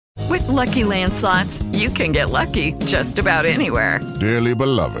Lucky Land Slots, you can get lucky just about anywhere. Dearly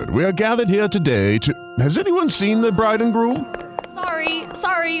beloved, we are gathered here today to... Has anyone seen the bride and groom?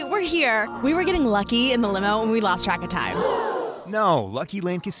 Sorry, we're here. We were getting lucky in the limo and we lost track of time. No, Lucky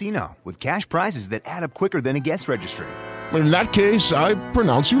Land Casino, with cash prizes that add up quicker than a guest registry. In that case, I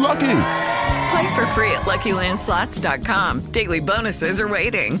pronounce you lucky. Play for free at LuckyLandSlots.com. Daily bonuses are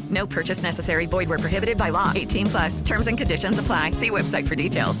waiting. No purchase necessary. Void where prohibited by law. 18+. Terms and conditions apply. See website for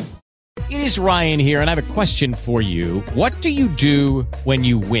details. It is Ryan here, and I have a question for you. What do you do when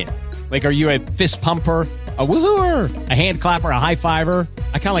you win? Like, are you a fist pumper, a woohooer, a hand clapper, a high fiver?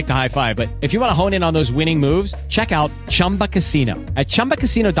 I kind of like the high five, but if you want to hone in on those winning moves, check out Chumba Casino. At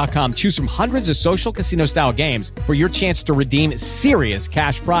ChumbaCasino.com, choose from hundreds of social casino-style games for your chance to redeem serious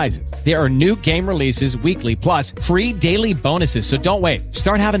cash prizes. There are new game releases weekly, plus free daily bonuses, so don't wait.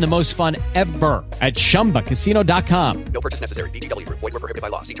 Start having the most fun ever at ChumbaCasino.com. No purchase necessary. VGW. Void where prohibited by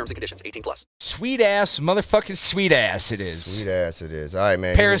law. See terms and conditions. 18+. Sweet ass, motherfucking sweet ass it is. Sweet ass it is. All right,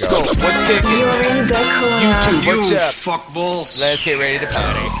 man. Periscope, what's kicking? You're in the corner. YouTube, what's up? Fuckball. Let's get ready to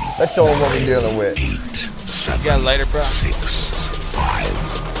party. Let's show them what we're dealing with. 8, 7, You got a lighter, bro? 6, 5, 4,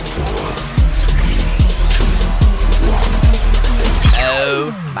 3, 2, 1.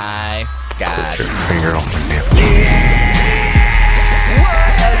 Oh my God. Put your finger on the nipple. Yeah.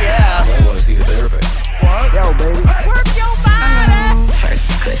 I want to see a therapist. What? Yo, baby. Work your body. For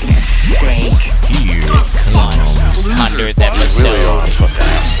goodness sake. Here Comes 100th episode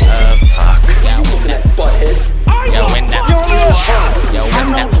I'm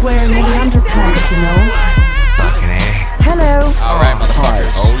not wearing any underpants, you know. Fucking A. Hello. All right,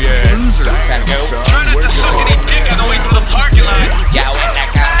 motherfuckers. Oh, yeah. Time to go. Try not to suck any dick on the way to the parking lot. Yo in the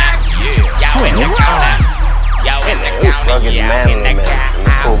corner. Yo in the corner. Yo in the corner. Yo in the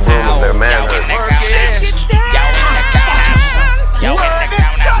corner. Yo in the corner. Yo in the corner. Yo in the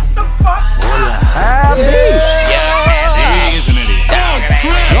corner.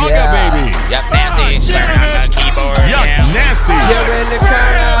 Dogga, baby. Yup, nasty. Swearing on the keyboard. Yuck, nasty. You're in the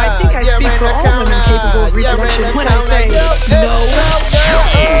corner. I think I speak for all women capable of reproduction when I say no.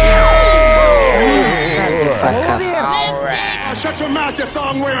 All right. Shut your mouth, you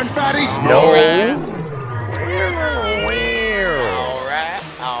thong-wearing fatty. You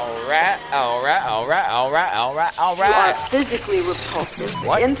are physically repulsive,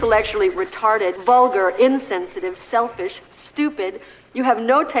 intellectually retarded, vulgar, insensitive, selfish, stupid. You have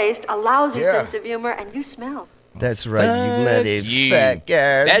no taste, a lousy sense of humor, and you smell. That's right, you motherfuckers.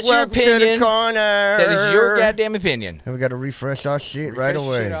 That's your Welcome opinion. to the corner. That is your goddamn opinion. And we got to refresh our shit right Refresh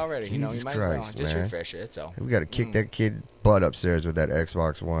away. shit already. Jesus You know, you might as well Christ, just man. refresh it. So We got to kick that kid butt upstairs with that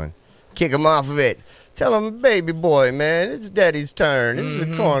Xbox One. Kick him off of it. Tell him, baby boy, man, it's daddy's turn. This is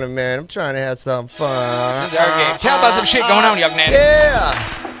the corner, man. I'm trying to have some fun. This is our game. Tell about some shit going on, young man.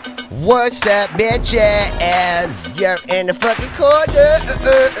 Yeah. What's up, bitch ass? You're in the fucking corner.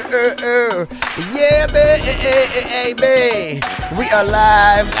 Yeah, baby. We are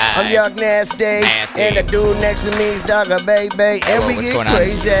live. I'm Young Nasty. And the dude next to me is Dogga Baby. And we what's get going on?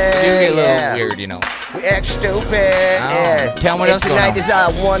 crazy. You get a little Yeah. weird, you know. We act stupid. Yeah. Tell me what And else going on. tonight is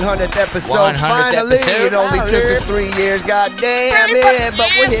our 100th episode. 100th Finally, episode. it only took us 3 years. God damn it.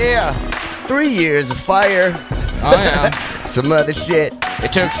 But we're here. 3 years of fire. Oh, yeah. Some other shit.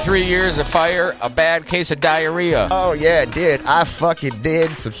 It took 3 years of fire, a bad case of diarrhea. Oh, yeah, it did. I fucking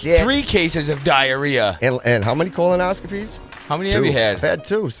did some shit. 3 cases of diarrhea. And how many colonoscopies? How many have you had? I've had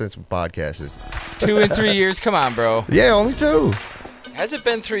 2 since we podcasted. 2 in 3 years? Come on, bro. Yeah, only 2. Has it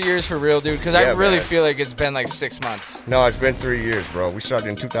been 3 years for real, dude? Because I Yeah, really man. feel like it's been like 6 months. No, it's been 3 years, bro. We started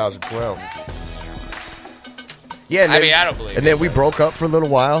in 2012. Yeah, and I then, mean, I don't believe and then we broke up for a little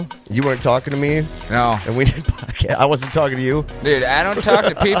while. You weren't talking to me, No. and we didn't podcast. I wasn't talking to you. Dude, I don't talk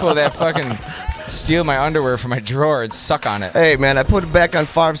to people that fucking steal my underwear from my drawer and suck on it. Hey, man, I put it back on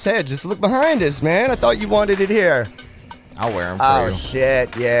Favre's head. Just look behind us, man. I thought you wanted it here. I'll wear them for Oh, you.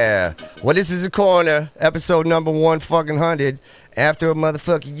 shit, yeah. Well, this is The Corner, episode number 100. After a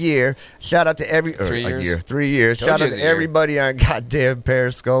motherfucking year. Shout out to 3 years? 3 years. Told Shout you out it was to a year. everybody on goddamn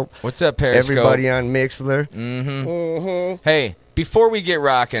Periscope. What's up, Periscope? Everybody on Mixler. Hey, before we get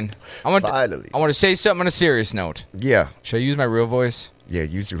rocking, I want Finally. to say something on a serious note. Yeah. Should I use my real voice? Yeah,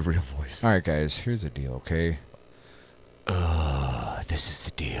 use your real voice. All right, guys, here's the deal, okay? This is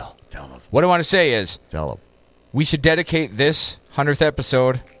the deal. Tell them. What I want to say is Tell them. we should dedicate this 100th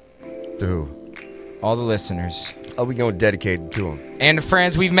episode To who? all the listeners Are we going to dedicate it to them? and the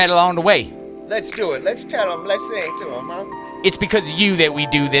friends we've met along the way. Let's do it. Let's tell them. Let's say it to them, huh? It's because of you that we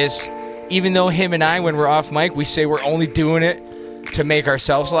do this. Even though him and I, when we're off mic, we say we're only doing it to make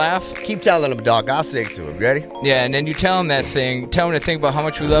ourselves laugh. Keep telling him, dog. I'll sing to him. Ready? Yeah, and then you tell him that thing. Tell him to think about how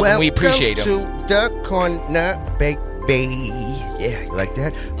much we love him and we appreciate him. Welcome to the corner, baby. Yeah, you like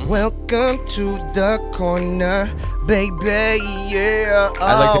that? Welcome to the corner, baby. Yeah.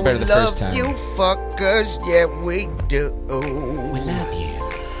 I liked it better the first time. You fuckers, yeah, we do. We love you.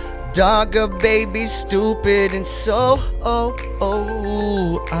 Dogger, baby, stupid, and so are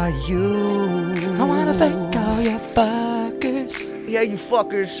you. I wanna thank all you fuckers. Yeah, you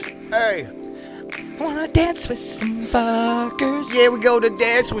fuckers. Hey. I wanna dance with some fuckers. Yeah, we go to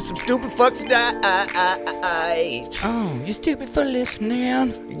dance with some stupid fucks tonight. Oh, you stupid for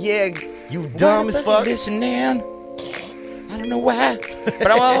listening. Yeah, you dumb as fuck. Listening. I don't know why,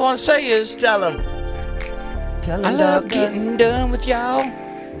 but all I want to say is, tell him. I love getting done with y'all.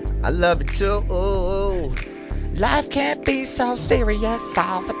 I love it too. Life can't be so serious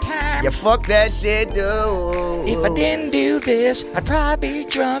all the time. Yeah, fuck that shit, dude. If I didn't do this, I'd probably be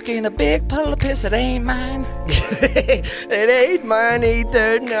drunk in a big puddle of piss that ain't mine. It ain't mine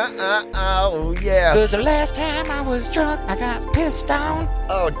either, no, yeah. Cause the last time I was drunk, I got pissed on.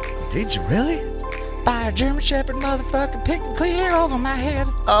 Oh, did you really? By a German Shepherd motherfucker picked clear over my head.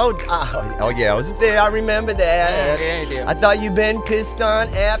 Oh, yeah, I was there. I remember that. Yeah, you do. I thought you'd been pissed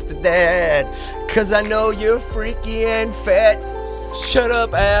on after that. Cause I know you're freaky and fat. Shut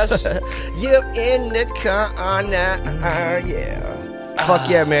up, ass. You're in the corner, yeah. Fuck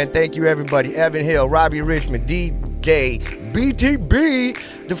yeah, man. Thank you, everybody. Evan Hill, Robbie Richmond, DJ, BTB,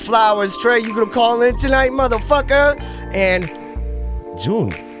 The Flowers, Trey. You gonna call in tonight, motherfucker? And June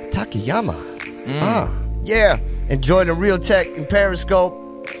Takayama. Yeah. Enjoy the Real Tech and Periscope.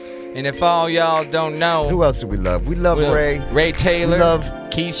 And if all y'all don't know, who else do we love? We love Ray Taylor. We love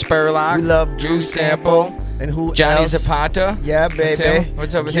Keith Spurlock. We love Drew Sample. And who Johnny else? Zapata. Yeah, baby.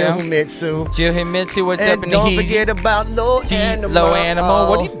 What's up with him? Himitsu. What's and up in the don't forget about Low Animal. Low Animal.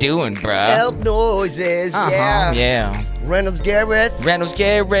 What are you doing, bruh? Elk Noises. Yeah. Reynolds Gareth. And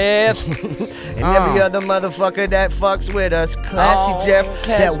every other motherfucker that fucks with us. Classy Jeff.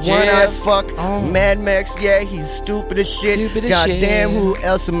 That one-eyed fuck. Mad Max. Yeah, he's stupid as shit. Goddamn, who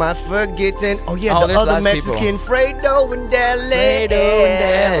else am I forgetting? Oh, yeah, the other Mexican. Fredo in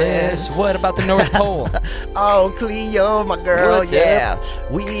Dallas. What about the North Pole? Oh, Cleo, my girl. What's up?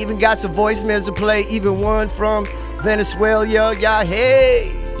 We even got some voicemails to play. Even one from Venezuela. Yeah,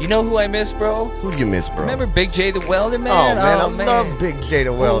 hey. You know who I miss, bro? Who you miss, bro? Remember Big J the Welder, man? Oh, man, I love Big J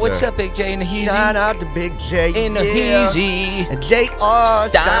the Welder. What's up, Big J in the Heezy? Shout out to Big J. In the Heezy. And J.R.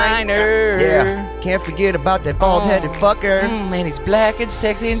 Steiner. Yeah. Can't forget about that bald-headed fucker. Man, he's black and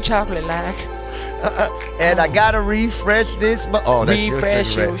sexy and chocolate-like. And I gotta refresh this. That's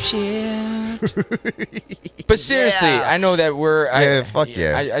refresh your shit. But seriously, I know that we're... fuck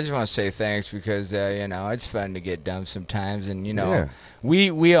yeah. I just want to say thanks because, it's fun to get dumb sometimes. And,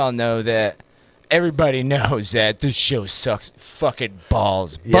 we all know that everybody knows that this show sucks fucking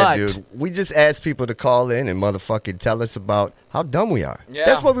balls. Yeah, dude. We just ask people to call in and motherfucking tell us about how dumb we are. Yeah.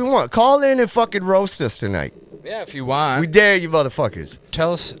 That's what we want. Call in and fucking roast us tonight. Yeah, if you want. We dare you motherfuckers.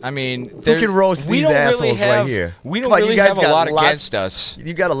 Tell us, who can roast these assholes right here? We don't really have a lot against us.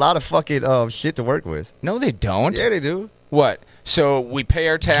 You got a lot of fucking shit to work with. No, they don't. Yeah, they do. What? So we pay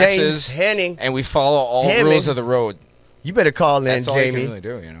our taxes James Henning. And we follow all rules of the road. You better call in, That's all Jamie. you can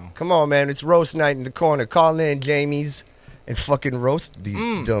really do, Come on, man. It's roast night in the corner. Call in, Jamies, and fucking roast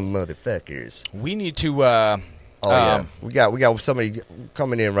these dumb motherfuckers. We need to... yeah. We got somebody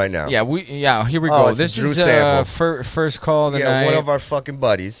coming in right now. Yeah, here we go. This Drew is Sample. first call of the night. One of our fucking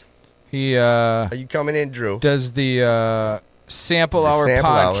buddies. He Are you coming in, Drew? Does the Sample Hour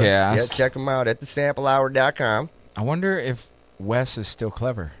podcast. Yeah, check him out at thesamplehour.com. I wonder if Wes is still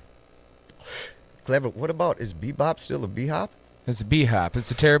clever. Clever. What about, is bebop still a b-hop? It's a b-hop. It's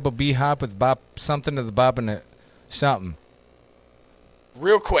a terrible b-hop with bop something to the bop and a something.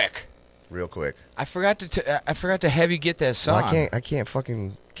 Real quick. I forgot to have you get that song. Well, I can't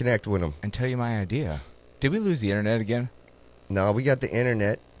fucking connect with him. And tell you my idea. Did we lose the internet again? No, we got the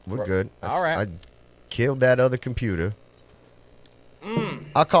internet. We're good. All right. I killed that other computer.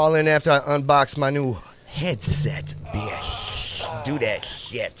 I'll call in after I unbox my new headset, bitch. Do that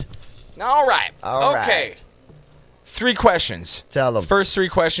shit. All right. All okay. right. 3 questions. Tell them. First 3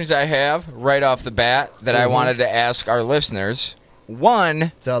 questions I have right off the bat that I wanted to ask our listeners.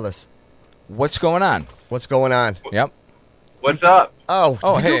 1. Tell us. What's going on? What's going on? Yep. What's up?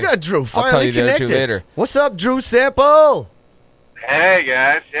 Oh, hey. You got Drew. Finally I'll tell you connected. that later. What's up, Drew Sample? Hey,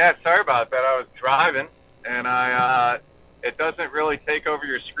 guys. Yeah, sorry about that. I was driving, and it doesn't really take over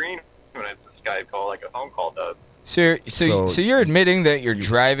your screen when it's a Skype call like a phone call does. So you're admitting that you're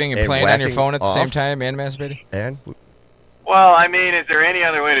driving and playing on your phone at the same time and masturbating? And Well, I mean, is there any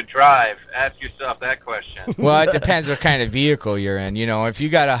other way to drive? Ask yourself that question. Well, it depends what kind of vehicle you're in. You know, if you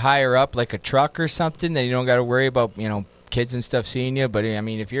got to hire up like a truck or something, then you don't got to worry about, you know, kids and stuff seeing you. But, I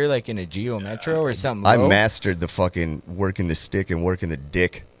mean, if you're like in a Geo Metro or something I low, mastered the fucking working the stick and working the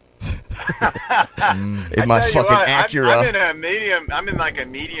dick. In my fucking Acura. I'm in like a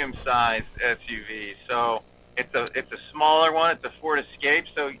medium-sized SUV, so it's a smaller one. It's a Ford Escape,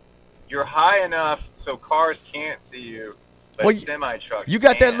 so you're high enough so cars can't see you, but semi-trucks You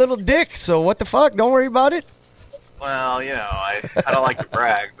got can. that little dick, so what the fuck? Don't worry about it. Well, you know, I don't like to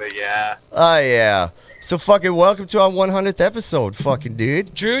brag, but yeah. Oh, yeah. So fucking welcome to our 100th episode, fucking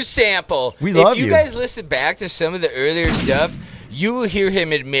dude. Drew Sample. We love you. If you guys listen back to some of the earlier stuff, you will hear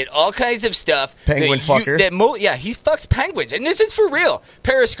him admit all kinds of stuff. Penguin fucker. Yeah, he fucks penguins. And this is for real.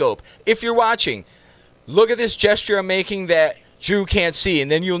 Periscope, if you're watching, look at this gesture I'm making that Drew can't see, and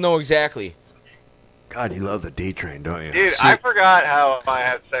then you'll know exactly. God, you love the D train, don't you? Dude, I forgot how I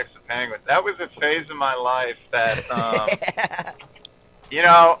had sex with penguins. That was a phase of my life that, you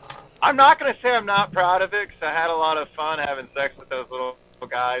know, I'm not going to say I'm not proud of it because I had a lot of fun having sex with those little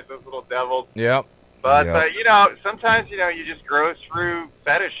guys, those little devils. Yep. But, you know, sometimes, you know, you just grow through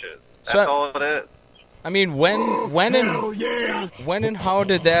fetishes. That's all it is. I mean, when and how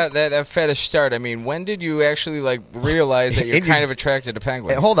did that fetish start? I mean, when did you actually like realize that you're kind of attracted to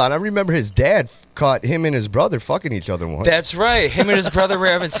penguins? Hey, hold on, I remember his dad caught him and his brother fucking each other once. That's right. Him and his brother were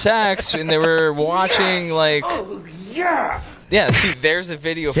having sex, and they were watching like. Oh, yeah. Yeah. See, there's a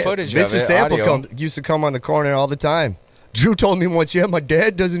video footage of it. Mr. Sample used to come on the corner all the time. Drew told me once, yeah, my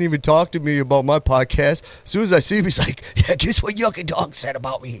dad doesn't even talk to me about my podcast. As soon as I see him, he's like, yeah, guess what Yuck and Dog said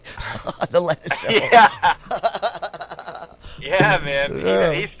about me on the last show. Yeah. Yeah,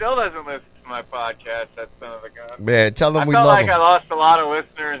 man. He still doesn't listen to my podcast, that son of a gun. Man, tell him we love love him. I him. felt like I lost a lot of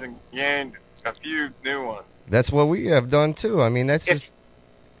listeners and gained a few new ones. That's what we have done, too. I mean, that's just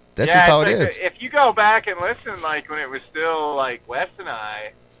how it is. If you go back and listen, like, when it was still, like, Wes and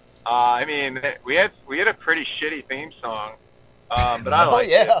I mean, we had a pretty shitty theme song, but I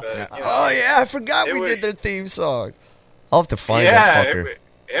liked it. But, you know, I forgot we did their theme song. I'll have to find that fucker.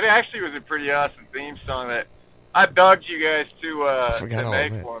 It actually was a pretty awesome theme song that I bugged you guys to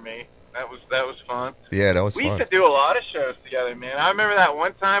make for me. That was fun. Yeah, that was fun. We used to do a lot of shows together, man. I remember that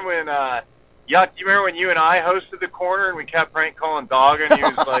one time when Yuck, you remember when you and I hosted The Corner and we kept prank calling Dog and he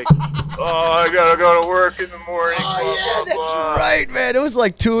was like, oh, I gotta go to work in the morning. Oh, yeah, that's right, man. It was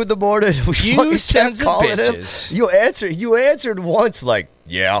like 2 in the morning. We you sons of bitches. Him. You answered once, like,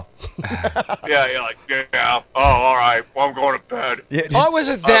 yeah. Yeah, you're like, yeah. Oh, all right. Well, I'm going to bed. Yeah. I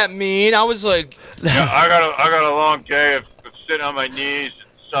wasn't that mean. I was like, yeah, I got a long day of sitting on my knees and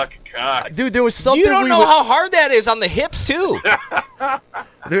sucking cock. Dude, there was something. You don't know how hard that is on the hips too.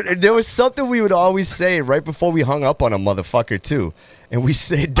 There was something we would always say right before we hung up on a motherfucker too, and we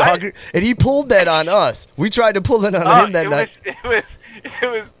said "Dog," and he pulled that on us. We tried to pull it on him that night. It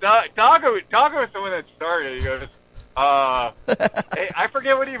was Doggo was the one that started. He goes, hey, I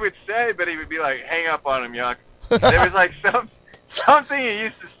forget what he would say, but he would be like, "Hang up on him, Yuck." There was like something he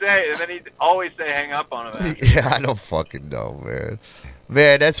used to say, and then he'd always say, "Hang up on him." Yeah, I don't fucking know, man.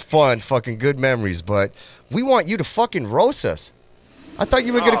 Man, that's fun. Fucking good memories, but we want you to fucking roast us. I thought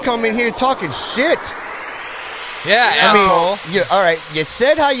you were going to come in here talking shit. Yeah, I mean, all right, you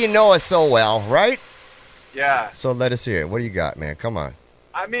said how you know us so well, right? Yeah. So let us hear it. What do you got, man? Come on.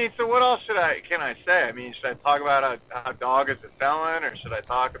 I mean, so what else can I say? I mean, should I talk about how Dog is a felon, or should I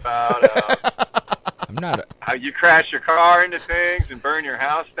talk about how you crash your car into things and burn your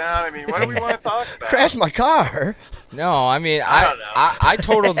house down? I mean, what do we want to talk about? Crash my car? No, I mean, I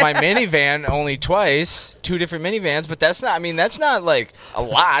totaled my minivan only twice, 2 different minivans, but that's not like a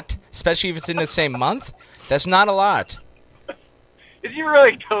lot, especially if it's in the same month. That's not a lot. Did you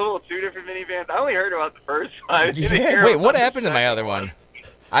really total 2 different minivans? I only heard about the first one. Yeah. Wait, what happened to my other one?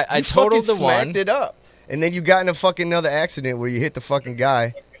 I totaled the one. Smacked it up. And then you got in a fucking another accident where you hit the fucking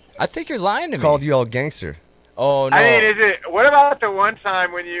guy. I think you're lying to me. Called you all gangster. Oh, no. I mean, what about the one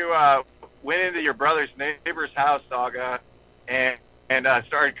time when you went into your brother's neighbor's house, Saga, and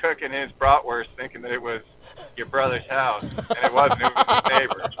started cooking his bratwurst thinking that it was your brother's house, and it wasn't, it was his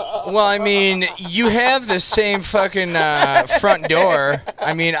neighbor's. Well, I mean, you have the same fucking front door.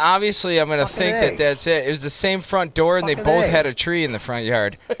 I mean, obviously, I'm going to think that's it. It was the same front door, and they both had a tree in the front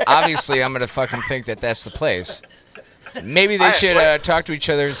yard. Obviously, I'm going to fucking think that that's the place. Maybe they should talk to each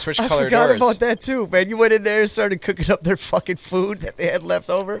other and switch color doors. I forgot about that, too, man. You went in there and started cooking up their fucking food that they had left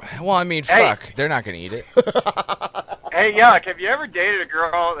over. Well, I mean, fuck. They're not going to eat it. Hey, Yuck, have you ever dated a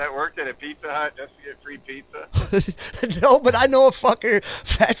girl that worked at a Pizza Hut just to get free pizza? No, but I know a fat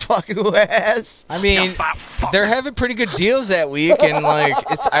fucker who has. I mean, they're having pretty good deals that week, and like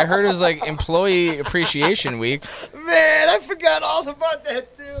I heard it was like Employee Appreciation Week. Man, I forgot all about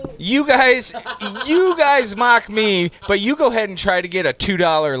that too. You guys mock me, but you go ahead and try to get a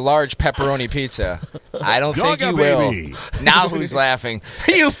 $2 large pepperoni pizza. I don't think you baby. will. Now who's laughing?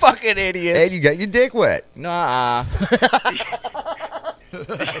 You fucking idiots. And you got your dick wet. Nah. You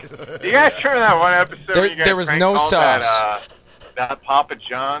guys remember that one episode where you guys there was prank no called sauce. That Papa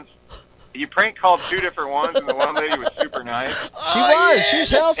John's? You prank called 2 different ones, and the one lady was super nice. She was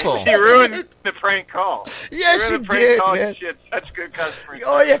helpful. She ruined the prank call. Yes, she she ruined the prank did, call man. because she had such good customer service.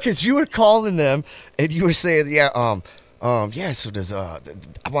 Oh yeah, because you were calling them and you were saying, yeah, so does I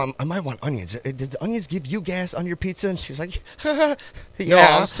might want onions. Does the onions give you gas on your pizza? And she's like, yeah. No,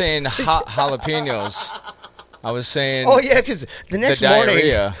 I'm saying jalapenos. I was saying. Oh yeah, because the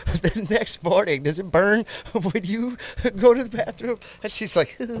next morning, does it burn when you go to the bathroom? And she's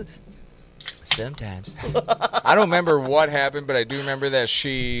like, sometimes. I don't remember what happened, but I do remember that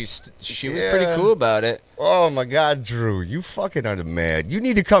she was pretty cool about it. Oh my God, Drew, you fucking are the man. You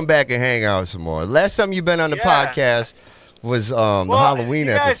need to come back and hang out some more. Last time you've been on the podcast was the Halloween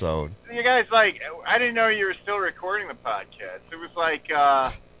episode. You guys, I didn't know you were still recording the podcast. It was like,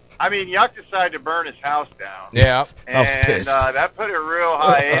 Yuck decided to burn his house down. Yeah. And, I was pissed. That put a real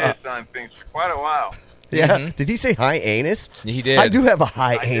hiatus on things for quite a while. Yeah. Mm-hmm. Did he say high anus? He did. I do have a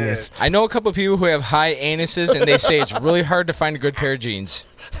high anus. I know a couple of people who have high anuses, and they say it's really hard to find a good pair of jeans.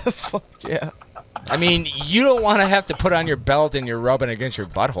 Fuck yeah. I mean, you don't want to have to put on your belt and you're rubbing against your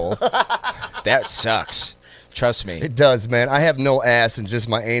butthole. That sucks. Trust me. It does, man. I have no ass, and just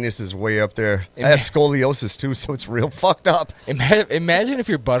my anus is way up there. I have scoliosis, too, so it's real fucked up. Imagine if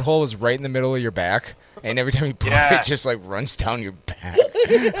your butthole was right in the middle of your back, and every time you poop, it just, runs down your back.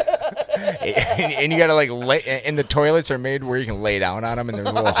 and you got to, lay... And the toilets are made where you can lay down on them, and there's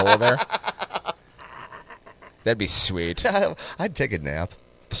a little hole there. That'd be sweet. I'd take a nap.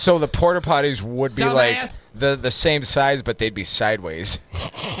 So the porta potties would be, the same size, but they'd be sideways.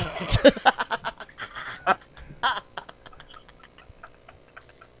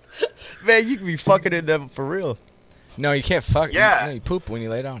 Man, you can be fucking in them for real. No, you can't fuck. Yeah. You poop when you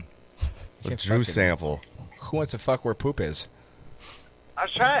lay down. Drew sample. Who wants to fuck where poop is? I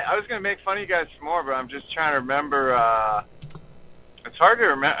was going to make fun of you guys some more, but I'm just trying to remember. It's hard to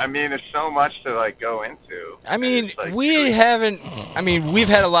remember. I mean, there's so much to, go into. I mean, we've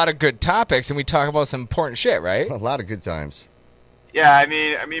had a lot of good topics, and we talk about some important shit, right? A lot of good times. Yeah, I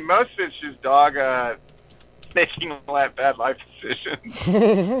mean, most of it's just dog making bad life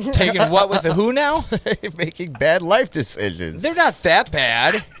decisions. Taking what with the who now? Making bad life decisions. They're not that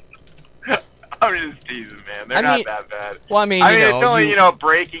bad. I'm just teasing, man. They're not that bad. Well, I mean, it's only,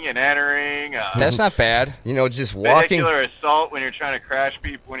 breaking and entering. That's not bad. Just walking. Vehicular assault when you're trying to crash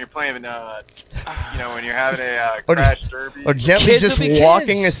people, when you're playing, when you're having a crash derby. Or gently just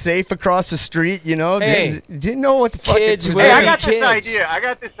walking a safe across the street, Hey, didn't know what the fuck kids it was. with Hey, I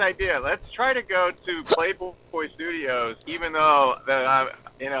got this idea. Let's try to go to Playboy Studios, even though that I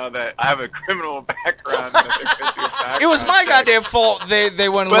have a criminal background. It was my goddamn fault they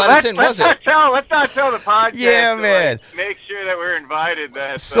wouldn't let us in, was it? Let's not tell the podcast. Yeah, man. Make sure that we're invited.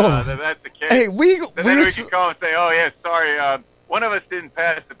 That's the case. Hey, then we can call and say, "Oh yeah, sorry, one of us didn't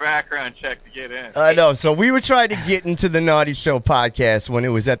pass the background check to get in." I know. So we were trying to get into the Naughty Show podcast when it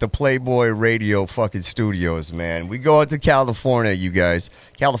was at the Playboy Radio fucking studios, man. We go out to California, you guys.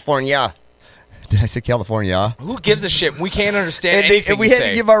 California. Did I say California? Who gives a shit? We can't understand anything and we you had say.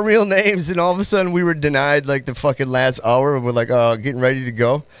 to give our real names, and all of a sudden we were denied the fucking last hour. We're getting ready to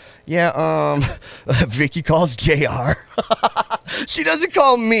go. Yeah, Vicky calls JR. She doesn't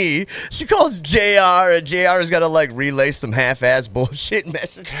call me. She calls JR, and JR's got to relay some half-ass bullshit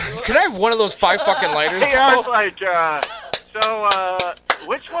message. Can I have one of those 5 fucking lighters? JR's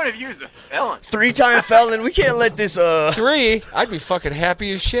which one of you is a felon? 3-time felon. We can't let this. 3? I'd be fucking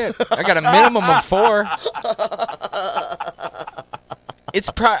happy as shit. I got a minimum of 4. It's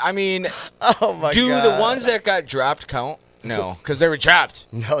oh my do God. the ones that got dropped count? No, because they were dropped.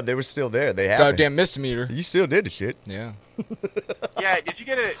 No, they were still there. They happened. Goddamn misdemeanor. You still did the shit. Yeah. Yeah. Did you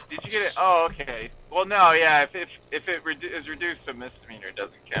get it? Oh, okay. Well, no. Yeah. If it is reduced to misdemeanor, it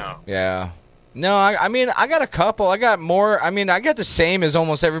doesn't count. Yeah. No, I got a couple. I got more. I got the same as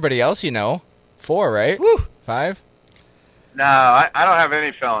almost everybody else. 4, right? Woo. 5. No, I don't have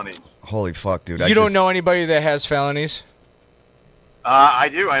any felonies. Holy fuck, dude! You don't know anybody that has felonies? I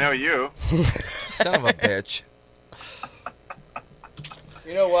do. I know you. Son of a bitch.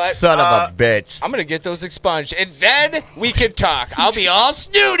 You know what? Son of a bitch. I'm going to get those expunged, and then we can talk. I'll be all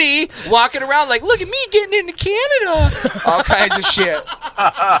snooty, walking around like, look at me getting into Canada. All kinds of shit.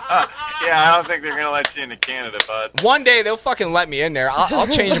 Yeah, I don't think they're going to let you into Canada, bud. One day, they'll fucking let me in there. I'll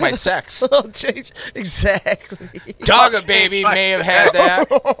change my sex. I'll change. Exactly. Dogger baby may have had that,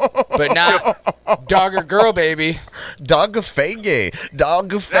 but not dogger girl baby. Dogger faggy.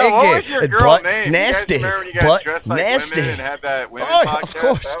 Dogger faggy. Yeah, what was your girl Butt name? nasty. You guys remember when you guys Butt dressed like nasty. women and had that women Oh, podcast? of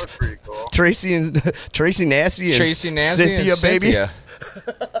course. That was pretty cool. Tracy Nasty and Tracy Nasty Cynthia, and baby. Cynthia.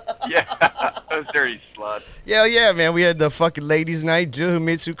 Yeah, those dirty sluts. Yeah, man. We had the fucking ladies' night. Jill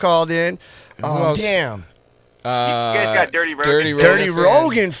Himitsu called in. Oh, else? damn. You guys got Dirty Rogan. Dirty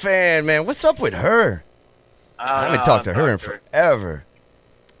Rogan fan, man. What's up with her? I haven't talked to her in forever.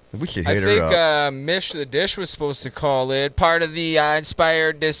 We should hit I her think up. Mish the Dish was supposed to call in, part of the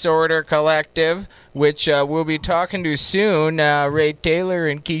Inspired Disorder Collective, which we'll be talking to soon. Ray Taylor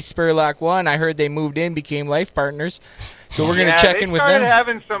and Keith Spurlock 1. I heard they moved in, became life partners. So we're going to check in with them. They started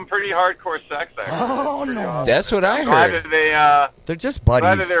having some pretty hardcore sex. Oh, no. That's what I Glad heard. that they're just glad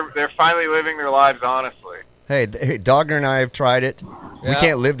buddies. that they're finally living their lives honestly. Hey, Dogger and I have tried it. We Yeah.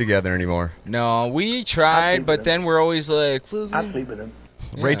 can't live together anymore. No, we tried, but then we're always like... I'd sleep with him.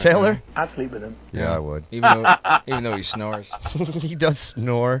 Ray Taylor? I'd sleep with him. Yeah, I would. Even though he snores. He does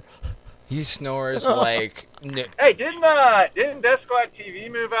snore. He snores like... Hey, didn't Death Squad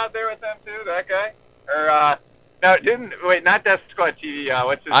TV move out there with them too? That guy? Or no, not Death Squad TV.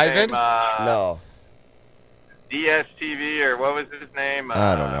 What's his Ivan? name? No. DSTV or what was his name?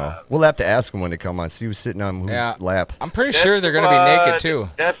 I don't know. We'll have to ask him when they come on. See who's sitting on whose Yeah. lap. I'm pretty sure they're going to be naked, too.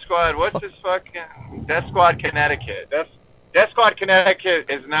 Death Squad, what's his fucking... Death Squad Connecticut. Death Squad Connecticut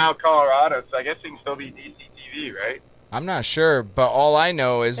is now Colorado, so I guess he can still be DCTV, right? I'm not sure, but all I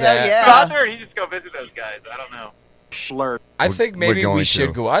know is Go that... out there and he just go visit those guys. I don't know. I think maybe going we should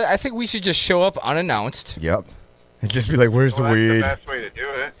to. go. I think we should just show up unannounced. Yep. And just be like, where's the Well, that's weed? the best way to do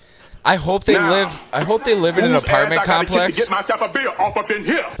it. I hope they live in an apartment complex. Get myself a beer off up in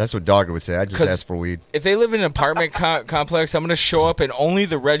here. That's what Dogger would say. I just 'Cause asked for weed. If they live in an apartment complex, I'm going to show up in only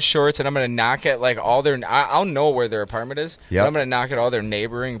the red shorts, and I'm going to knock at like all their... I'll know where their apartment is. Yep. But I'm going to knock at all their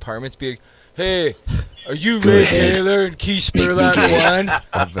neighboring apartments, be like, hey, are you Ray Taylor and Keith Spurlock 1?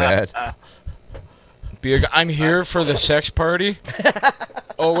 Not bad. Be like, I'm here for the sex party.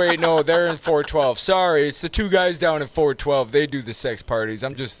 Oh, wait, no, they're in 412. Sorry, it's the two guys down in 412. They do the sex parties.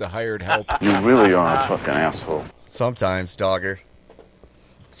 I'm just the hired help. You really are a fucking asshole. Sometimes, Dogger.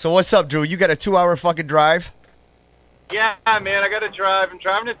 So what's up, Drew? You got a 2-hour fucking drive? Yeah, man, I got to drive. I'm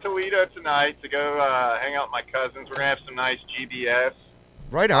driving to Toledo tonight to go hang out with my cousins. We're going to have some nice GBS.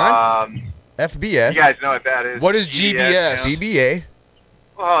 Right on. FBS. You guys know what that is. What is GBS? you know? GBA.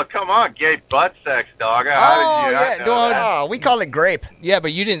 Oh, come on, gay butt sex, dog. How Oh, did you yeah, not know that? Oh, we call it grape. Yeah,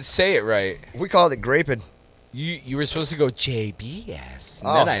 but you didn't say it right. We call it graping. You were supposed to go JBS. And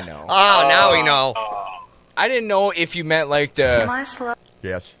Oh. then I know. Oh, now we know. I didn't know if you meant like the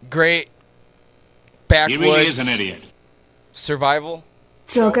Yes. great backwoods You really is an idiot. survival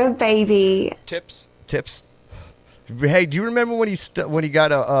Dogger baby. tips. Tips. Hey, do you remember when he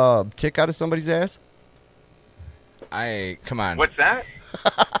got a tick out of somebody's ass? Come on. What's that?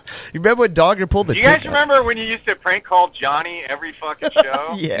 You remember when Dogger pulled the You tick guys remember when you used to prank call Johnny every fucking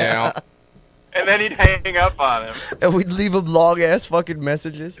show? Yeah. And then he'd hang up on him. And we'd leave him long-ass fucking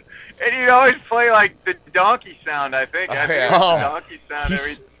messages. And he'd always play, like, the donkey sound, I think. I think it was Oh. the donkey sound.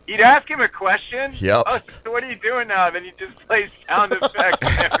 He'd ask him a question. Yep. Oh, so what are you doing now? And then he'd just play sound effects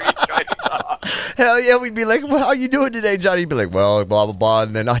whenever he tried to talk. Hell yeah, we'd be like, well, how you doing today, Johnny? He'd be like, well, blah, blah, blah.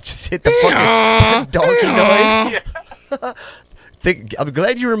 And then I'd just hit the fucking donkey noise. I'm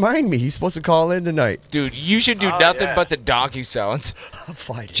glad you remind me. He's supposed to call in tonight. Dude, you should do nothing but the donkey sounds.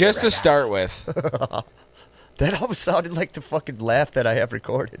 Just to start with. That always sounded like the fucking laugh that I have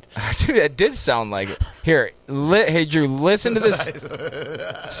recorded. Dude, it did sound like it. Here, hey, Drew, listen to this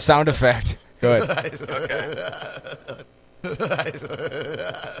sound effect. Go ahead.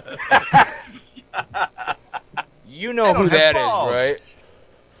 You know who that is, right?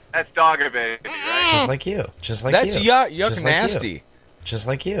 That's Dogger Baby, right? Just like you. Just like That's you. yuck Just like nasty. you. Just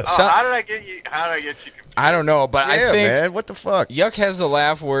like you. Oh, how did I get you confused? I don't know, but I Yeah, think man, what the fuck? Yuck has the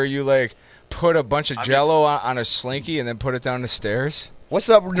laugh where you like put a bunch of Jello on a slinky and then put it down the stairs. What's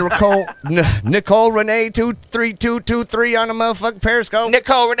up, Nicole? Nicole Renee 23223 on the motherfucking Periscope.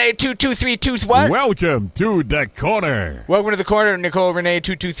 Nicole Renee 2232 what? Welcome to the corner. Welcome to the corner, Nicole Renee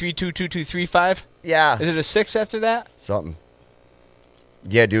 2232235. Yeah. Is it a 6 after that? Something.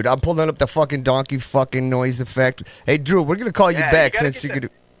 Yeah, dude, I'm pulling up the fucking donkey fucking noise effect. Hey, Drew, we're gonna call you Yeah, back you gotta since get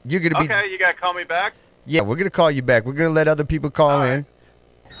you're gonna be. Okay, you gotta call me back? Yeah, we're gonna call you back. We're gonna let other people call in.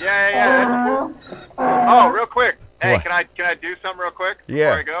 Yeah. Oh, real quick. Hey, What? can I do something real quick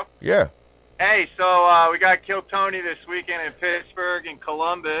Yeah. before I go? Yeah. Hey, so we got Kill Tony this weekend in Pittsburgh and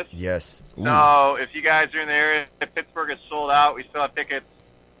Columbus. Yes. Ooh. So if you guys are in the area, Pittsburgh is sold out. We still have tickets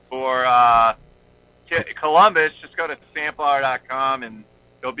for Columbus. Just go to samplehour.com and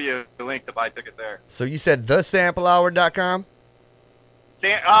there'll be a link to buy tickets there. So you said thesamplehour.com?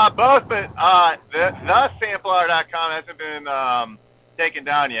 Both, but the samplehour.com hasn't been taken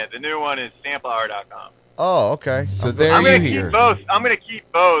down yet. The new one is samplehour.com. Oh, okay. So there I'm you gonna hear. keep both. I'm gonna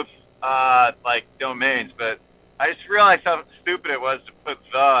keep both like domains, but I just realized how stupid it was to put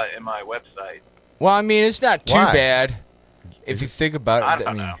the in my website. Well, I mean, it's not too Why? bad if you think about it. I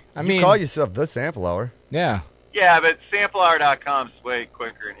don't know. I You mean, call yourself the Sample Hour. yeah. Yeah, but samplehour.com is way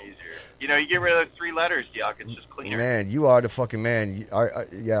quicker and easier. You know, you get rid of those 3 letters, Yuck. It's just cleaner. Man, you are the fucking man.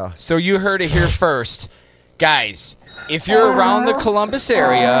 Yeah. So you heard it here first, guys. If you're around the Columbus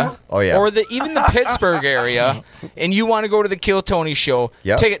area, Oh, yeah. or even the Pittsburgh area, and you want to go to the Kill Tony show,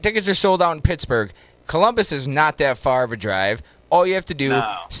 Yep. tickets are sold out in Pittsburgh. Columbus is not that far of a drive. All you have to do,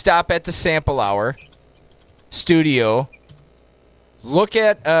 No. stop at the Sample Hour studio, look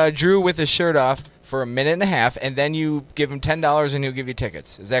at Drew with his shirt off for a minute and a half, and then you give him $10 and he'll give you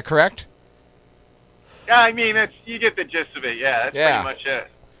tickets. Is that correct? Yeah, I mean, you get the gist of it. Yeah, that's Yeah. pretty much it.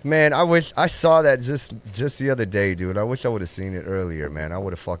 Man, I wish I saw that just the other day, dude. I wish I would have seen it earlier, man. I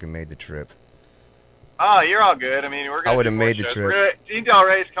would have fucking made the trip. Oh, you're all good. I mean, we're I going to would've made the trip. Dean Del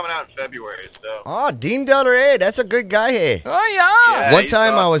Rey's coming out in February, so. Oh, Dean Del Rey, that's a good guy here. Oh, yeah. Yeah, One he's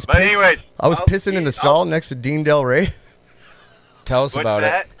time I awesome. was But pissing, anyways, I was pissing in the stall next to Dean Del Rey. Tell us What's about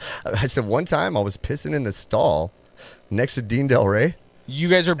that? it. I said one time I was pissing in the stall next to Dean Del Rey. You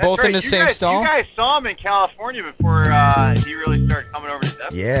guys are That's both right. in the same stall? You guys saw him in California before he really started coming over to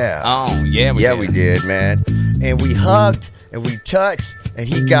Denver. Yeah. Oh, yeah, we did, man. And we hugged and we touched and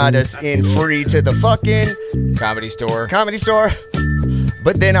he got us in free to the fucking Comedy store.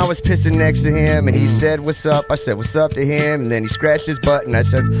 But then I was pissing next to him and he said, "What's up?" I said, "What's up?" to him, and then he scratched his butt and I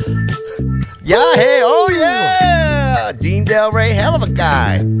said, "Yeah, hey, oh yeah, Dean Del Rey, hell of a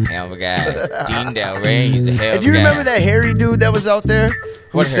guy." Hell of a guy. Dean Del Rey, he's a hell of a guy. And do you remember that hairy dude that was out there?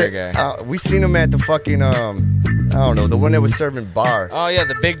 What Who hairy said- guy? we seen him at the fucking I don't know, the one that was serving bar. Oh, yeah,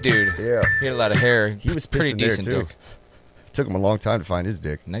 the big dude. Yeah. He had a lot of hair. He was pretty pissing there, decent too. dick. Took him a long time to find his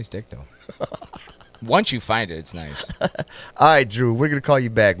dick. Nice dick, though. Once you find it, it's nice. All right, Drew, we're gonna call you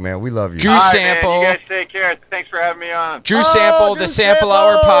back, man. We love you. Drew All right, Sample. man, you guys take care. Thanks for having me on. Drew Sample, Drew the Sample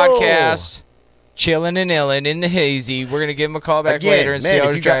Hour Sample! podcast. Chilling and illin' in the hazy. We're going to give him a call back later and see how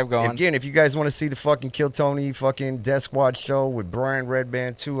his drive going. Again, if you guys want to see the fucking Kill Tony fucking Death Squad show with Brian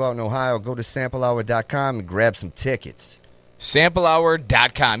Redband 2 out in Ohio, go to samplehour.com and grab some tickets.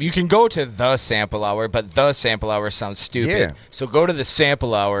 Samplehour.com. You can go to The Sample Hour, but The Sample Hour sounds stupid. Yeah. So go to The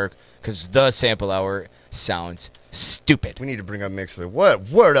Sample Hour because The Sample Hour sounds stupid. We need to bring up Mixler. What?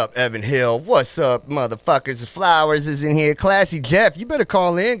 Word up, Evan Hill. What's up, motherfuckers? Flowers is in here. Classy Jeff, you better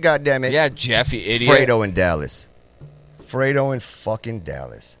call in, goddammit. Yeah, Jeff, you idiot. Fredo in Dallas. Fredo in fucking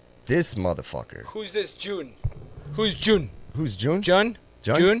Dallas. This motherfucker. Who's this June? Who's June? Who's June? June?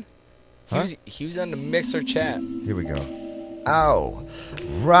 June? June? Huh? He was on the Mixer chat. Here we go. Oh,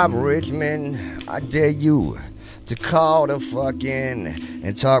 Rob Richmond, I dare you to call the fucking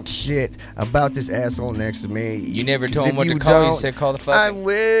and talk shit about this asshole next to me. You never 'Cause told him if what to you call. You don't, said call the I fucking.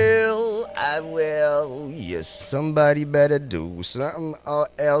 will. Yes, somebody better do something or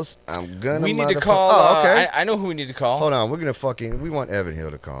else I'm gonna. We need to motherfuck- call. Oh, okay. I know who we need to call. Hold on, we're gonna fucking. We want Evan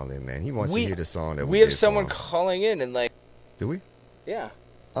Hill to call in, man. He wants to hear the song that we have did for someone him. calling in and like. Do we? Yeah.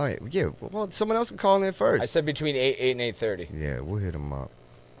 All right, yeah. Well, someone else can call in first. I said between 8 and 8:30. Yeah, we'll hit him up.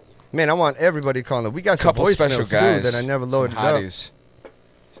 Man, I want everybody calling. We got some Couple special voicemails guys. too that I never Some loaded up. hotties.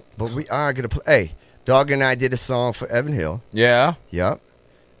 But we are gonna play. Hey, Dog and I did a song for Evan Hill. Yeah. Yep.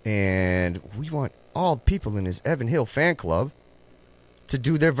 And we want all people in his Evan Hill fan club to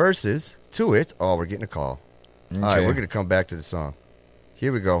do their verses to it. Oh, we're getting a call. All right, Okay. we're gonna come back to the song.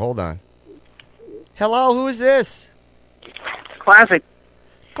 Here we go. Hold on. Hello, who is this? Classic.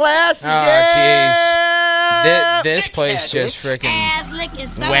 Classy Oh, Jeff! jeez. This place just freaking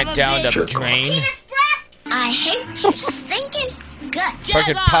went down the drain. I hate your stinking guts.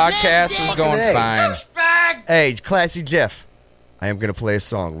 Fucking podcast was going Hey. fine. Hey, Classy Jeff, I am going to play a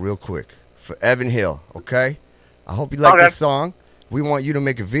song real quick for Evan Hill, okay? I hope you like Okay. this song. We want you to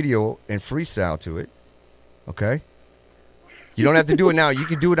make a video and freestyle to it, okay? You don't have to do it now. You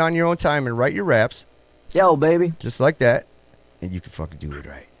can do it on your own time and write your raps. Yo, baby. Just like that, and you can fucking do it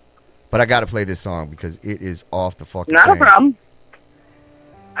right. But I got to play this song because it is off the fucking Not a chain. problem.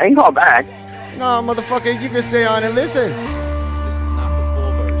 I can call back. No, motherfucker, you can stay on and listen. This is not the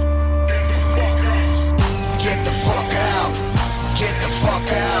full version.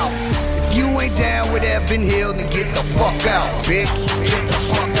 Evan Hill, then get the fuck out, bitch. Get the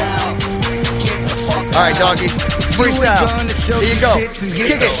fuck out. Get the fuck out. All right, doggy. Freestyle. Here you go. Kick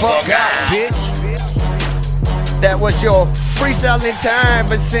it. Fuck out, bitch. That was your freestyling time,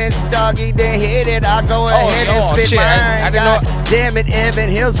 but since Doggy done hit it, I'll go ahead and spit mine. I didn't know. Damn it, Evan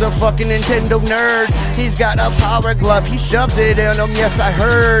Hill's a fucking Nintendo nerd. He's got a power glove, he shoves it in him, yes I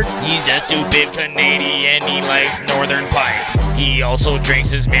heard. He's a stupid Canadian, he likes Northern Pipe. He also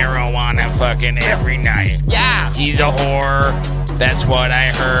drinks his marijuana fucking every night. Yeah. He's a whore, that's what I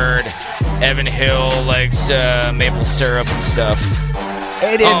heard. Evan Hill likes maple syrup and stuff.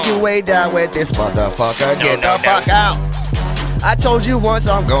 And if you way down with this motherfucker, get the fuck out. I told you once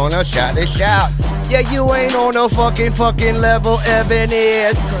I'm gonna shout this shout. Yeah, you ain't on no fucking level Evan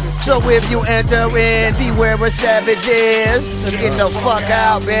is. So if you enter in, beware a savage is. So get the fuck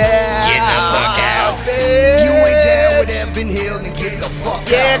out, man. Get the fuck out. Bitch. You ain't down with Evan Hill, then get the fuck out.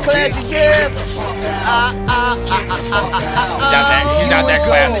 Yeah, classy Jeff. He's not that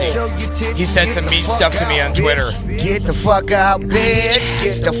classy. He said some mean stuff to me on Twitter. Get the fuck out, bitch.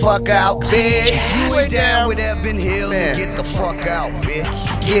 Get the fuck out, bitch. You ain't down with Evan Hill, then get the fuck out, bitch.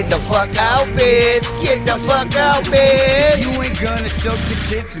 Get the fuck out, bitch. Get the fuck out, bitch. You ain't gonna show your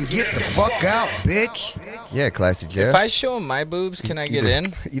tits and get the fuck out, bitch. Yeah, classy Jeff. If I show him my boobs, can I get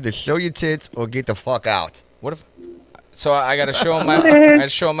in? Either show your tits or get the fuck out. What if? So I gotta show him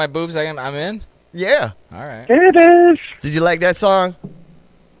my boobs. I'm in. Yeah. All right. It is. Did you like that song?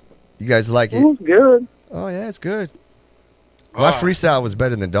 You guys like it? It was good. Oh yeah, it's good. My freestyle was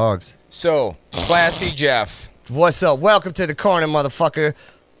better than Dog's. So, classy Jeff. What's up? Welcome to the corner, motherfucker.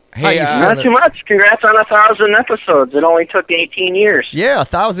 Hey, not too much. Congrats on 1,000 episodes. It only took 18 years. Yeah,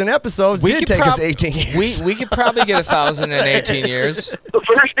 1,000 episodes did take us 18 years. We could probably get 1,000 in 18 years. The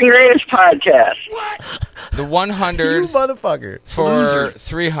first and greatest podcast. What? The 100. You motherfucker. For Loser.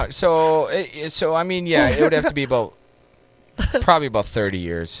 300. So I mean, yeah, it would have to be probably about 30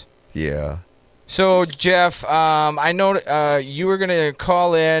 years. Yeah. So, Jeff, I know you were going to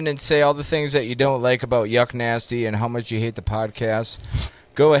call in and say all the things that you don't like about Yuck Nasty and how much you hate the podcast.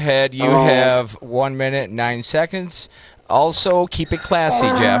 Go ahead. You have 1 minute, 9 seconds. Also, keep it classy,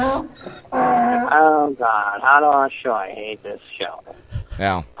 Jeff. Oh, God. How do I show I hate this show?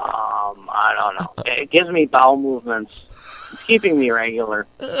 Yeah. I don't know. It gives me bowel movements. It's keeping me regular.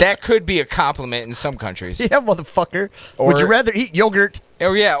 That could be a compliment in some countries. Yeah, motherfucker. Would you rather eat yogurt?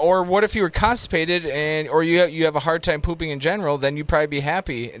 Oh yeah, or what if you were constipated or you have a hard time pooping in general? Then you'd probably be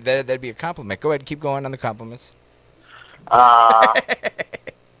happy. That'd be a compliment. Go ahead and keep going on the compliments. God,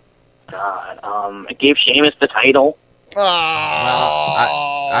 I gave Seamus the title. Well,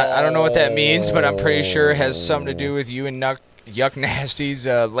 I don't know what that means, but I'm pretty sure it has something to do with you and Yuck Nasty's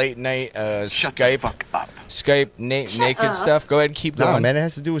late night Skype naked stuff. Go ahead and keep going. No, man, it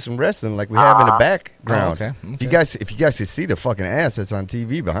has to do with some wrestling like we have in the background. Okay. If you guys can see the fucking ass that's on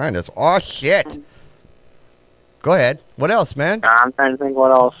TV behind us. Oh, shit. Go ahead. What else, man? I'm trying to think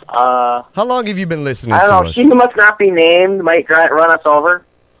what else. How long have you been listening to I don't know. us? She who must not be named might run us over.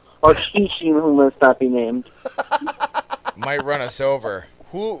 Or she who must not be named. Might run us over.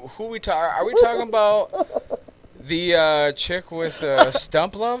 Who we are we talking about? The chick with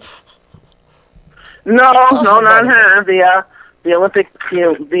stump love? No, not her.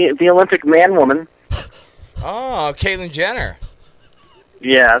 The Olympic man woman. Oh, Caitlyn Jenner.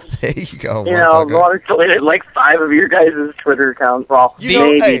 Yes. There you go. You know, Lord deleted like 5 of your guys' Twitter accounts. Well,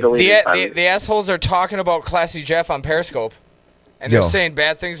 the assholes are talking about Classy Jeff on Periscope. And they're saying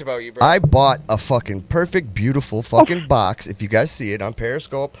bad things about you, bro. I bought a fucking perfect, beautiful fucking box, if you guys see it on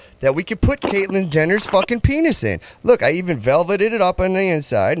Periscope, that we could put Caitlyn Jenner's fucking penis in. Look, I even velveted it up on the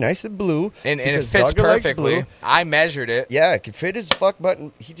inside, nice and blue. And it fits perfectly. I measured it. Yeah, it can fit his fuck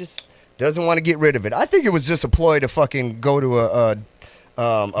button. He just doesn't want to get rid of it. I think it was just a ploy to fucking go to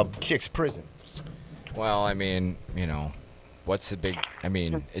a chick's prison. Well, I mean, you know, what's the big... I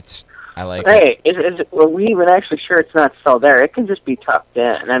mean, it's... I like it. Are we even actually sure it's not still there? It can just be tucked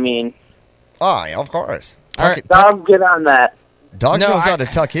in. I mean... Oh, yeah, of course. Dog, get on that. Dog knows how to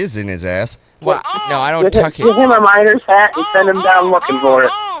tuck his in his ass. Well, no, I don't tuck it. Give him a miner's hat and send him down looking for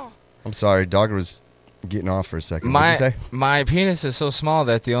it. I'm sorry, Dog was getting off for a second. What'd you say? My penis is so small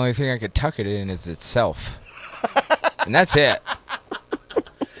that the only thing I could tuck it in is itself. And that's it.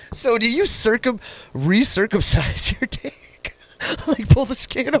 So do you recircumcise your dick? Like pull the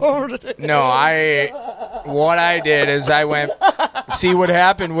skin over? No, what I did is I went, see what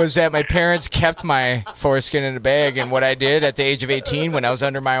happened was that my parents kept my foreskin in a bag, and what I did at the age of 18 when I was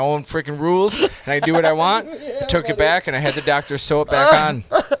under my own freaking rules and I do what I want, I took it back and I had the doctor sew it back on.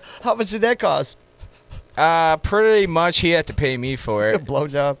 How much did that cost? Pretty much he had to pay me for it. A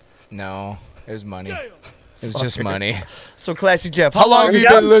blowjob? No. It was money. It was just money. So, Classy Jeff, How long have you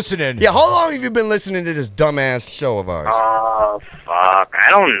been listening? Yeah, how long have you been listening to this dumbass show of ours? Oh, fuck. I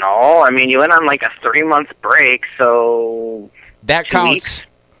don't know. I mean, you went on like a 3-month break, so... That 2 counts. weeks?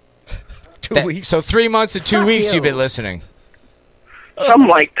 2 weeks? So 3 months and 2 Fuck weeks you. you've been listening. Something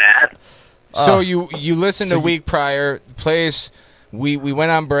like that. So you listened a week prior, place, we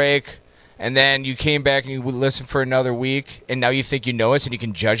went on break, and then you came back and you would listen for another week, and now you think you know us and you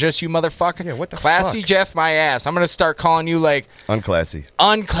can judge us, you motherfucker? Yeah, what the Classy fuck? Jeff, my ass. I'm going to start calling you like... Unclassy.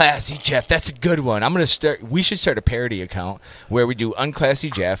 Unclassy Jeff. That's a good one. We should start a parody account where we do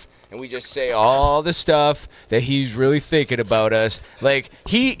Unclassy Jeff, and we just say all the stuff that he's really thinking about us. Like,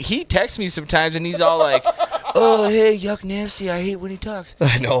 he texts me sometimes, and he's all like, oh, hey, yuck nasty, I hate when he talks.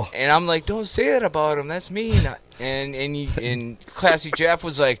 I know. And I'm like, don't say that about him. That's mean. And Classy Jeff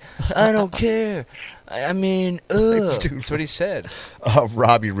was like, I don't care. I mean, that's what he said.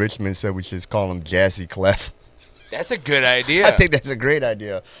 Robbie Richmond said we should call him Jassy Clef. That's a good idea. I think that's a great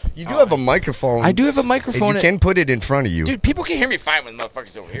idea. You do have a microphone. I do have a microphone. And you can put it in front of you. Dude, people can hear me fine with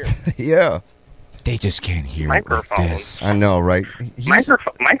motherfuckers over here. Yeah. They just can't hear it like this. I know, right?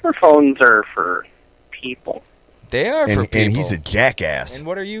 Microphones are for people. They are for people. And he's a jackass. And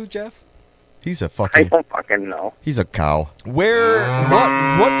what are you, Jeff? He's a I fucking... don't fucking know. He's a cow. What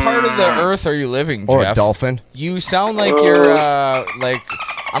part of the earth are you living, Jeff? Or a dolphin. You sound like you're like...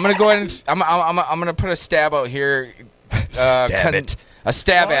 I'm gonna go ahead and I'm gonna put a stab out here. Stab it. A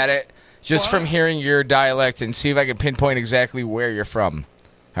stab at it, just from hearing your dialect, and see if I can pinpoint exactly where you're from.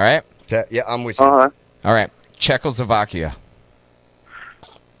 All right? Yeah, I'm with you. Uh-huh. All right. Czechoslovakia.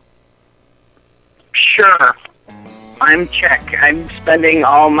 Sure. I'm Czech. I'm spending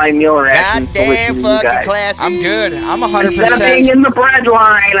all my meal rations to listen to you guys. Classy. I'm good. I'm 100%. Instead of being in the bread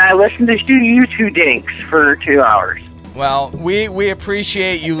line, I listen to you two dinks for 2 hours. Well, we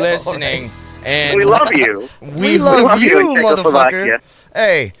appreciate you listening, and We love you. We love you, in Czechoslovakia. motherfucker.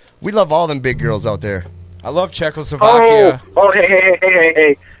 Hey, we love all them big girls out there. I love Czechoslovakia. Oh,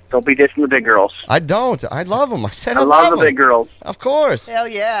 hey. Don't be dissing the big girls. I don't. I love them. I said I I love the them. big girls. Of course. Hell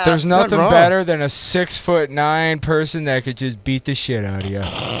yeah. There's It's not nothing wrong. better than a 6'9" person that could just beat the shit out of you.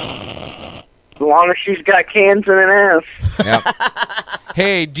 As long as she's got cans and an ass. Yep.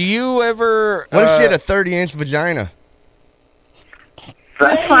 Hey, do you ever... What if she had a 30-inch vagina?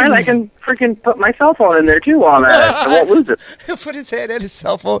 That's fine. I can freaking put my cell phone in there, too, on that. I won't lose it. He'll put his head at his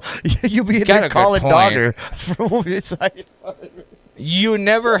cell phone. You'll be able got to a call good it point. Dogger from inside. You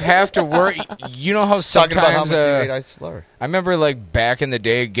never have to worry. You know how Talking about how sometimes... much you ate, I slur. I remember, like, back in the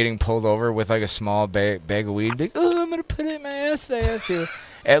day getting pulled over with, like, a small bag of weed. Like, oh, I'm going to put it in my ass if I have to.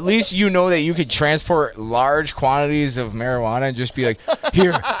 At least you know that you could transport large quantities of marijuana and just be like,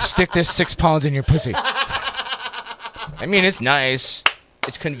 here, stick this 6 pounds in your pussy. I mean, it's nice.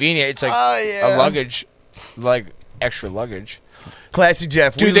 It's convenient. It's like a luggage, like extra luggage. Classy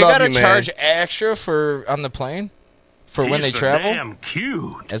Jeff, Dude, we they love gotta you, man. charge extra for on the plane for when they travel. Damn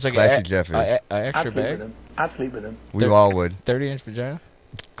cute. It's like Classy a Jeff is. a extra bag. I'd sleep with him. We all would. 30-inch vagina.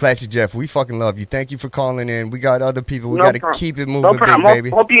 Classy Jeff, we fucking love you. Thank you for calling in. We got other people. We No got to problem. keep it moving, No problem. big baby.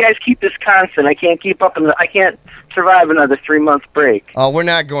 Hope you guys keep this constant. I can't keep up. I can't survive another 3-month break. Oh, we're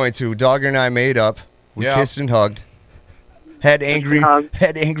not going to. Dogger and I made up. We Yeah. kissed and hugged. Had angry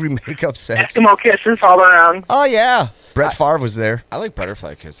makeup sex. Eskimo kisses all around. Oh yeah, Brett Favre was there. I like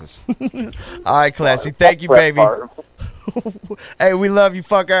butterfly kisses. All right, Classy. Thank you, Brett baby. Favre. Hey, we love you,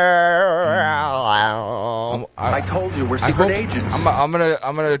 fucker. I told you we're I secret hope- agents. I'm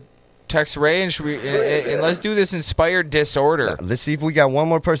gonna text Ray and and let's do this inspired disorder. Let's see if we got one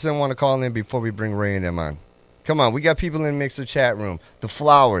more person that want to call in before we bring Ray and them on. Come on, we got people in the Mixer chat room. The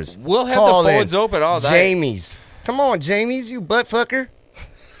Flowers. We'll have Call the in. phones open all night. Jamie's. Come on, Jamie's, you butt fucker.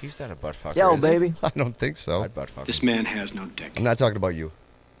 He's not a butt fucker. Yo, is he? baby. I don't think so. I'd butt fuck This him. man has no dick. I'm not talking about you.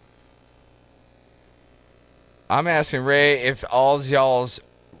 I'm asking Ray if all's y'all's.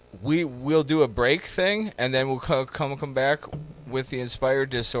 We'll do a break thing, and then we'll come back with the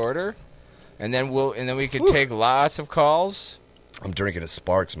inspired disorder, and then we can take lots of calls. I'm drinking a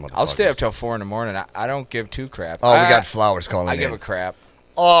Sparks, motherfucker. I'll stay up till 4 in the morning. I don't give two crap. Oh, we got Flowers calling I in. give a crap.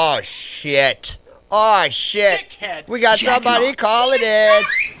 Oh, shit. Oh, shit. Dickhead. We got Jacking somebody off. calling in.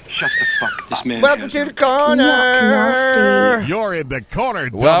 Shut the fuck. This man Welcome has to no the dick. corner. You're in the corner,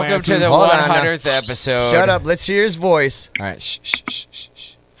 Welcome to the Hold on now. 100th episode. Shut up. Let's hear his voice. All right. Shh.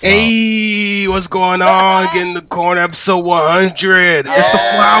 Hey, what's going on? Getting the corner episode 100. It's the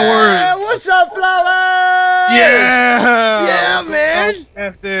Flowers. What's up, Flowers? Yeah. Yeah, man.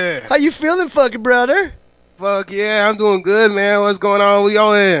 After. How you feeling, fucking brother? Fuck yeah, I'm doing good, man. What's going on with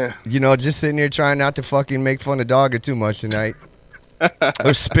y'all in? You know, just sitting here trying not to fucking make fun of Dogger too much tonight.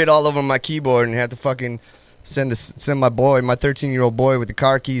 Or spit all over my keyboard and have to fucking send my 13-year-old boy with the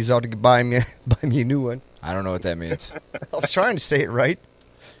car keys out to buy me a new one. I don't know what that means. I was trying to say it right.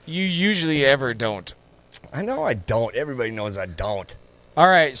 You usually ever don't. I know I don't. Everybody knows I don't. All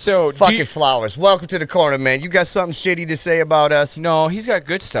right, so fucking Flowers. Welcome to the corner, man. You got something shitty to say about us? No, he's got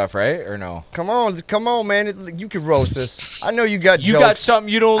good stuff, right? Or no? Come on, man. You can roast us. I know you got jokes. You got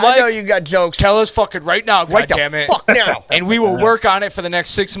something you don't like? I know you got jokes. Tell us fucking right now, goddammit. Fuck now. And we will work on it for the next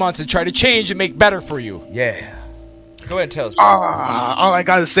 6 months and try to change and make better for you. Yeah. Go ahead and tell us. All I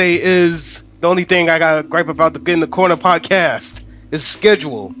gotta say is the only thing I gotta gripe about the Get in the Corner podcast is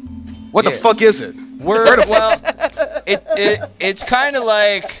schedule. What the fuck is it? It's kind of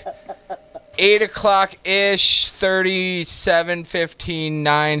like 8 o'clock ish, 37:15,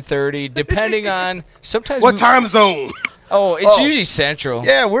 9:30, depending on sometimes. What time zone? Oh, it's usually Central.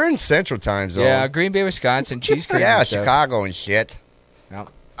 Yeah, we're in Central time zone. Yeah, Green Bay, Wisconsin, cheese curds. Yeah, and stuff. Chicago and shit. Yep.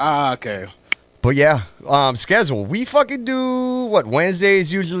 Okay. But yeah, schedule. We fucking do what?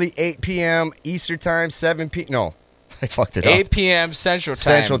 Wednesdays usually 8 p.m. Eastern time, 7 p.m. No. I fucked it up. 8 p.m. Central Time.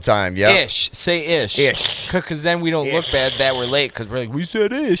 Central Time, yeah. Ish. Say ish. Ish. Because then we don't look bad that we're late because we're like, we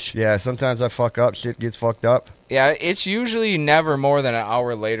said ish. Yeah, sometimes I fuck up. Shit gets fucked up. Yeah, it's usually never more than an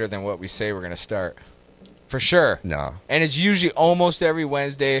hour later than what we say we're going to start. For sure. No. And it's usually almost every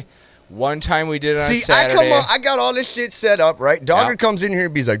Wednesday. One time we did it on Saturday. I got all this shit set up, right? Dogger comes in here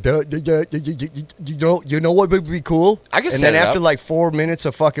and be like, you know what would be cool? I can And set then it after up. like 4 minutes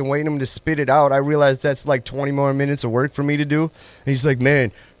of fucking waiting him to spit it out, I realized that's like 20 more minutes of work for me to do. And he's like,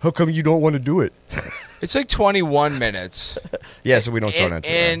 man, how come you don't want to do it? It's like 21 minutes. Yeah, so we don't start on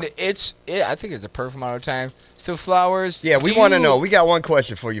And I think it's a perfect amount of time. So, Flowers. Yeah, we want to know. We got one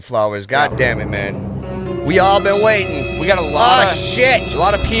question for you, Flowers. God damn it, man. We all been waiting. We got a lot of shit. A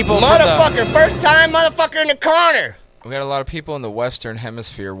lot of people. Motherfucker, first time motherfucker in the corner. We got a lot of people in the Western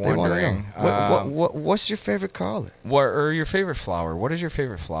Hemisphere wondering. What's your favorite color? Or your favorite flower? What is your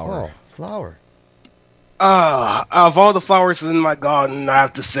favorite flower? Oh, flower. Out of all the flowers in my garden, I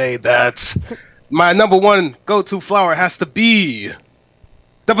have to say that my number one go-to flower has to be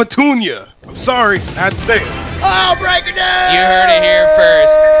the petunia. I'm sorry, I had to say it. Oh, break it down! You heard it here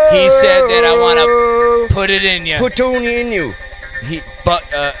first. He said that I want to put it in you. Petunia in you.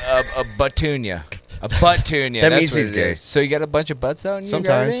 A buttunia. A buttunia. That means he's gay. So you got a bunch of butts out in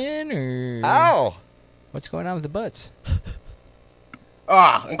Sometimes. your garden? Or... Ow. What's going on with the butts?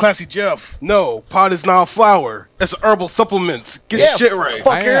 And Classy Jeff, no, pot is not a flower. It's an herbal supplement. Get your shit right.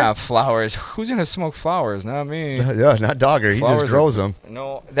 I don't have flowers. Who's going to smoke flowers? Not me. Yeah, not Dogger. He Flowers just grows them.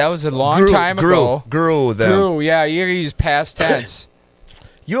 No, that was a long time ago. Grew them. Grew, yeah. You gotta use past tense.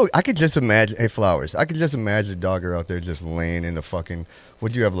 I could just imagine, hey, Flowers, I could just imagine a Dogger out there just laying in the fucking,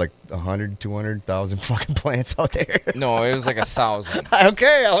 would you have like 100, 200,000 fucking plants out there? No, it was like 1,000.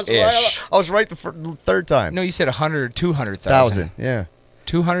 Okay, I was right the third time. No, you said 100 or 200,000. Yeah.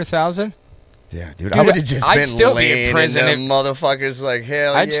 200,000? Yeah, dude. I would have just been still laying be in prison. them motherfuckers like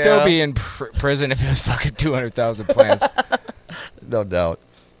hell. I'd still be in prison if it was fucking 200,000 plants. No doubt.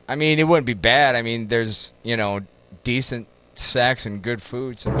 I mean, it wouldn't be bad. I mean, there's, decent sex and good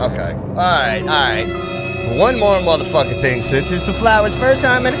food sometimes. Okay. All right. One more motherfucking thing. Since it's the Flowers' first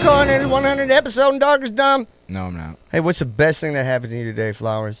time in the corner, 100th episode, and Dogger's dumb. No, I'm not. Hey, what's the best thing that happened to you today,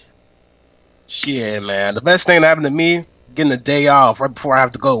 Flowers? Shit, man. The best thing that happened to me, getting a day off right before I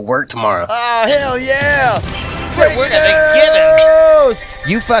have to go to work tomorrow. Oh, hell yeah. We're at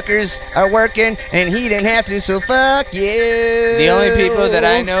Thanksgiving. You fuckers are working, and he didn't have to, so fuck you. The only people that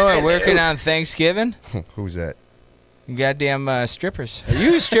I know are working on Thanksgiving. Who's that? Goddamn strippers. Are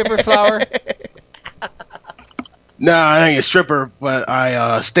you a stripper, Flower? Nah, I ain't a stripper, but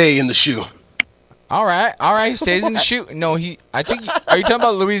I stay in the shoe. All right. He stays in the shoe. No, I think. Are you talking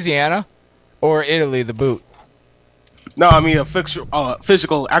about Louisiana or Italy? The boot. No, I mean a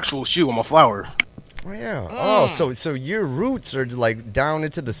physical, actual shoe. I'm a flower. Oh yeah. Oh, so your roots are like down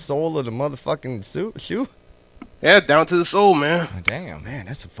into the sole of the motherfucking shoe? Yeah, down to the sole, man. Oh, damn, man,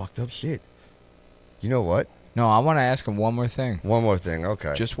 that's some fucked up shit. You know what? No, I want to ask him one more thing. One more thing,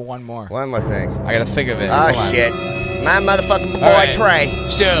 okay. Just one more. One more thing. I gotta think of it. Oh shit! My motherfucking boy Trey.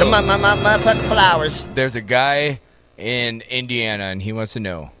 So my motherfucking Flowers. There's a guy in Indiana, and he wants to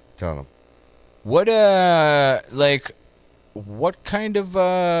know. Tell him. What what kind of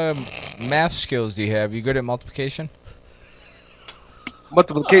math skills do you have? You good at multiplication?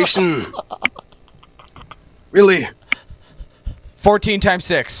 Multiplication. Really? 14 times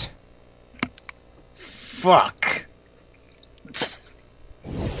 6. Fuck.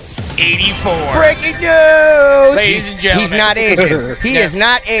 1984. Breaking news! Ladies and gentlemen. He's not Asian. He is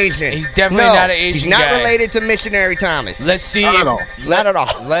not Asian. He's definitely No, not an Asian He's not guy. related to Missionary Thomas. Let's see. Not if, at all. Not at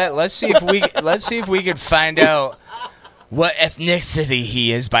all. Let's see if we can find out what ethnicity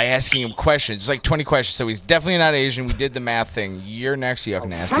he is by asking him questions. It's like 20 questions, so he's definitely not Asian. We did the math thing. You're next, Yuck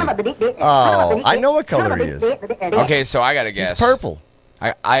Nasty. Oh, I know what color he is. Okay, so I gotta guess. He's purple.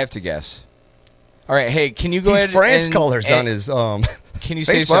 I have to guess. All right, hey, can you go He's ahead? France and, colors and- on his Can you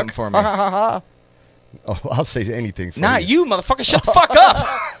say Facebook. something for me? Oh, I'll say anything for Not you. you, motherfucker. Shut the fuck up.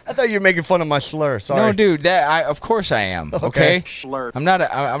 I thought you were making fun of my slur. Sorry. No, dude. Of course I am. Okay. Slur. I'm not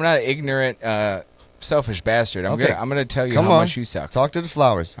an ignorant, selfish bastard. I'm Okay. gonna tell you Come how on. much you suck. Talk to the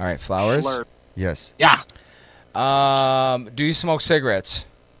flowers. All right, flowers. Slur. Yes. Yeah. Do you smoke cigarettes?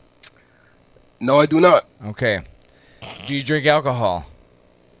 No, I do not. Okay. Do you drink alcohol?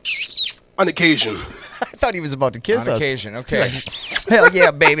 On occasion. I thought he was about to kiss On us. occasion. He's Okay. like, hell yeah,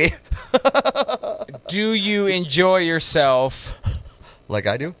 baby. Do you enjoy yourself like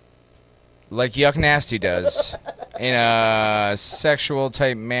I do? Like Yuck Nasty does, in a sexual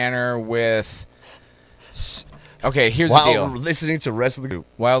type manner with... Okay, here's the deal. While listening to Wrestling Soup.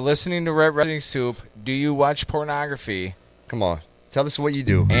 While listening to Wrestling Soup, do you watch pornography? Come on. Tell us what you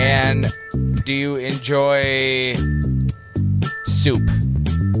do. And do you enjoy soup?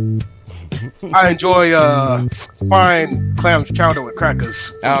 I enjoy fine clam chowder with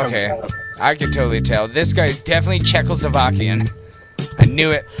crackers. Okay. I can totally tell. This guy's definitely Czechoslovakian. I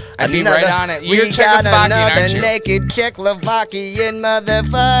knew it. I'd be right on it. You're We got Czechoslovakian, another aren't you? naked Czechoslovakian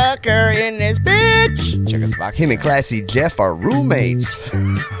motherfucker in this bitch. Czechoslovakian. Him and Classy Jeff are roommates.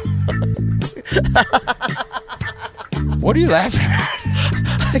 What are you laughing at?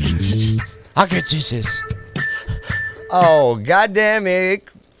 I get Jesus. Oh, goddamn it.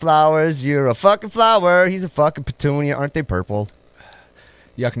 Flowers, you're a fucking flower. He's a fucking petunia. Aren't they purple?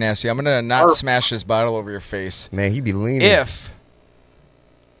 Yuck Nasty. I'm going to not smash this bottle over your face. Man, he be leaning. If.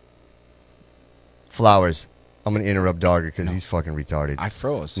 Flowers. I'm going to interrupt Dogger because he's fucking retarded. I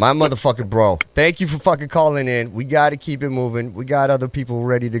froze. My motherfucking bro. Thank you for fucking calling in. We got to keep it moving. We got other people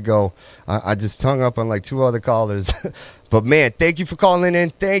ready to go. I just hung up on like 2 other callers. But man, thank you for calling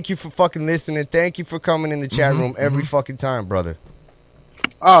in. Thank you for fucking listening. Thank you for coming in the chat room every fucking time, brother.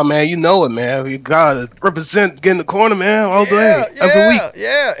 Oh man, you know it, man. You gotta represent, get in the corner, man, all day, every week.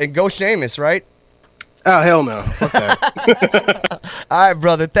 Yeah, and go Sheamus, right? Oh hell no, fuck that. All right,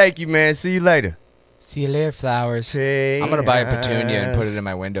 brother. Thank you, man. See you later. See you later, flowers. I'm going to buy a petunia and put it in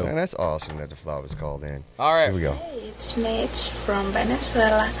my window. Man, that's awesome that the flowers called in. All right. Here we go. It's Mitch from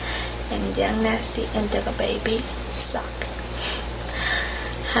Venezuela, and Young Nasty and the baby suck.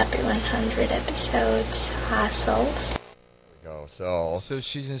 Happy 100 episodes, assholes. So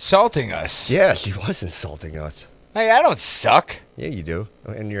she's insulting us. Yeah, she was insulting us. Hey, I don't suck. Yeah, you do.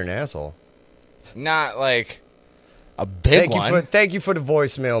 And you're an asshole. Not like a big one. Thank you for the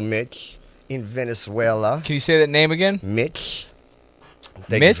voicemail, Mitch, in Venezuela. Can you say that name again? Mitch.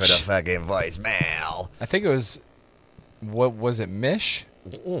 Thank Mitch? you for the fucking voicemail. I think it was, what was it, Mish?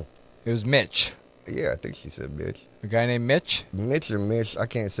 Mm-mm. It was Mitch. Yeah, I think she said Mitch. A guy named Mitch? Mitch or Mitch. I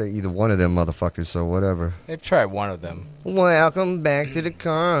can't say either one of them motherfuckers, so whatever. They tried one of them. Welcome back to the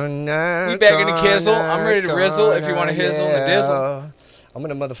corner. We back in the kizzle. I'm ready to rizzle if you want to hizzle and the dizzle. I'm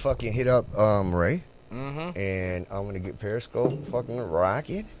going to motherfucking hit up Ray. Mm-hmm. And I'm going to get Periscope fucking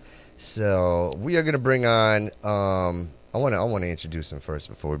rocking. So we are going to bring on... I want to introduce him first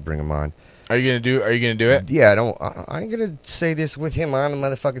before we bring him on. Are you gonna do it? Yeah, I ain't gonna say this with him on the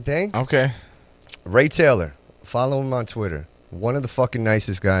motherfucking thing. Okay. Ray Taylor, follow him on Twitter. One of the fucking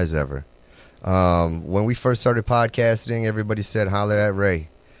nicest guys ever. When we first started podcasting, everybody said holler at Ray.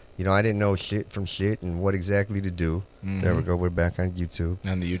 You know, I didn't know shit from shit and what exactly to do. Mhm. There we go. We're back on YouTube.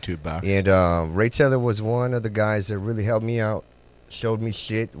 On the YouTube box. And Ray Taylor was one of the guys that really helped me out. Showed me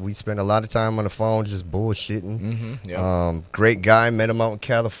shit. We spent a lot of time on the phone just bullshitting. Mhm, yep. Great guy. Met him out in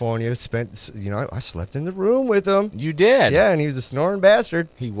California. I slept in the room with him. You did? Yeah, and he was a snoring bastard.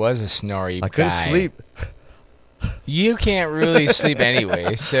 He was a snory guy. I couldn't sleep. You can't really sleep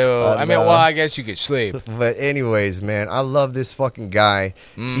anyway, so, I guess you could sleep. But anyways, man, I love this fucking guy.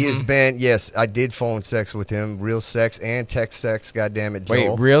 He has been, yes, I did phone sex with him. Real sex and text sex, goddammit,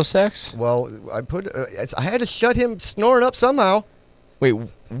 Joel. Wait, real sex? Well, I had to shut him snoring up somehow. Wait,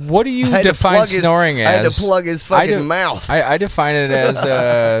 what do you I had to define plug his- snoring as? I had to plug his fucking mouth. I define it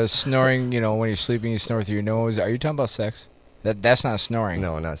as snoring, when you're sleeping, you snore through your nose. Are you talking about sex? That's not snoring.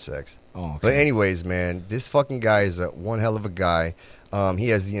 No, not sex. Oh, okay. But anyways, man, this fucking guy is one hell of a guy. He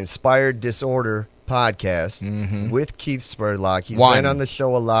has the Inspired Disorder podcast with Keith Spurlock. He's One. been on the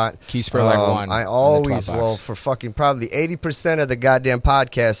show a lot. Keith Spurlock one I on the always, Twat Box. well, for fucking probably 80% of the goddamn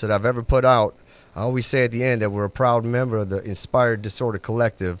podcasts that I've ever put out, I always say at the end that we're a proud member of the Inspired Disorder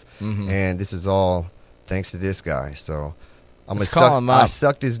Collective, and this is all thanks to this guy. So I'm Let's gonna call him up. I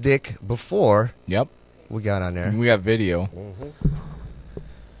sucked his dick before. Yep. We got on there. We got video.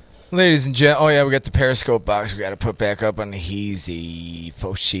 Ladies and gentlemen, oh yeah, we got the Periscope box we got to put back up on the Heezy.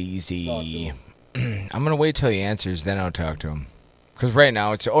 Fosheezy. I'm going to wait till he answers, then I'll talk to him. Because right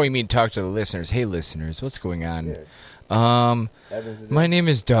now, it's, oh, you mean talk to the listeners. Hey, listeners, what's going on? My name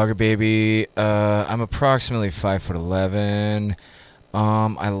is Dogger Baby. I'm approximately 5'11".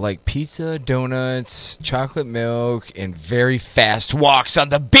 I like pizza, donuts, chocolate milk, and very fast walks on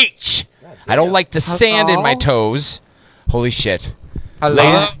the beach. I don't like the sand in my toes. Holy shit.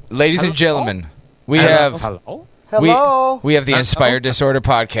 Ladies and gentlemen, we have we have the Inspired Disorder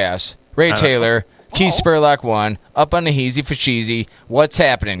podcast. Ray Taylor, Keith Spurlock 1, up on the Heezy for Cheesy. What's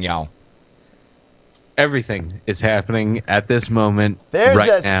happening, y'all? Everything is happening at this moment There's right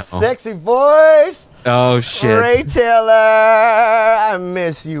a now. sexy voice. Oh, shit. Ray Taylor, I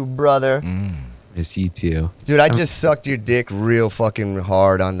miss you, brother. Miss you, too. Dude, I just sucked your dick real fucking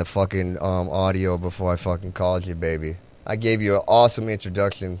hard on the fucking audio before I fucking called you, baby. I gave you an awesome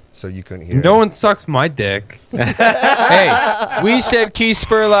introduction so you couldn't hear No one sucks my dick. Hey, we said Keith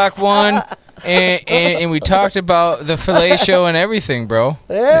Spurlock 1, and we talked about the fellatio and everything, bro.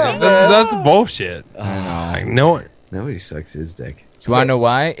 Yeah, that's bullshit. I know. Nobody sucks his dick. You want to know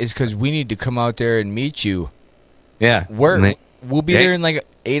why? It's because we need to come out there and meet you. Yeah. We'll be there in like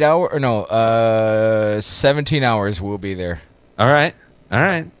 8 hours, or no, 17 hours we'll be there. All right.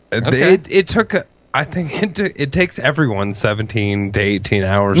 Okay. It took, I think it takes everyone 17 to 18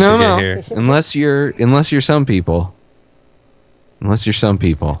 hours to No. get here. Unless you're some people.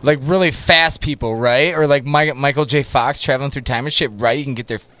 Like really fast people, right? Or like Michael J. Fox traveling through time and shit, right? You can get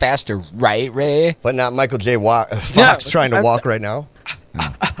there faster, right, Ray? But not Michael J. Fox trying to walk right now.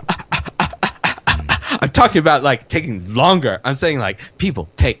 I'm talking about like taking longer. I'm saying like people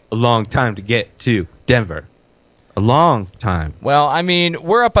take a long time to get to Denver. A long time. Well, I mean,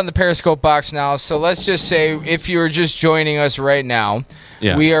 we're up on the Periscope box now, so let's just say if you're just joining us right now,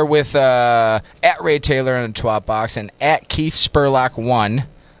 we are with at Ray Taylor on the Twat Box and at Keith Spurlock 1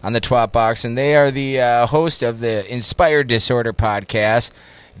 on the Twat Box, and they are the host of the Inspired Disorder podcast.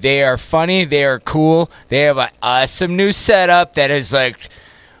 They are funny. They are cool. They have an awesome new setup that is like,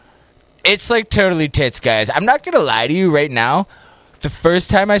 it's like totally tits, guys. I'm not going to lie to you right now. The first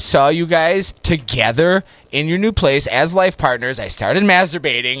time I saw you guys together in your new place as life partners, I started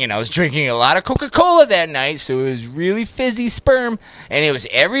masturbating, and I was drinking a lot of Coca-Cola that night, so it was really fizzy sperm, and it was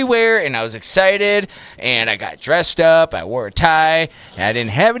everywhere, and I was excited, and I got dressed up, I wore a tie, and I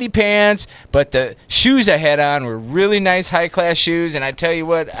didn't have any pants, but the shoes I had on were really nice high-class shoes, and I tell you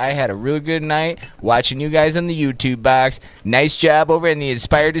what, I had a really good night watching you guys on the YouTube box. Nice job over in the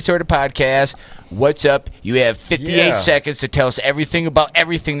Inspired Disorder podcast. What's up? You have 58 seconds to tell us everything about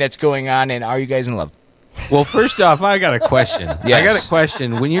everything that's going on, and are you guys in love? Well, first off, I got a question. Yes. I got a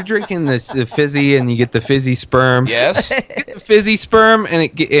question. When you're drinking this fizzy and you get the fizzy sperm, yes, get the fizzy sperm and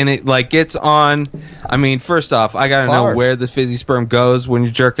it like gets on. I mean, first off, I gotta know where the fizzy sperm goes when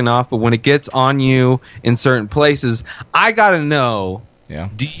you're jerking off. But when it gets on you in certain places, I gotta know. Yeah.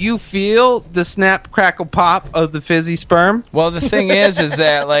 Do you feel the snap, crackle, pop of the fizzy sperm? Well, the thing is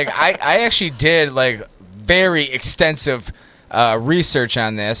that like I actually did like very extensive research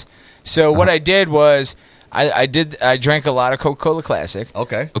on this. So what I did was I drank a lot of Coca-Cola Classic.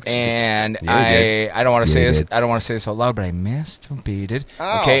 Okay. And Yeah, I don't want to say Yeah, this. I don't want to say this out loud, but I masturbated.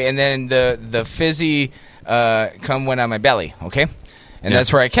 Oh. Okay, and then the fizzy cum went on my belly. Okay. And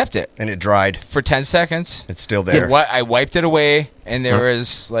that's where I kept it. And it dried. For 10 seconds. It's still there. I wiped it away, and there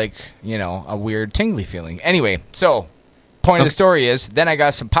was, like, a weird tingly feeling. Anyway, so, point of the story is, then I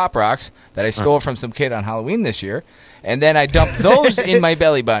got some Pop Rocks that I stole from some kid on Halloween this year, and then I dumped those in my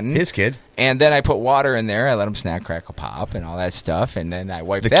belly button. His kid. And then I put water in there. I let him snack, crackle, pop, and all that stuff, and then I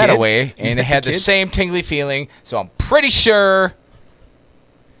wiped The that kid? away, and it had the kid? same tingly feeling, so I'm pretty sure...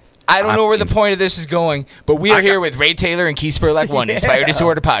 I don't know where the point of this is going, but we are here with Ray Taylor and Keith Spurlock 1, Inspired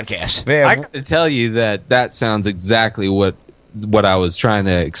Disorder Podcast. Man, I got to tell you that sounds exactly what I was trying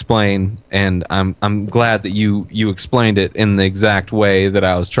to explain, and I'm glad that you explained it in the exact way that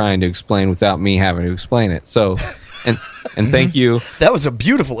I was trying to explain without me having to explain it. So And thank you. That was a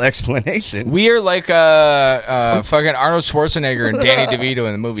beautiful explanation. We are like fucking Arnold Schwarzenegger and Danny DeVito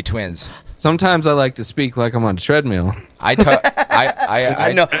in the movie Twins. Sometimes I like to speak like I'm on a treadmill. I know.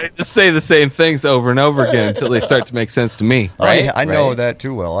 I just say the same things over and over again until they start to make sense to me. Right? I know that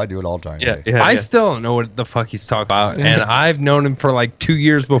too well. I do it all the time. I still don't know what the fuck he's talking about, and I've known him for like 2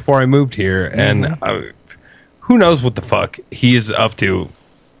 years before I moved here, and who knows what the fuck he is up to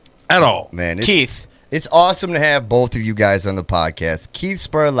at all. Man, Keith. It's awesome to have both of you guys on the podcast. Keith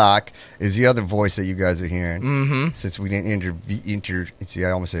Spurlock is the other voice that you guys are hearing. Mm-hmm. Since we didn't see,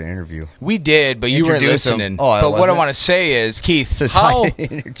 I almost said interview. We did, but you weren't listening. But what I want to say is, Keith, since I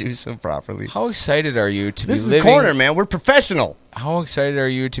didn't introduce him properly. How excited are you to be living? This is Corner, man. We're professional. How excited are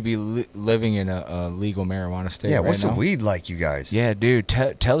you to be living in a legal marijuana state? Yeah, right what's now? the weed like, you guys? Yeah, dude,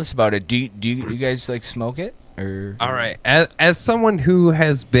 tell us about it. Do you guys like smoke it? All right. As someone who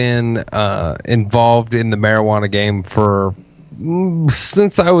has been involved in the marijuana game for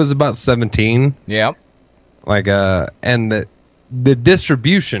since I was about 17. Yep. Like and the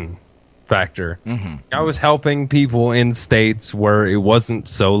distribution factor. Mm-hmm. I was helping people in states where it wasn't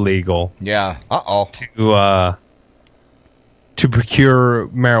so legal. Yeah. To procure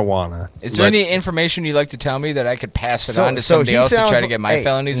marijuana. Is there any information you'd like to tell me that I could pass it on to somebody else to try to get my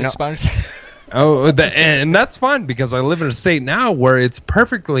felonies expunged? Oh, and that's fine because I live in a state now where it's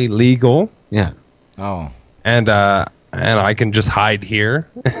perfectly legal. Yeah. Oh. And I can just hide here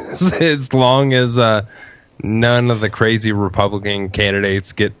as long as none of the crazy Republican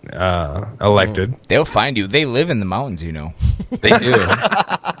candidates get elected. They'll find you. They live in the mountains, you know. They do.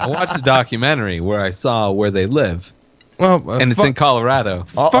 I watched a documentary where I saw where they live. Well, and it's in Colorado.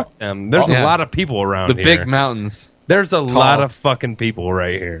 Fuck them. There's a lot of people around the here. big mountains. There's a lot of fucking people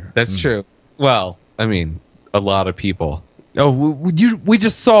right here. That's true. Well, I mean, a lot of people. Oh, we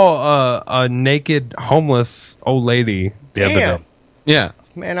just saw a naked homeless old lady the other day. Yeah.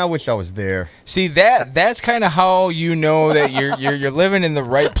 Man, I wish I was there. See, that's kind of how you know that you're living in the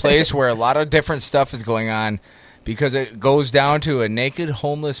right place where a lot of different stuff is going on, because it goes down to a naked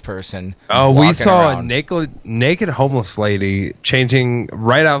homeless person. Oh, we saw around. a naked homeless lady changing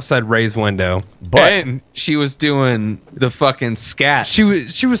right outside Ray's window. And she was doing the fucking scat. She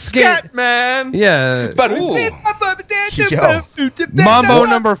was scat, man. Yeah. But Mambo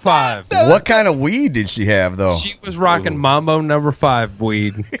number 5. What kind of weed did she have, though? She was rocking Mambo number 5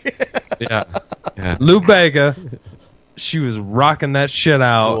 weed. Yeah. Lou Bega. She was rocking that shit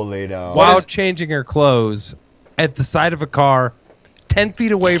out while changing her clothes at the side of a car 10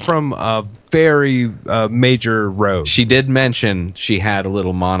 feet away from a very major road. She did mention she had a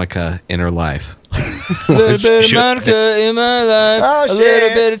little Monica in her life. A little bit of Monica in my life, a little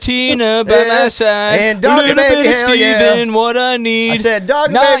bit of Tina by my side, and a Doggy little Baby, bit of hell Steven, yeah. what I need. I said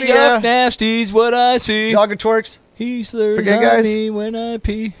Doggy Not Baby, yuck nasty's what I see. Doggy twerks. He slurs Forget, on guys. me when I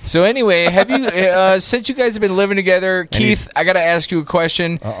pee. So anyway, have you since you guys have been living together, Keith, I got to ask you a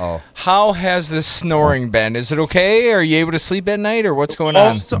question. Uh-oh. How has the snoring been? Is it okay? Are you able to sleep at night, or what's going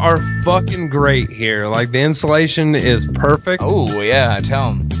on? Homes are fucking great here. Like, the insulation is perfect. Oh, yeah,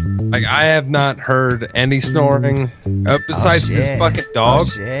 tell him. Like, I have not heard any snoring besides this fucking dog.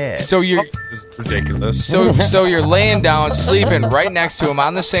 So you're It's ridiculous. so you're laying down, sleeping right next to him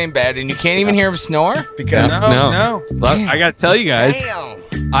on the same bed, and you can't even hear him snore? Because no. Look, I gotta tell you guys,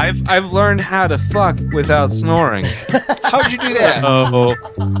 I've learned how to fuck without snoring. How'd you do that? Oh,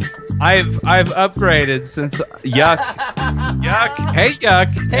 I've upgraded since Yuck. Hey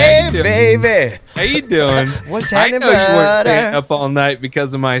Yuck. Hey, baby. How you doing? What's happening, I know you weren't brother? staying up all night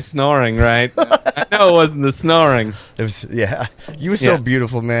because of my snoring, right? I know it wasn't the snoring. It was, you were so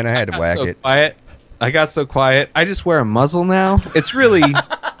beautiful, man. I had to whack it. Quiet. I got so quiet. I just wear a muzzle now. It's really.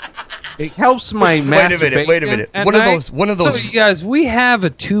 It helps my masturbation. Wait a minute. at One of night. those. So, you guys, we have a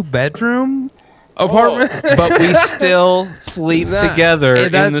 2-bedroom apartment. But we still sleep together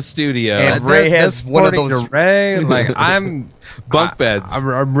in the studio. And Ray has one of those. Ray, like, I'm bunk beds.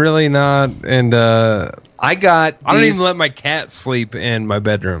 I'm really not, and I don't even let my cat sleep in my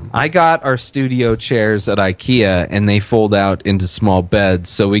bedroom. I got our studio chairs at IKEA, and they fold out into small beds,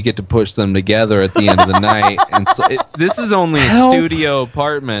 so we get to push them together at the end of the night. And so this is only a studio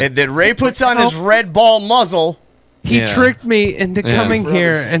apartment. And then Ray puts on his red ball muzzle. He tricked me into coming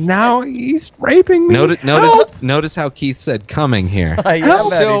here, and now he's raping me. Notice how Keith said "coming here."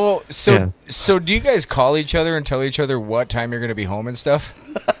 So do you guys call each other and tell each other what time you're going to be home and stuff?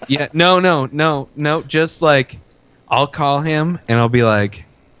 Yeah, no. Just like, I'll call him and I'll be like,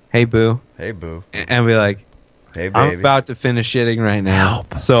 "Hey, boo." Hey, boo. And I'll be like, "Hey, baby. I'm about to finish shitting right now,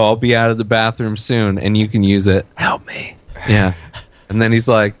 so I'll be out of the bathroom soon, and you can use it. Help me." Yeah. And then he's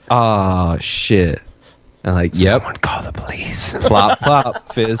like, "Oh shit." And like, yep. Someone call the police. Plop,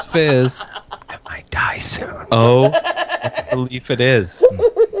 plop, fizz, fizz. I might die soon. Oh, what belief it is.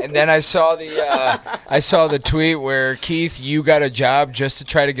 And then I saw the tweet where, Keith, you got a job just to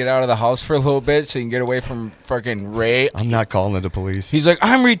try to get out of the house for a little bit so you can get away from fucking Ray. I'm not calling the police. He's like,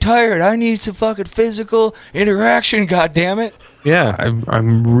 I'm retired. I need some fucking physical interaction, goddammit. Yeah.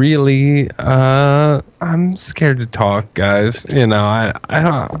 I'm really I'm scared to talk, guys. You know, I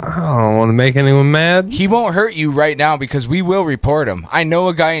don't want to make anyone mad. He won't hurt you right now because we will report him. I know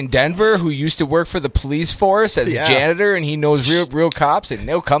a guy in Denver who used to work for the police force as a janitor, and he knows real cops, and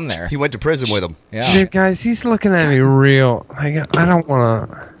they'll come there. He went to prison with him. Yeah. Dude, guys, he's looking at me real. Like, I don't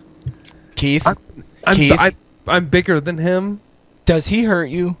want to. Keith? I'm bigger than him. Does he hurt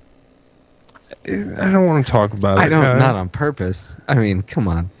you? I don't want to talk about it. Not on purpose. I mean, come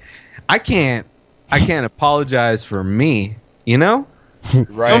on. I can't apologize for me, you know? Right. You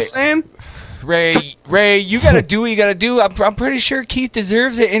know what I'm saying? Ray, you gotta do what you gotta do. I'm pretty sure Keith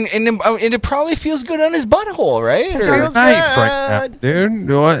deserves it, and it probably feels good on his butthole, right? Feels right now,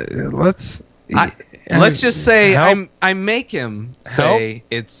 dude. Let's just say help. I make him say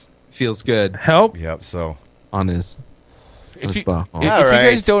it feels good. Help. Yep. So on his. If you butthole. if you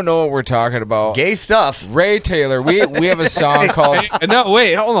guys don't know what we're talking about, gay stuff. Ray Taylor, we have a song called. No,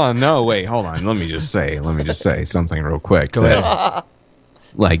 wait, hold on. Let me just say something real quick. Go ahead.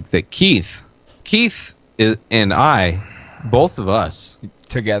 Like that, Keith is, and I, both of us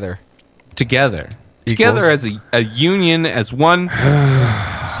together as a union, as one.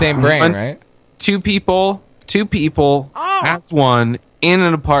 Same brain, right? Two people as one. In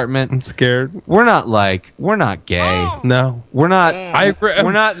an apartment. I'm scared. We're not gay. No. We're not. I agree.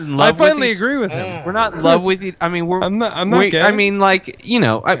 We're not in love. I finally agree with him. We're not in love with you. I mean, I'm not gay. I mean, like, you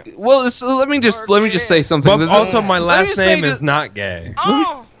know. Let me just say something. But also, my last name is not gay.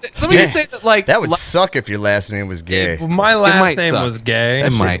 Let me just say that, like, that would suck if your last name was gay. My last name was gay.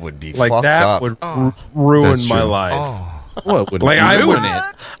 That shit would be like fucked that up. would ruin my life. What would like I ruin would it?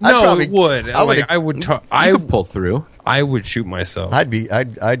 No, it would. I would. I would. I would pull through. I would shoot myself. I'd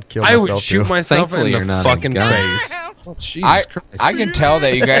kill myself. I would shoot myself Thankfully, in you're the not fucking a gun. face. Oh, Jesus Christ. I can tell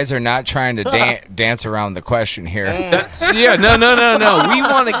that you guys are not trying to dance around the question here. Yeah, no. We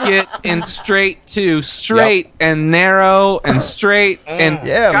want to get in straight and narrow and straight and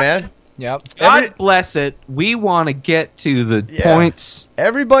man. Yep. God bless it. We want to get to the points.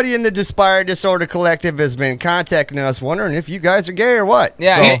 Everybody in the Despire Disorder Collective has been contacting us, wondering if you guys are gay or what.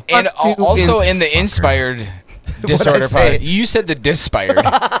 Yeah, So- and also in the Inspired Disorder say? part. You said the Dispired.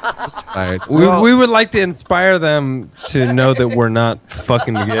 We would like to inspire them to know that we're not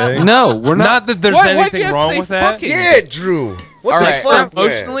fucking gay. No, we're not. Not that there's Why'd you anything have to wrong say with that. fucking? Yeah, Drew. What All the right. fuck?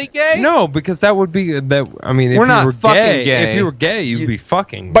 Emotionally gay? No, because that would be that. I mean, if We're you not were fucking gay. if you were gay, you'd be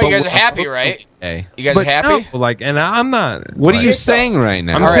fucking. But you guys are happy, right? Hey. You guys But are happy? no, like, and I'm not. What are like, you saying right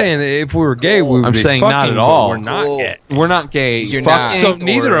now? I'm saying that if we were gay, we would I'm be saying fucking, not at but all. We're not gay. We're not gay. You're Fucking not. So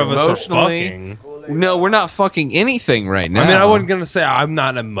neither or of us are emotionally. fucking. No, we're not fucking anything right now. I mean, I wasn't gonna say I'm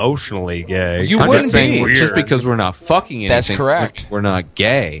not emotionally gay. You I'm wouldn't just saying be. just because we're not fucking anything. That's correct. We're not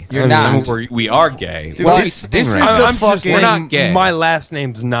gay. You're I mean, not. We are gay. Dude, What are you this saying is right the now? I'm just fucking- saying We're not gay. my last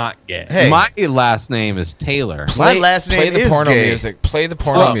name's not gay. Hey. My last name is Taylor. My last Play name the is porno gay. music. Play the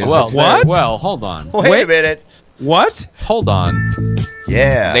porno music. What? Well, hold on. Wait a minute. What? Hold on.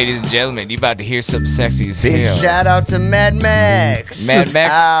 Yeah. Ladies and gentlemen, you about to hear something sexy as Big hell. shout out to Mad Max. Mad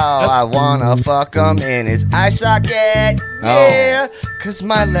Max? Oh, I wanna fuck him in his eye socket. Yeah. Cause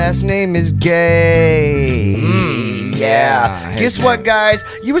my last name is gay. Yeah. Guess what, guys?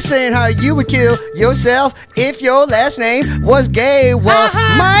 You were saying how you would kill yourself if your last name was gay. Well,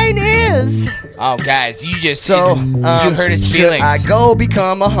 mine is. Oh, guys, you just So, you hurt his should feelings. I go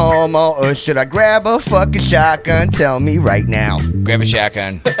become a homo or should I grab a fucking shotgun? Tell me right now. Grab a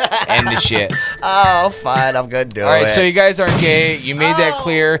shotgun. End the shit. Oh, fine. I'm gonna do All right, it. so you guys aren't gay. You made that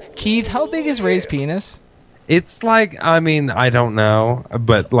clear. Keith, how big is Ray's penis? It's like, I mean, I don't know,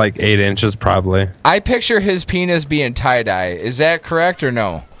 but like 8 inches probably. I picture his penis being tie-dye. Is that correct or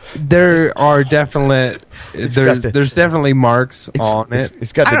no? There are definitely there's definitely marks on it.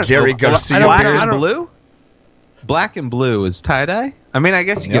 It's got the Gary Garcia Black beard. and blue? Black and blue is tie-dye? I mean, I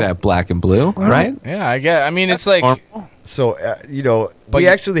guess you could have black and blue, right? Yeah, I get. I mean, it's like So, we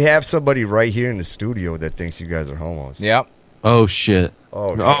actually have somebody right here in the studio that thinks you guys are homos. Yep. Oh, shit.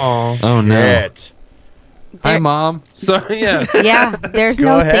 Oh, Oh, no. shit. Hi, Mom. So, yeah. Yeah, there's Go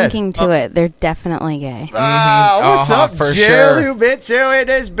no ahead. thinking to it. They're definitely gay. What's up, for Jill? sure. You bit to it,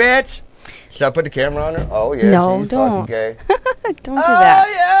 this bitch. Should I put the camera on her? Oh, yeah. No, she's don't. fucking gay. Don't do that.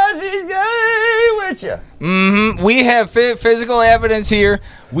 Oh, yeah, she's gay with you. we have physical evidence here.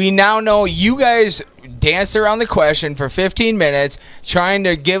 We now know you guys danced around the question for 15 minutes, trying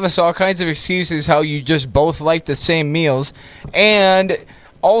to give us all kinds of excuses how you just both like the same meals. And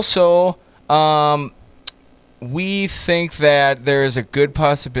also, we think that there is a good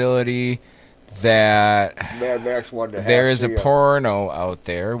possibility that Mad Max wanted to there have is a to, porno out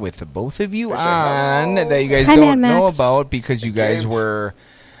there with the both of you on that you guys Hi, don't Mad know Max. about because you guys were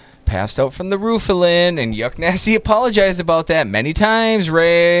passed out from the Roofalin, and Yuck Nasty apologized about that many times,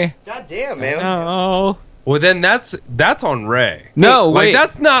 Ray. God damn, man. No. Well, then that's on Ray. No, Like, wait.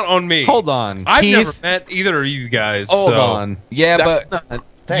 that's not on me. Hold on. I've Keith? never met either of you guys. Hold so on. Yeah, That's but not,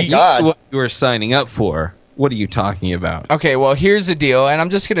 Thank you, God. What you were signing up for? What are you talking about? okay, well, here's the deal, and I'm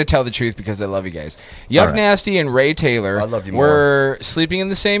just going to tell the truth because I love you guys. Yuck right. Nasty and Ray Taylor I love you were sleeping in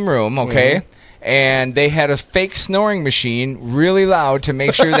the same room, okay? And they had a fake snoring machine really loud to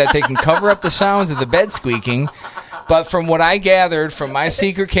make sure that they can cover up the sounds of the bed squeaking. But from what I gathered from my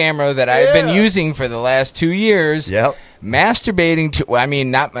secret camera that I've been using for the last 2 years, masturbating to, I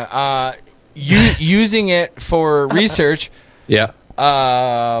mean, not using it for research. Yeah.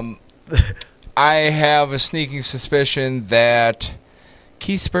 I have a sneaking suspicion that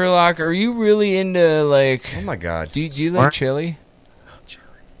Keith Spurlock, are you really into like? Oh my God! Do you like chili?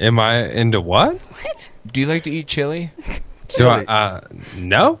 Am I into what? What? Do you like to eat chili? Do I?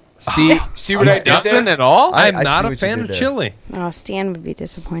 No. See what I did Nothing there? at all. I'm I not see a what you fan did of there. chili. Oh, Stan would be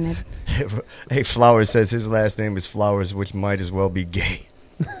disappointed. Hey, Flowers says his last name is Flowers, which might as well be gay.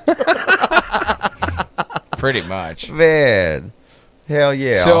 Pretty much. Man, hell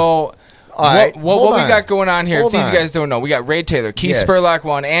yeah. So. All right, what hold we on. got going on here, Hold if these on. guys don't know, we got Ray Taylor, Keith Yes. Spurlock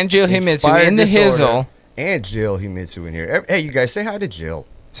 1, and Jill Himitsu Inspired in the Disorder. Hizzle. And Jill Himitsu in here. Hey, you guys, say hi to Jill.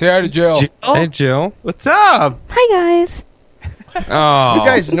 Say hi to Jill. Hey, Jill. What's up? Hi, guys. Oh, You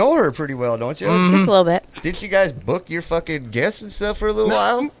guys know her pretty well, don't you? Just a little bit. Didn't you guys book your fucking guests and stuff for a little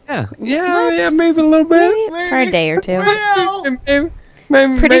while? Yeah. yeah, maybe a little bit. Maybe for a day or two.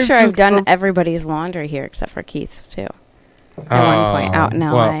 Maybe, Pretty sure I've just a done little- everybody's laundry here except for Keith's too. At one point out in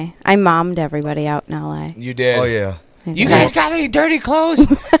LA. well. I mommed everybody out in LA. You did. Oh, yeah. You guys got any dirty clothes?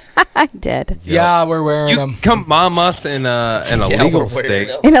 I did. Yeah, we're wearing You them. come mom us in a legal we're state.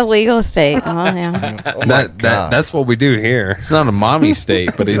 wearing In a legal state. Oh, yeah. Oh, my God. That's what we do here. It's not a mommy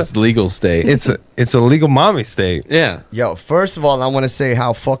state, but it's legal state. It's a legal mommy state. Yeah. Yo, first of all, I want to say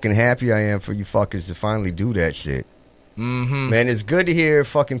how fucking happy I am for you fuckers to finally do that shit. Mm-hmm. Man, it's good to hear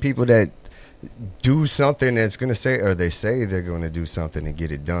fucking people that do something that's going to say, or they say they're going to do something and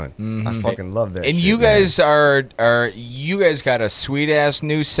get it done. I fucking love that And shit, you man. guys you guys got a sweet ass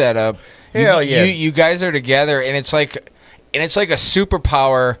new setup. Hell yeah. You guys are together, and it's like a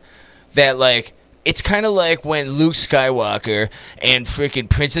superpower that like. It's kind of like when Luke Skywalker and freaking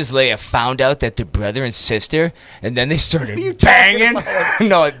Princess Leia found out that they're brother and sister, and then they started banging.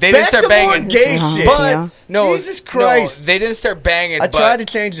 No, they didn't Back start to banging. more gay shit. But no, Jesus Christ. no, they didn't start banging. I but tried to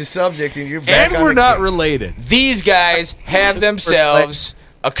change the subject, and you're back And on we're the not related. these guys have themselves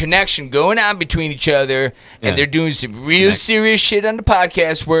a connection going on between each other, and Yeah. they're doing some real serious shit on the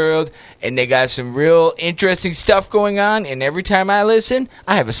podcast world, and they got some real interesting stuff going on, and every time I listen,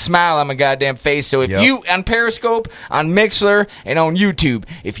 I have a smile on my goddamn face. So if Yep. you, on Periscope, on Mixler, and on YouTube,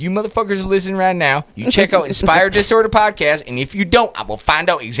 if you motherfuckers are listening right now, you check out Inspired Disorder Podcast, and if you don't, I will find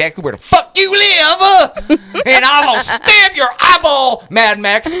out exactly where the fuck you live, and I will stab your eyeball, Mad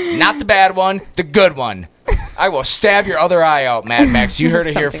Max. Not the bad one, the good one. I will stab your other eye out, Mad Max. You heard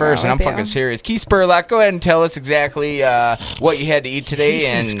it here Something first, and wrong I'm with fucking you. serious. Keith Spurlock, go ahead and tell us exactly what you had to eat today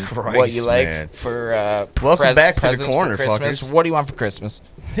Jesus and Christ, what you like man. for Welcome back to the presents corner, for Christmas. fuckers. What do you want for Christmas?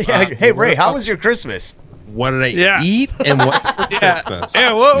 Yeah, hey, Ray, how was your Christmas? What did I Yeah. eat and what's for Christmas?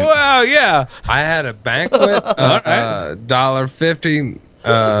 Yeah, wow, yeah. I had a banquet, $1.50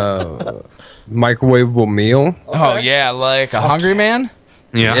 microwavable meal. Oh, yeah, like a hungry man?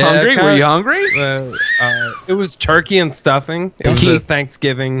 Yeah, Yeah, hungry? Were kinda- you hungry? It was turkey and stuffing. It was a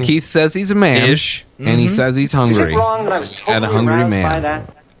Thanksgiving Keith says he's a man, dish. and he says he's hungry. So he had a hungry man.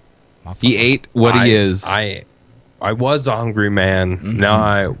 He ate what he is. I was a hungry man.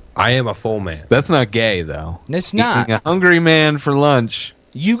 Now I am a full man. That's not gay, though. It's not. Eating a hungry man for lunch.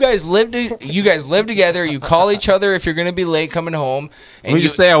 You guys live together. You call each other if you're going to be late coming home. Let me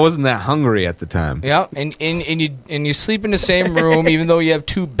just say I wasn't that hungry at the time. Yeah, and you sleep in the same room even though you have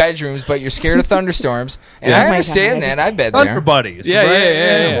 2 bedrooms, but you're scared of thunderstorms. And Yeah. I Oh my understand God. that. I've been Thunder there. buddies. Yeah, right?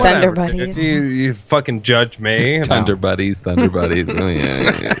 yeah. Thunder whatever. buddies. You fucking judge me. Thunder buddies, thunder buddies. Oh,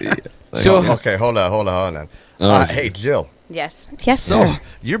 yeah. So- Okay, hold on. Oh, Hey, Jill. Yes. Yes, So sir.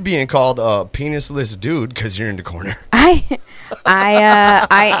 you're being called a penisless dude because you're in the corner. I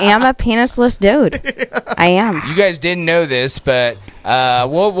am a penisless dude. I am. You guys didn't know this, but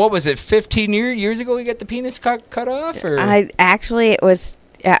what was it? 15 years ago, we got the penis cut off, or It was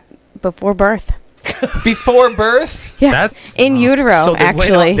before birth. Before birth? Yeah, in utero. So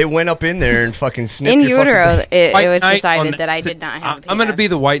actually, they went up in there and fucking snipped in your utero. fucking- It was White knight decided on that I that did not have. I'm going to be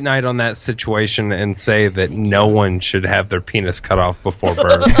the white knight on that situation and say that no one should have their penis cut off before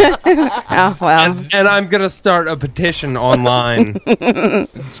birth. Oh well. And I'm going to start a petition online.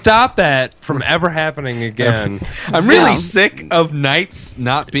 Stop that from ever happening again. I'm really sick of knights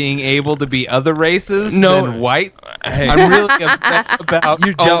not being able to be other races than white. Hey. I'm really upset about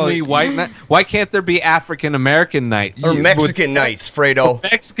You're jealous. only white knights. Why can't there be African American knights? Or Mexican knights, Fredo.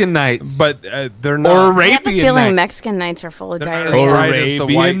 Mexican knights. But they're not. Or I have a Arabian feeling knights. Mexican nights are full of They're not diarrhea. as right as the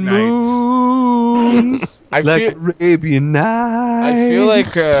white Arabian knights. moons. I like feel- Arabian nights. I feel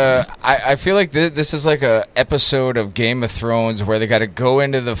like I feel like this is like a episode of Game of Thrones where they got to go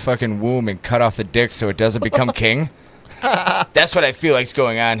into the fucking womb and cut off the dick so it doesn't become king. That's what I feel like's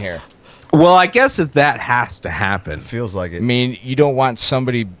going on here. Well, I guess if that has to happen. Feels like I it. mean, you don't want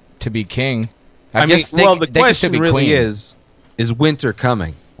somebody to be king. I mean, guess they- well, the they can still question be really queen. is winter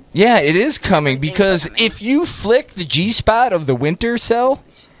coming? Yeah, it is coming because if you flick the G spot of the winter cell,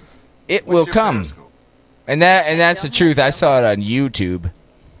 it will come. And that's the truth. I saw it on YouTube.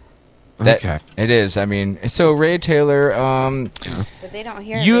 Okay. It is. I mean, so Ray Taylor, But they don't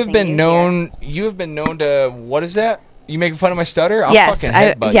hear. you have everything been you hear. known. You have been known to. What is that? You making fun of my stutter? I'll Yes. fucking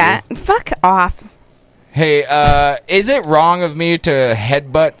headbutt Yeah. you. Fuck off. Hey, is it wrong of me to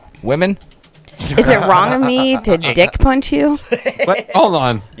headbutt women? Is it wrong of me to dick punch you? What? Hold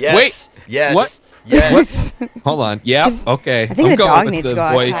on. Yes. Wait. Yes. What? Yes. Hold on. Yep. Just- Okay. I think I'm the going dog with needs the to go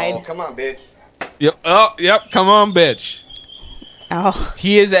voice. outside. Oh, come on, bitch. Yep. Oh, yep. Come on, bitch. Oh,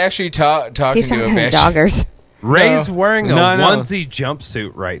 He is actually talking he's to a talking to bitch. doggers. Ray's wearing a No. onesie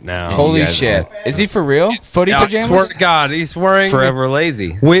jumpsuit right now. Holy You guys shit! Is he for real? Footy Yeah, pajamas? swear to God, he's wearing Forever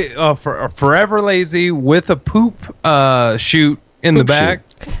lazy. forever lazy with a poop chute in the Poop back.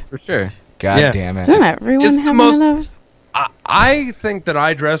 For sure. God Yeah. damn it! Doesn't everyone It's the have most- one of those? I think that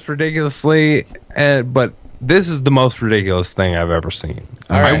I dress ridiculously, but this is the most ridiculous thing I've ever seen.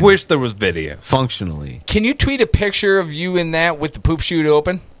 All I right. wish there was video. Functionally. Can you tweet a picture of you in that with the poop chute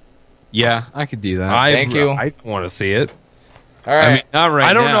open? Yeah, I could do that. Thank you. I want to see it. All right. I mean, not right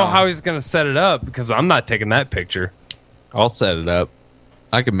I don't now. know how he's going to set it up because I'm not taking that picture. I'll set it up.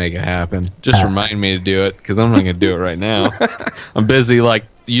 I can make it happen. Just remind me to do it because I'm not going to do it right now. I'm busy like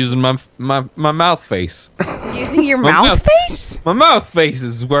using my mouth face. Using your My mouth face? My mouth face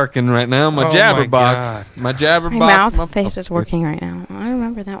is working right now. My Oh jabber my box. My jabber My box. mouth face is working right now. I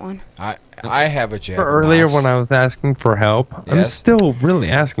remember that one. I have a jab. For earlier when I was asking for help, I'm Yes. still really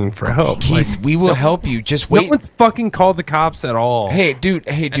asking for help. Keith, we will help you. Just No wait. one's fucking called the cops at all. Hey, dude.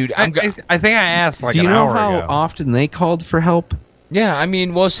 I think I asked like do you an know hour how ago. often they called for help? Yeah, I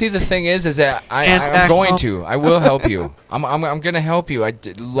mean, well, see, the thing is that And I'm back going home. to. I will help you. I'm going to help you.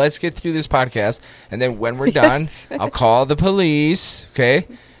 Let's get through this podcast, and then when we're done, I'll call the police, okay?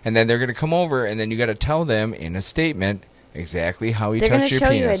 And then they're going to come over, and then you got to tell them in a statement exactly how he They're going touched to your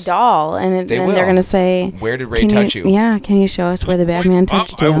show penis. you a doll, and They then will. they're going to say, Where did Ray "Can touch you?" Yeah, can you show us where the bad man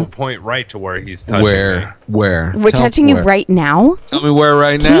touched I will you? point right to where he's touching me. Where? We're Tell touching me you where. right now? Tell me where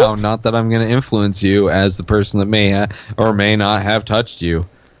right Keith? now. Not that I'm going to influence you as the person that may or may not have touched you.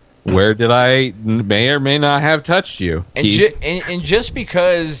 Where did I may or may not have touched you, And, Keith? and just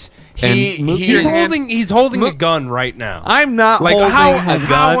because And He's holding a gun right now. I'm not like holding how a how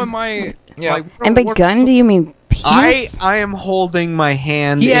gun. am I? Yeah. Like, And by gun, do you mean penis? I am holding my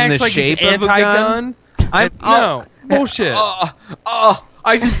hand he in acts the like shape he's of a gun. anti-gun. I'm No bullshit.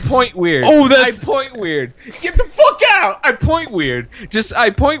 I just point weird. Oh, that's- I point weird. Get the fuck out! I point weird.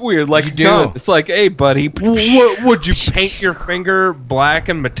 I point weird like a do. gun. It's like, hey, buddy. Would you paint your finger black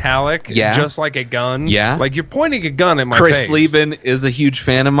and metallic, Yeah. just like a gun? Yeah. like you're pointing a gun at my Chris face. Lieben is a huge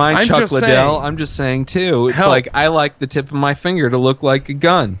fan of mine. I'm Chuck just Liddell. saying. I'm just saying too. It's Help. like I like the tip of my finger to look like a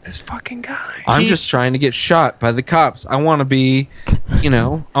gun. This fucking guy. I'm just trying to get shot by the cops. I want to be,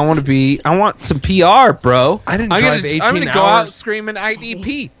 I want some PR, bro. I didn't I'm drive gonna, 18 I'm gonna go out hours. screaming IDP.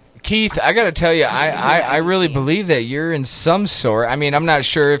 Keith, I got to tell you, I really believe that you're in some sort. I mean, I'm not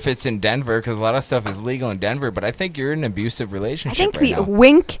sure if it's in Denver because a lot of stuff is legal in Denver, but I think you're in an abusive I relationship think right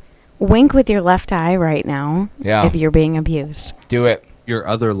we now. wink with your left eye right now. Yeah. If you're being abused. Do it. Your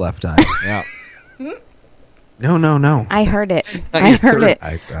other left eye. Yeah. No. I heard it. Not I your heard third it.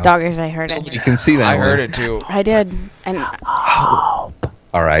 eyebrow. Doggers, I heard You it. can see that. I heard one. it too. I did. And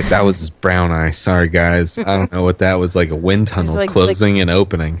All right, that was his brown eye. Sorry, guys. I don't know what that was, like a wind tunnel like- closing and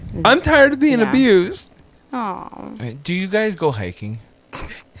opening. I'm tired of being abused. Oh, Do you guys go hiking?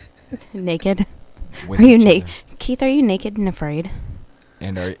 naked. With Are you each naked, Keith? Are you naked and afraid?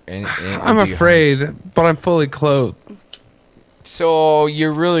 And I'm afraid, but I'm fully clothed. So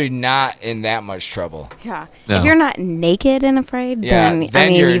you're really not in that much trouble. Yeah. No. If you're not naked and afraid, Yeah, then I then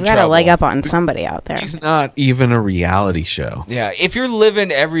mean, you're you've in got a leg trouble. up on somebody out there. He's not even a reality show. Yeah, if you're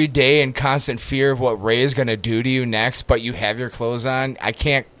living every day in constant fear of what Ray is going to do to you next, but you have your clothes on, I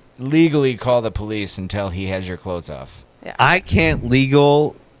can't legally call the police until he has your clothes off. Yeah. I can't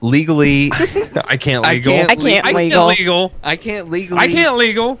legally. I can't legal. I can't legal. I can't legally. I can't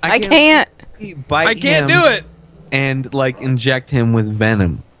legal. I can't. Bite I can't him do it. and like inject him with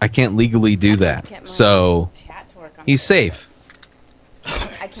venom. I can't legally do that. So he's safe.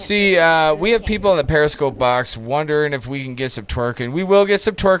 See, we have people in the Periscope box wondering if we can get some twerking. We will get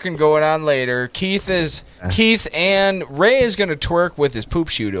some twerking going on later. Keith and Ray is going to twerk with his poop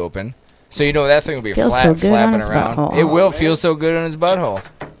chute open. So you know that thing will be Feels so good on flapping his around. butthole. It will feel so good on his butthole.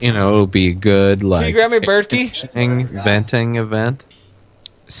 You know, it'll be a good like. Can you grab me, Bertkey? Venting event.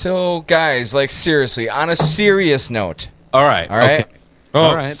 So, guys, like seriously, on a serious note. All right. Okay.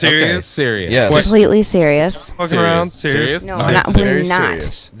 All right. serious? Okay, serious. Yes. Completely serious. Fucking around, serious. No, Serious. not, we're Very not.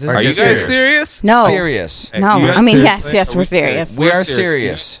 serious. This Are is you guys serious? No. Serious. No, You guys I mean, serious? yes, we're serious. We are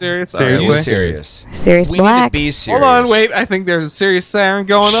serious. Serious? Are you Seriously? serious? Serious We need to black. be serious. Hold on, wait. I think there's a serious siren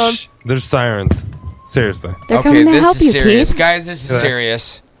going on. Shh. There's sirens. Seriously. They're Okay, coming to this help is you, serious. Keith. Guys, this is Yeah.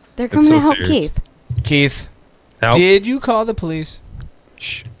 serious. They're coming so to help serious. Keith. Keith, Help. did you call the police?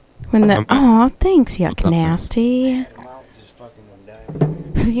 Shh. When the thanks, yuck nasty.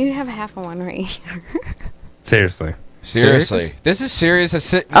 You have half of one right here. Seriously. Seriously. This is serious. This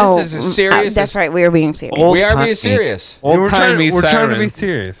is as serious. That's right. We are being serious. We are being serious. We're trying to be sirens.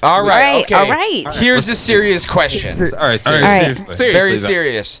 serious. All right. Right, Okay. all right. Here's a serious question. All right. All right. seriously. Very though.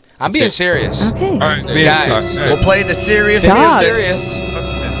 serious. I'm being serious. Okay. All right, be Guys, serious. We'll play the serious. This is Dogs.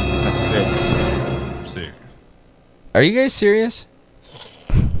 serious. Serious. Are you guys serious?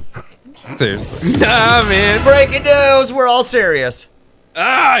 Seriously. Nah, man. Breaking news. We're all serious.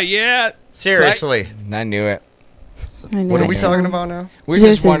 Ah, yeah. Seriously. I knew it. What are we talking about now? We're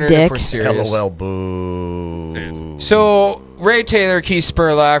Zeus' just wondering dick. if we're serious. LOL. Boo. So, Ray Taylor, Keith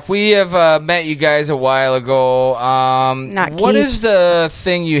Spurlock, we have met you guys a while ago. Not what Keith. is the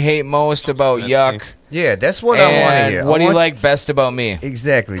thing you hate most about Yuck? Yeah, that's what I want to And hear. what do you I want like best about me?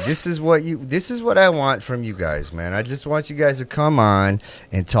 Exactly. This is what I want from you guys, man. I just want you guys to come on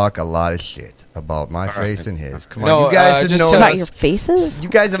and talk a lot of shit about my face and his. Come on, No, you guys have just known tell About us. your faces? You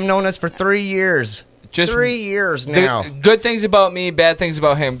guys have known us for 3 years. Just 3 years now. Good things about me, bad things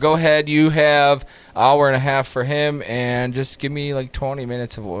about him. Go ahead. You have hour and a half for him, and just give me like 20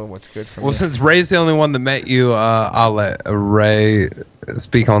 minutes of what's good for Well, me. since Ray's the only one that met you, I'll let Ray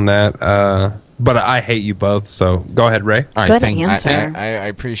speak on that. But I hate you both, so go ahead, Ray. All right. Good Thank you. answer. I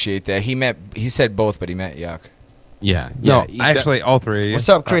appreciate that. He said both, but he meant Yuck. Yeah. No, Yeah. actually, all three of you. What's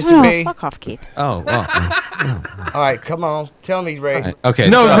up, Chrissy Oh, B? fuck off, Keith. Oh. Well. All right, come on. Tell me, Ray. All right, okay.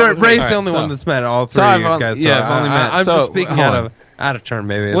 No, so- Ray's all the right, only so- one that's met all So three I've of you on- guys. yeah, so I've only met- I'm so, just speaking hold out of turn,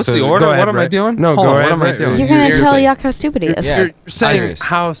 maybe. What's So the go order? ahead, What am I Ray. doing? No, Hold go on, ahead. what am I Ray. doing? You're going to tell Seriously. Yuck how stupid he is. Yeah. You're saying Seriously.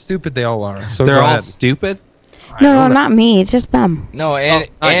 how stupid they all are. So They're go all ahead. stupid. No, not me. It's just them. No, and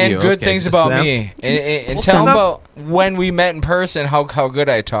not and you. good Okay, things just about them. me. And Well, tell them. them about when we met in person, how good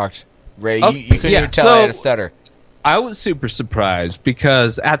I talked. Ray, Oh, you couldn't yeah, even tell I so- had a stutter. I was super surprised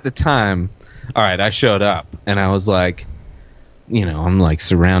because at the time, all right, I showed up and I was like, you know, I'm like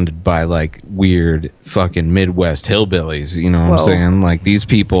surrounded by like weird fucking Midwest hillbillies. You know what I'm Whoa. saying? Like these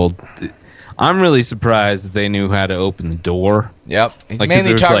people, I'm really surprised that they knew how to open the door. Yep. Like, Mainly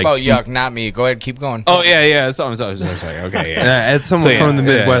there's, talk like- about Yuck, not me. Go ahead, keep going. Oh yeah. So I was like, okay, yeah. As someone So, yeah, from the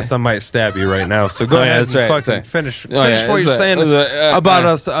yeah, Midwest, I might stab you right now. So go Oh, yeah, ahead that's and right, fucking that's right. finish Oh, yeah, what that's you're right. saying About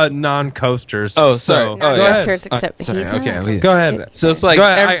us non-coasters. Oh, So, sorry. go Oh, yeah. ahead. Coasters, except sorry, he's okay, not. we- Go ahead. So it's like, Go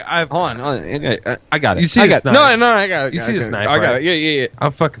ahead. hold on. I got it. You see I this got it. knife? No, I got it. You see this knife, I got right? it. Yeah. I'll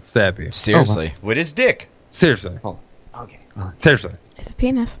fucking stab you. Seriously. With his dick. Seriously. Seriously. It's a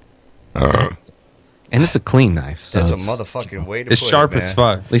penis. And it's a clean knife. So That's a it's, motherfucking way to It's put sharp it, as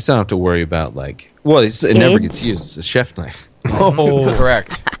man. fuck. At least I don't have to worry about like. Well, it never AIDS? gets used. It's a chef knife. Oh,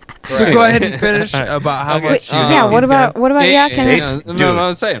 Correct. So go ahead and finish about how Okay. much. You Yeah, hate what these about guys. Yuck and Yeah, his... no,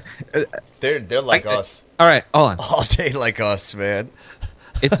 I'm saying. They're like us. All right, hold on. All day like us, man.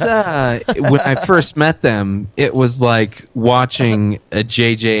 It's when I first met them, it was like watching a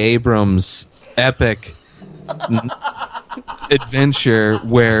J.J. Abrams epic adventure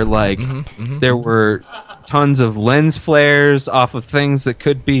where like there were tons of lens flares off of things that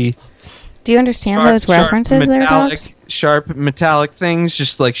could be. Do you understand those references there, Dogs? Sharp metallic things,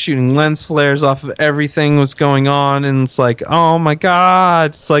 just like shooting lens flares off of everything was going on, and it's like, oh my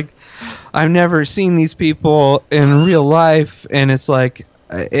god, it's like I've never seen these people in real life, and it's like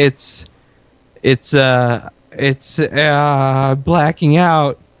it's blacking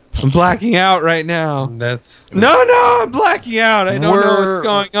out. I'm blacking out right now. I'm blacking out. I don't know what's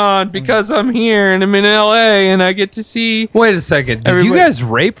going on because I'm here and I'm in LA and I get to see. Wait a second. Did you guys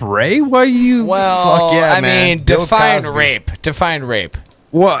rape Ray? Why you? Well, Fuck yeah, I man. mean, Bill define Cosby. rape. Define rape.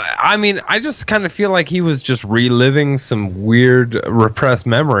 Well, I mean, I just kind of feel like he was just reliving some weird repressed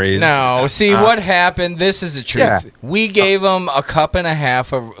memories. No, see what happened. This is the truth. Yeah. We gave him a cup and a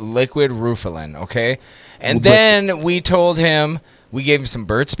half of liquid Rufalin, okay, and Well, then we told him we gave him some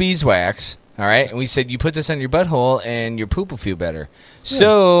Burt's Beeswax. All right, and we said you put this on your butthole and your poop will feel better.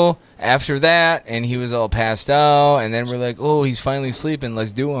 So after that, and he was all passed out, and then we're like, oh, he's finally sleeping.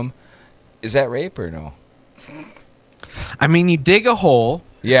 Let's do him. Is that rape or no? I mean, you dig a hole.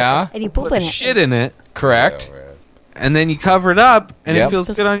 Yeah. And you poop put in it. shit in it. Correct. And then you cover it up, and Yep. it feels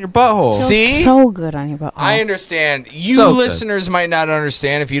good on your butthole. Feels See? so good on your butt. I understand. You So good. listeners might not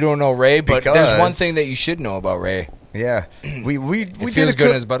understand if you don't know Ray, but there's Because- one thing that you should know about Ray. Yeah, we feels did a good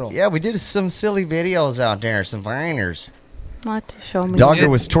in his butthole. Yeah, we did some silly videos out there, some viners. Not to show me. Dogger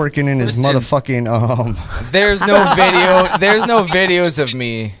was twerking in his Listen. motherfucking There's no video. There's no videos of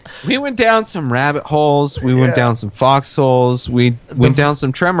me. We went down some rabbit holes. We went Yeah. down some foxholes. We went down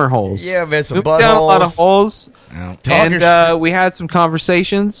some tremor holes. Yeah, man, some we went down a lot of buttholes. holes. And Dogger's- we had some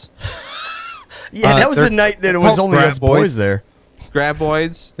conversations. Yeah, that was they're the night that it was called only us boys graboids. there.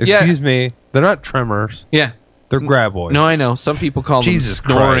 Graboids. Excuse me. They're not tremors. Yeah. They're graboids. No, I know. Some people call Jesus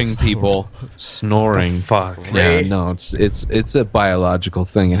them snoring Christ. people. Snoring. Fuck. Yeah, Ray? no, it's a biological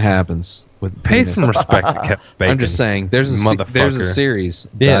thing. It happens with Pay penis. some respect to Kevin Bacon. I'm just saying. There's a motherfucker. series.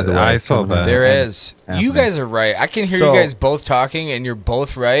 Yeah, by the way, I saw coming that. out. There And is. it's You happening. guys are right. I can hear So- you guys both talking, and you're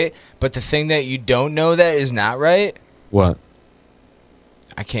both right. But the thing that you don't know that is not right, What?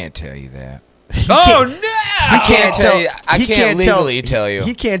 I can't tell you that. Oh no! I can't tell you. I he can't tell- legally tell you.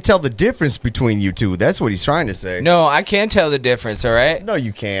 He can't tell the difference between you two. That's what he's trying to say. No, I can tell the difference. All right. No,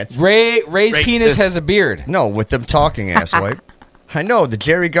 you can't. Ray's penis has a beard. No, with them talking, asswipe. I know, the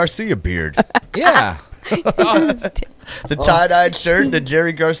Jerry Garcia beard. Yeah. The tie-dyed shirt, the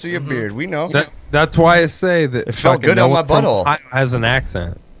Jerry Garcia beard. We know. That's why I say that It felt fucking good no on my one from butthole. Ohio has an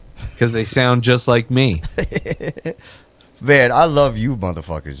accent. Because they sound just like me. Man, I love you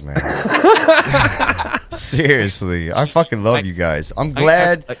motherfuckers, man. Seriously. I fucking love you guys. I'm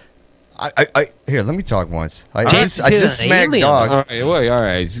glad. I here, let me talk once. I just smacked dogs. All right, wait, all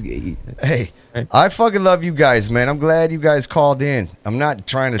right. Hey, I fucking love you guys, man. I'm glad you guys called in. I'm not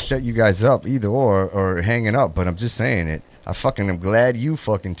trying to shut you guys up either or hanging up, but I'm just saying it. I fucking am glad you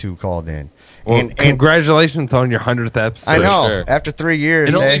fucking two called in. Well, congratulations on your 100th episode. I know. After 3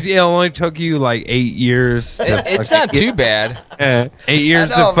 years, It only took you like 8 years. It's not too bad. 8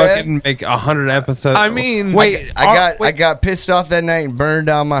 years I know, to fucking make 100 episodes. I mean, I got pissed off that night and burned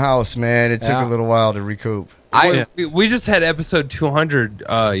down my house, man. It took Yeah. a little while to recoup. We just had episode 200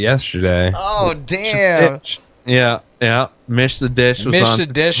 yesterday. Oh damn! Yeah. Mish the Dish was on. Mish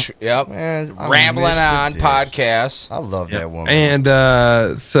the Dish. Yep. Man, I Rambling miss the on dish. podcast. I love that woman.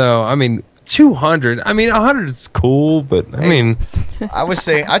 And so, I mean, 200. I mean, 100 is cool, but I mean, I was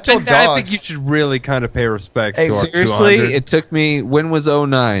saying, I told I dogs. think you should really kind of pay respect Hey, to our seriously, 200. it took me. When was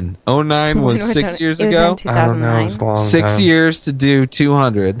 09? 09 was 6 years It was ago. in 2009. It was a long 6 time. years to do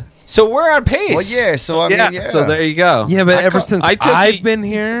 200. So we're on pace. Well, yeah. So I mean, yeah. So there you go. Yeah, but ever ca- since I took I've the- been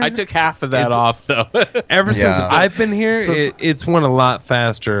here, I took half of that It's- off though. ever since Yeah. I've been here, So- it's went a lot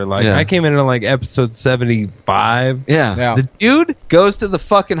faster. Like Yeah. I came in at like episode 75. Yeah. The dude goes to the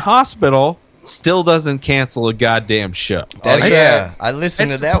fucking hospital, still doesn't cancel a goddamn show. Oh, yeah. I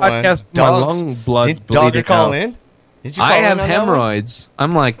listened to that one. Podcast, my lung blood Did Dogger bleeding call out. in? Did you call I in have on that one? hemorrhoids.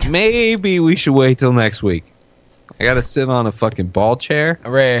 I'm like, maybe we should wait till next week. I gotta sit on a fucking ball chair.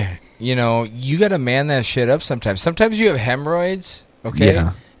 Ray, you know, you got to man that shit up sometimes. Sometimes you have hemorrhoids, okay?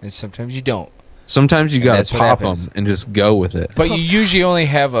 Yeah. And sometimes you don't. Sometimes you And gotta that's what pop them happens. and just go with it. But you usually only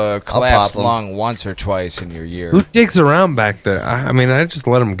have a collapsed 'em. lung once or twice in your year. Who digs around back there? I mean, I just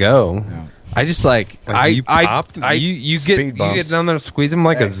let them go. I just like, You popped? you get down there and squeeze them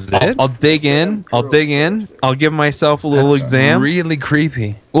like a zit. I'll dig in. I'll give myself a little That's exam. really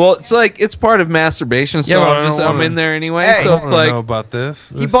creepy. Well, it's like it's part of masturbation, so Yeah, but I I'm don't wanna- in there anyway. Hey. so I it's don't like know about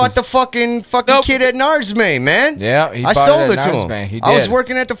this. He bought the fucking kid at Nardsme, man. Yeah, he I bought sold it it at to Nardsme. him. He I was did.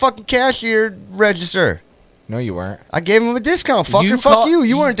 working at the fucking cashier register. No, you weren't. I gave him a discount. Fuck you.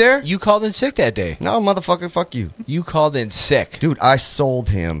 You weren't there. You called in sick that day. No, motherfucker, fuck you. You called in sick. Dude, I sold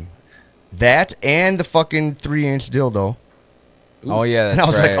him that and the fucking 3-inch dildo. Oh, yeah, that's And I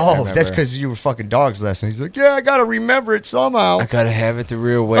was right. like, oh, that's because you were fucking dogs last night. He's like, yeah, I got to remember it somehow. I got to have it the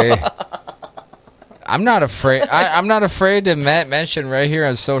real way. I'm not afraid. I'm not afraid to mention right here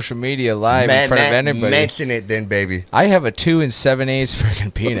on social media live in front of anybody. Mention it then, baby. I have a 2 7/8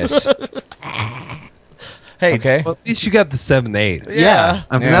 freaking penis. Hey, okay. Well, at least you got the 7/8. Yeah.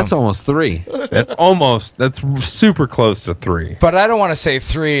 I mean, that's almost 3. That's super close to 3. But I don't want to say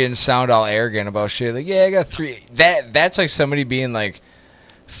 3 and sound all arrogant about shit. Like, yeah, I got 3. That's like somebody being like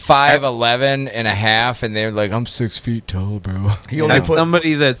 5'11" and a half, and they're like, I'm 6 feet tall, bro. As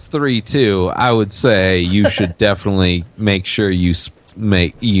somebody that's 3'2", I would say you should definitely make sure you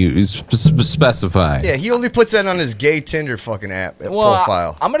specify. Yeah, he only puts that on his gay Tinder fucking app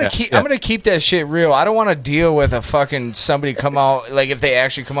profile. I'm gonna keep that shit real. I don't want to deal with a fucking somebody come out like if they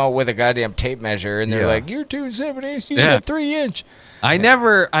actually come out with a goddamn tape measure and they're like, you're 2 7/8, you said 3-inch. I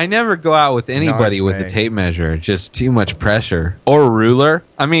never go out with anybody with a tape measure. Just too much pressure. Or a ruler.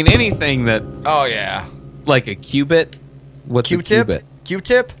 I mean, anything that. Oh yeah. Like a cubit. What's Q-tip? a cubit?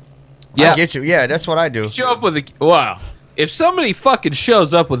 Q-tip? Yeah. I get you. Yeah, that's what I do. Show up with a. Wow. If somebody fucking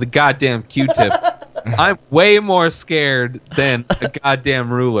shows up with a goddamn Q-tip, I'm way more scared than a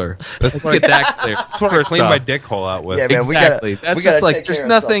goddamn ruler. Let's get that clear. That's what I clean my dick hole out with. Yeah, man, exactly. That's just like there's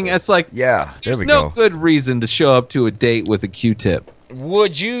nothing. It's like there's no good reason to show up to a date with a Q-tip.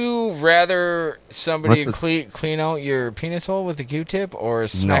 Would you rather somebody clean out your penis hole with a Q-tip or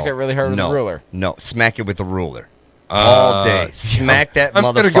smack it really hard with a ruler? No, smack it with a ruler. All day. Smack that I'm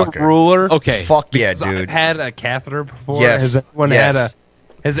motherfucker. gonna go ruler. Okay. Fuck yeah, Because I've dude. had a catheter before. Yes.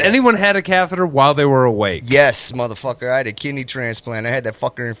 Has anyone had a catheter while they were awake? Yes, motherfucker. I had a kidney transplant. I had that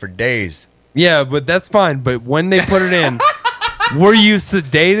fucker in for days. Yeah, but that's fine. But when they put it in, were you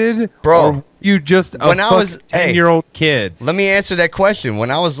sedated? Bro, or were you just a 10-year-old kid? Let me answer that question. When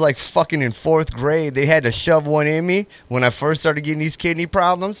I was like fucking in 4th grade, they had to shove one in me when I first started getting these kidney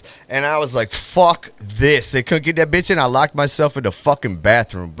problems. And I was like, fuck this. They couldn't get that bitch in. I locked myself in the fucking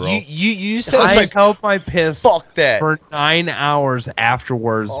bathroom, bro. You said I held my piss fuck that. for 9 hours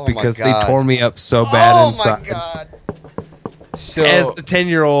afterwards Oh my because they God. tore me up so bad inside. Oh my God. So As a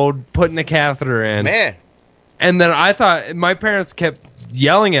 10-year-old putting a catheter in. Man. And then I thought my parents kept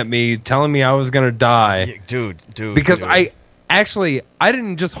yelling at me, telling me I was going to die. Yeah, dude. Because dude. I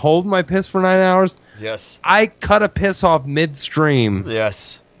didn't just hold my piss for 9 hours. Yes. I cut a piss off midstream.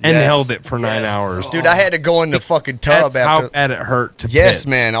 Yes. And Yes. held it for 9 hours. Dude, I had to go in the fucking tub That's after. how bad it hurt to Yes, piss.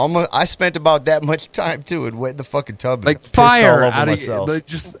 man. I spent about that much time too and wet in the fucking tub. Like and pissed fire all over out myself. of like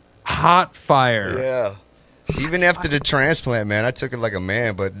just hot fire. Yeah. Even after the transplant, man, I took it like a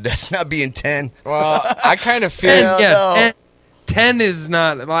man, but that's not being 10. Well, I kind of feel 10 is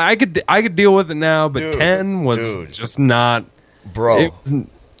not. Like, I could deal with it now, but Dude, 10 was just not. Bro.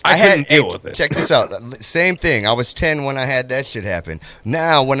 I couldn't deal with it. Check this out. Same thing. I was 10 when I had that shit happen.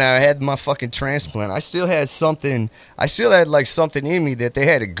 Now, when I had my fucking transplant, I still had something. I still had like something in me that they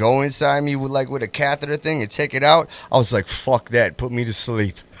had to go inside me with a catheter thing and take it out. I was like, fuck that. Put me to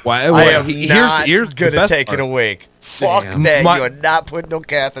sleep. Why? I am Here's not the gonna best take part. it awake. Fuck Damn. that. My- You are not putting no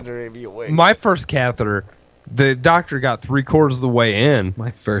catheter in me awake. My first catheter, the doctor got 3/4 of the way in. My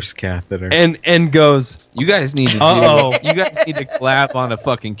first catheter. And goes, You guys need to you guys need to collab on a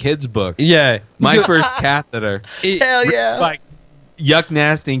fucking kids book. Yeah. My first catheter. Hell yeah. Like Yuck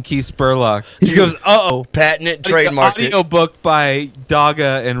Nasty and Keith Spurlock. He goes, uh-oh. Patent it, trademark it. Audio book by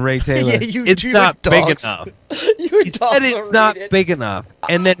Dogga and Ray Taylor. Yeah, It's not big dogs. enough. Your He said dogs it's will not read it. big enough.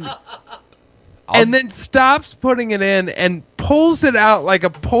 And then stops putting it in and pulls it out like a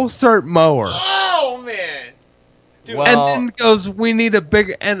pull start mower. Oh, man. and then goes, we need a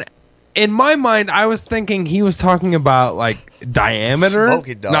big. And in my mind, I was thinking he was talking about like diameter,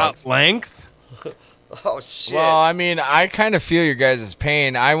 Smoky dogs. not length. Oh, shit. Well, I mean, I kind of feel your guys'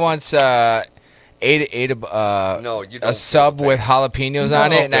 pain. I once ate No, you a don't sub with jalapenos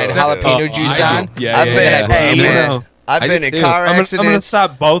on it, and I had jalapeno juice on. I've been, hey, man. I've been in car I'm gonna accidents.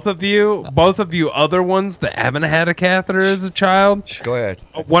 stop both of you other ones that haven't had a catheter as a child. Go ahead.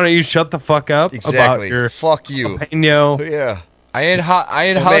 Why don't you shut the fuck up about Exactly. your Fuck you. jalapeno? Yeah. I had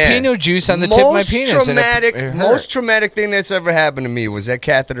Man, jalapeno juice on the tip of my penis. and it hurt. Most traumatic thing that's ever happened to me was that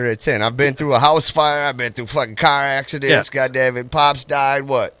catheter at 10. I've been through a house fire. I've been through fucking car accidents. Yes. God damn it. Pops died.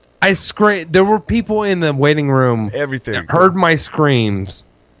 What? I screamed. There were people in the waiting room. Everything. That heard my screams.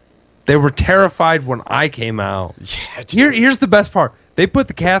 They were terrified when I came out. Yeah, Here's the best part. They put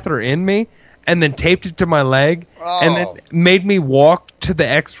the catheter in me and then taped it to my leg and then made me walk to the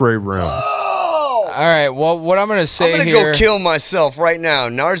x-ray room. Oh, right. Well, what I'm gonna say I'm gonna here. go kill myself right now.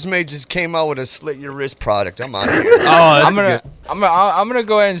 Narsmade just came out with a slit your wrist product. I'm out of here. I'm gonna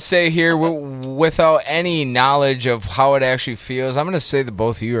go ahead and say here, without any knowledge of how it actually feels, I'm gonna say that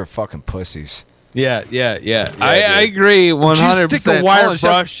both of you are fucking pussies. Yeah. I agree 100%. Just stick a wire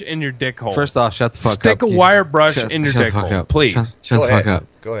brush in your dick hole. First off, shut the fuck up. Stick a wire brush in your dick hole, please. Shut the fuck up.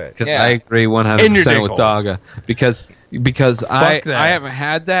 Go ahead. Because I agree 100% with Dogga. Because I that. haven't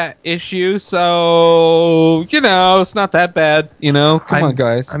had that issue, so it's not that bad. Come on,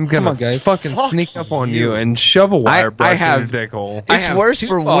 guys. I'm gonna fucking sneak up on you and shove a wire brush in your dick hole. It's worse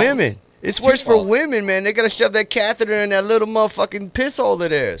for women. It's worse for women, man. They gotta shove that catheter in that little motherfucking piss hole of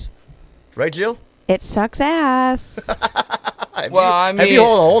theirs. Right, Jill? It sucks ass.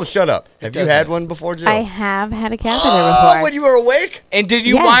 Hold, shut up. Have you had one before, Jill? I have had a catheter before. When you were awake? And did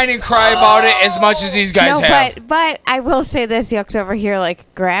you whine and cry about it as much as these guys have? But I will say this: Yuck's over here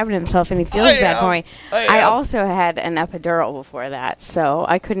like grabbing himself, and he feels bad for me. I also had an epidural before that, so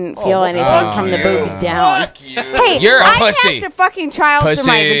I couldn't feel anything from the boobs down. Hey, You're a I pussy. passed a fucking child through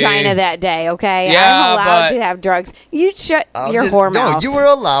my Pussy. vagina that day. Okay, Yeah, I'm allowed but- to have drugs. You shut your No, whore mouth. you were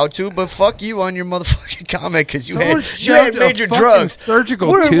allowed to, but fuck you on your motherfucking comment because you Someone had shoved a major fucking drugs. surgical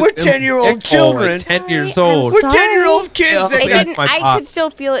We're tooth in 10-year-old dick hole children. at 10 years old. We're 10-year-old kids. that It got- didn't, I could still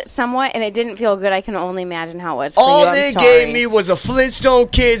feel it somewhat, and it didn't feel good. I can only imagine how it was for All you. I'm they sorry. gave me was a Flintstone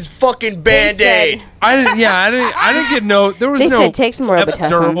Kids fucking Band-Aid. I didn't get no. There was They no said take some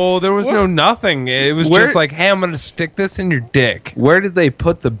Robitussin. epidural. There was no nothing. It was Where- just like, hey, I'm gonna stick this in your dick. Where did they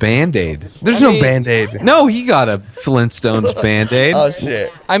put the Band-Aid? There's no Band-Aid. No, he got a Flintstones Band-Aid. Oh,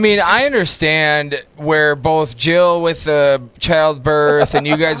 shit. I mean, I understand where both Jill with the childbirth and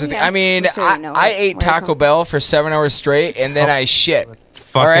you guys with. I mean, I ate Taco Bell for 7 hours straight and then I shit.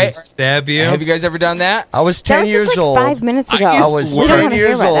 Fucking All right? stab you. Have you guys ever done that? I was 10 That was years just like old. 5 minutes ago. I was We don't 10 wanna hear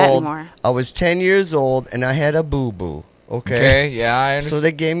years about that old. anymore. I was 10 years old and I had a boo-boo. Okay. Okay, yeah, I understand. So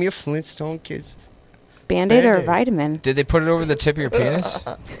they gave me a Flintstone Kids. Band-Aid or a vitamin? Did they put it over the tip of your penis?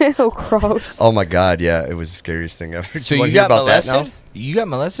 Oh, gross. Oh my God, yeah, it was the scariest thing ever. So wanna you hear got about that molested? now? You got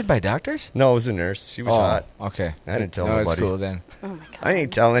molested by doctors? No, it was a nurse. She was hot. Okay. I didn't tell no, nobody. it's cool then. I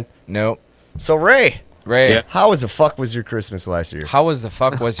ain't telling. Nope. So Ray, Ray, how was the fuck was your Christmas last year? how was the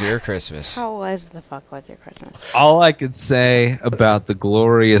fuck was your Christmas? How was the fuck was your Christmas? All I could say about the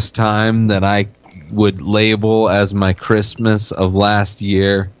glorious time that I would label as my Christmas of last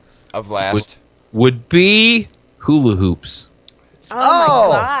year Of last. would be hula hoops. Oh,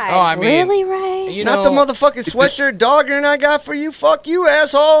 my God. Oh, I mean, really, Ray? You Not know, the motherfucking sweatshirt Dogger and I got for you. Fuck you,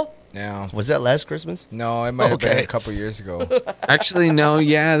 asshole. No. Was that last Christmas? No, it might have been Okay. a couple years ago. Actually, no,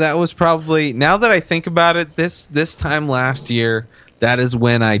 yeah, that was probably, now that I think about it, this time last year, that is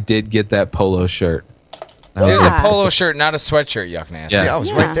when I did get that polo shirt. It was a polo shirt, not a sweatshirt, yuck nasty. See, I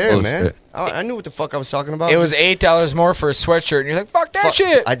was right there, Polo man. shirt. I knew what the fuck I was talking about. It was $8 more for a sweatshirt, and you're like, fuck that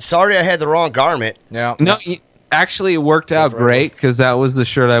shit. I'm sorry I had the wrong garment. Yeah. No, actually, it worked out great because that was the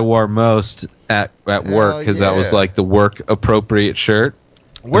shirt I wore most at work because that was yeah. like the work appropriate shirt.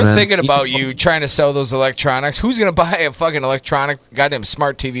 We're And then- thinking about you trying to sell those electronics. Who's going to buy a fucking electronic goddamn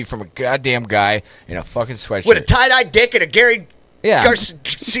smart TV from a goddamn guy in a fucking sweatshirt? With a tie-dye dick and a Gary Yeah.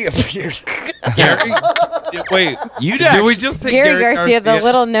 Garcia beard. Gary? Wait, did we just say Gary Garcia, the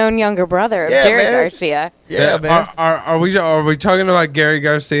little-known younger brother of Yeah, Jerry man. Garcia. Yeah, man. Are we talking about Gary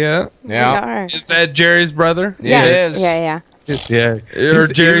Garcia? Yeah. We are. Is that Jerry's brother? Yeah, it is. Yeah, yeah. Yeah, Or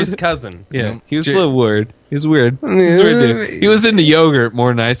Jerry's cousin? Yeah, he was a little weird. He was weird. He was a weird dude. He was into yogurt more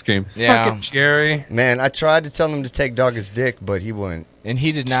than ice cream. Yeah. Fucking Jerry. Man, I tried to tell him to take Dogger's dick, but he wouldn't. And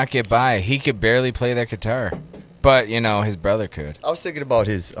he did not get by. He could barely play that guitar. But, you know, his brother could. I was thinking about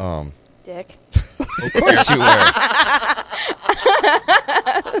his Dick. Of course you were.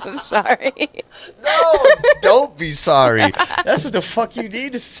 Sorry. No, don't be sorry. That's what the fuck you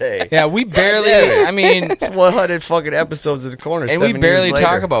need to say. Yeah, we barely, Yeah. I mean, It's 100 fucking episodes of the corner. and we 7 barely years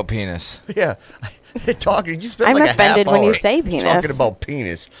talk later. about penis. Yeah, Dogger, you spent I'm like a offended half when you hour say penis. talking about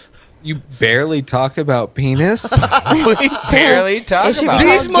penis. You barely talk about penis. We barely talk It should be about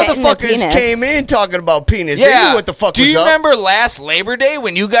These called getting the motherfuckers penis. came in talking about penis. They Yeah. knew what the fuck Do was you up. remember last Labor Day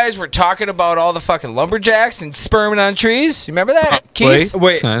when you guys were talking about all the fucking lumberjacks and sperming on trees? You remember that, Keith?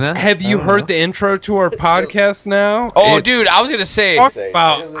 Wait, Kinda. have you heard the intro to our podcast now? Oh, It dude, I was gonna say. talks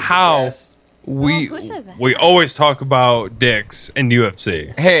about how we who said that? we always talk about dicks and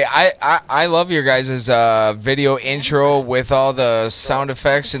UFC. Hey, I love your guys' video intro with all the sound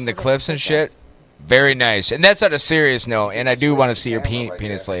effects and the clips and shit. Very nice. And that's on a serious note. And I do want to see your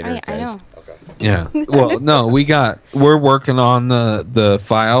penis later, I guys. know. Yeah. Well, no, we're working on the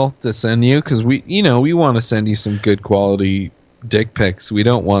file to send you because we want to send you some good quality dick pics. We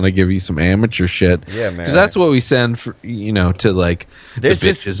don't want to give you some amateur shit. Yeah, man. Because that's what we send for, to like There's the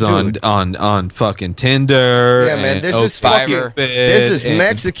this bitches dude. on fucking Tinder. Yeah, man. and There's this Fiverr. There's this and-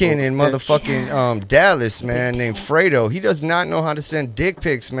 Mexican in motherfucking Dallas, man, named Fredo. He does not know how to send dick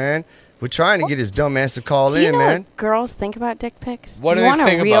pics, man. We're trying to get his dumb ass to call Do you in, know man. what girls think about dick pics? What do do you they want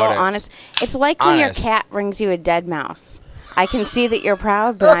think a real, about it? honest? It's like when your Honest. cat brings you a dead mouse. I can see that you're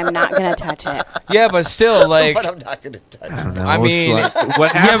proud, but I'm not gonna touch it. Yeah, but still, like, But I'm not gonna touch it. know, I it's mean, like-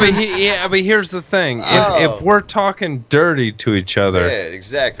 what Yeah, happens? but here's the thing: Oh. if we're talking dirty to each other, Yeah,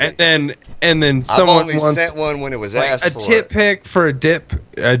 exactly. and then I've someone only wants sent one when it was like asked a for. tit pic for a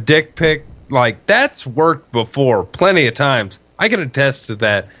dick pic, like that's worked before plenty of times. I can attest to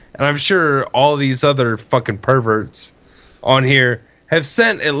that, and I'm sure all these other fucking perverts on here have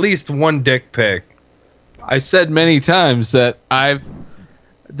sent at least one dick pic. I said many times that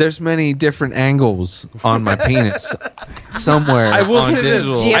there's many different angles on my penis somewhere. I will on say this.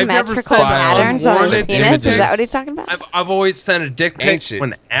 digital. I've never Geometrical sent patterns on his unwanted penis. images. Is that what he's talking about? I've always sent a dick pic Ancient.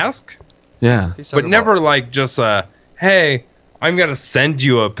 when asked, Yeah, but never like just hey, I'm gonna send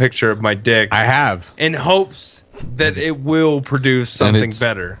you a picture of my dick. I have. in hopes that it will produce And something it's-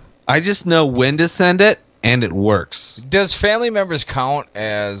 better. I just know when to send it, and it works. does family members count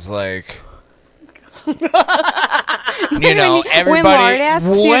as like? Everybody. when Lard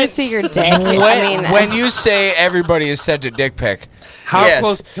asks you to see your dick, When you say everybody is sent a dick pic, How Yes.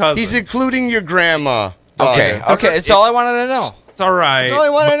 close cousin? He's including your grandma. okay, daughter. okay, it's all I wanted to know. It's all right. That's all I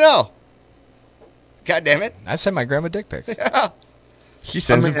want to know. God damn it. I sent my grandma dick pics. She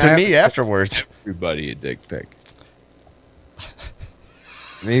sends I mean, them to I me have- afterwards. Everybody a dick pic.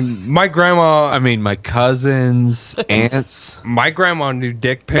 I mean, my grandma. I mean, my cousins, aunts. My grandma knew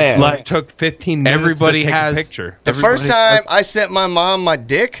dick pics. Man. Like, took 15 minutes Everybody to take has- a picture. The first time I sent my mom my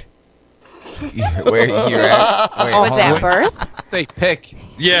dick, Where you're at? Wait, was hold that on. birth? Say pic.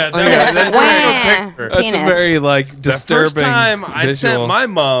 Yeah, Yeah, that's Wah. a picture. That's Penis. a very like The disturbing. first time I visual. sent my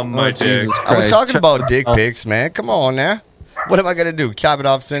mom my Oh, dick, Jesus I was Christ. talking about dick pics, man. Come on now. What am I gonna do? Chop it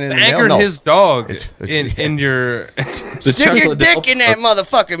off, send it in the mail? angered No. his dog It's- in your. Stick your chocolate dick milk. in that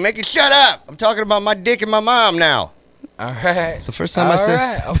motherfucker. Make it shut up. I'm talking about my dick and my mom now. All right. The first time I said. All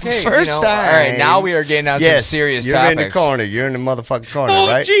right. Okay. First time. All right. Now we are getting on Yes, some serious you're topics. in the corner. You're in the motherfucking corner, Oh,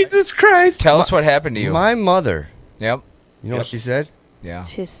 right? Jesus Christ! Tell us what happened to you. My mother. Yep. You know what she said? Yeah.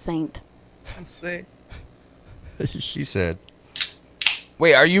 She's a saint. She said.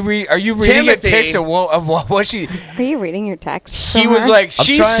 Wait, are you reading a Timothy. text of what she? Are you reading your text? He was like, I'm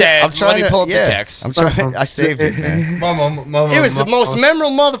she trying- said. I'm trying Let me to- pull up yeah, the text. I'm trying. I saved it, man. Mama, It was the most memorable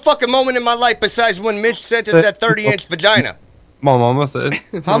motherfucking moment in my life besides when Mitch sent us that 30-inch vagina. My mama said.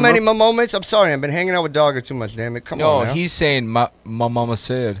 How many moments? I'm sorry, I've been hanging out with Dogger too much, damn it. Come No, on now. he's saying my mama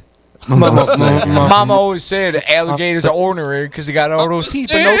said. Mama, Mama always said alligators are ornery because they got all those teeth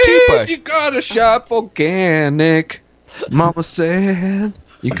but no toothbrush. You gotta shop organic. Mama said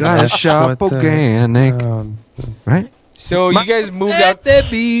you gotta shop organic. Right? So you guys moved out. There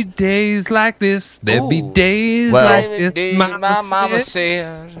be days like this. There be days Well- like this. My mama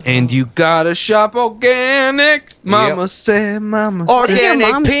said. And you gotta shop organic. Mama said, Mama said.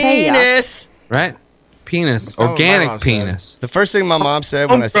 Organic mom say ya? penis. Right? Penis. That's what my Organic mom said. penis. The first thing my mom said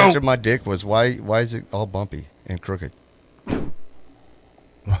when I sent her my dick was, why is it all bumpy and crooked?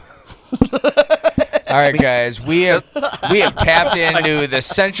 All right, guys, we have tapped into the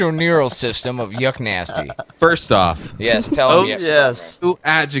central neural system of Yuck Nasty. First off, Yes, tell him those yes. two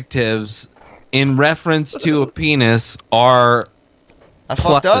adjectives in reference to a penis are I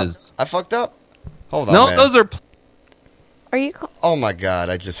fucked up. pluses. I fucked up. Hold on, No, man. those are Are you? Oh my god,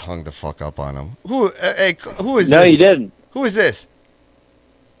 I just hung the fuck up on him. Who is No, this? you didn't. Who is this?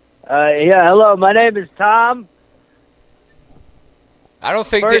 Yeah, hello. My name is Tom. I don't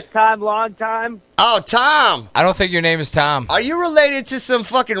think First time, long time. Oh, Tom. I don't think your name is Tom. Are you related to some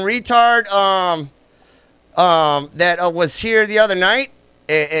fucking retard that was here the other night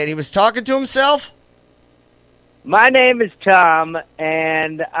and he was talking to himself? My name is Tom,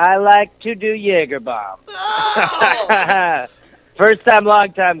 and I like to do Jaeger bomb. First time,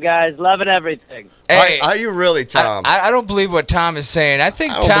 long time, guys. Loving everything. Hey, Are you really, Tom? I don't believe what Tom is saying. I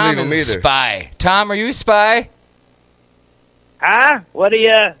think I don't Tom believe him is a either. spy. Tom, are you a spy? Huh? What are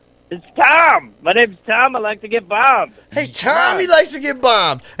you? It's Tom. My name's Tom. I like to get bombed. Hey, Tom, he likes to get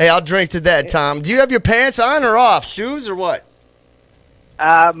bombed. Hey, I'll drink to that, Tom. Do you have your pants on or off? Shoes or what?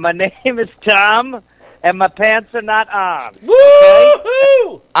 My name is Tom, and my pants are not on.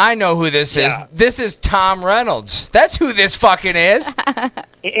 Woo! I know who this is. This is Tom Reynolds. That's who this fucking is.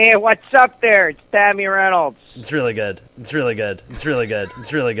 Hey, what's up there? It's Tammy Reynolds. It's really good. It's really good. It's really good.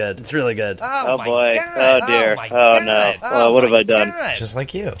 It's really good. It's really good. Oh boy. Oh dear. Oh no. What have I done? Just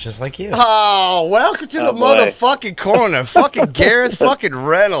like you. Just like you. Oh, welcome to the motherfucking corner. Fucking Gareth fucking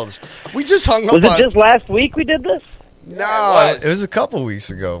Reynolds. We just hung up Was on... it just last week we did this? No, it was a couple weeks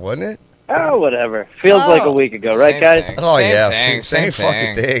ago, wasn't it? Oh, whatever. Feels like a week ago, right, guys? Oh, yeah. Same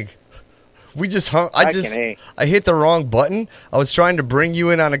fucking thing. We just hung. I hit the wrong button. I was trying to bring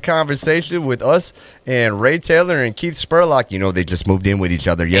you in on a conversation with us and Ray Taylor and Keith Spurlock. You know, they just moved in with each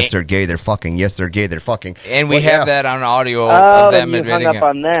other. Yes, they're gay. They're fucking. Yes, they're gay. They're fucking. And we have that on audio of them admitting hung up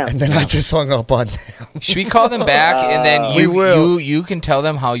on them. And then I just hung up on them. Should we call them back and then you can tell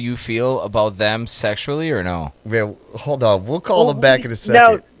them how you feel about them sexually or no? Yeah, hold on. We'll call them back in a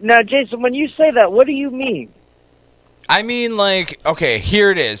second. Now, Jason, when you say that, what do you mean? I mean, like, okay,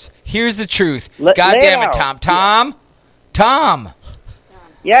 here it is. Here's the truth. God lay damn it, out. Tom.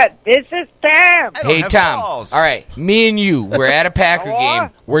 Yeah, this is Tom. Hey, Tom. All right, me and you, we're at a Packer game.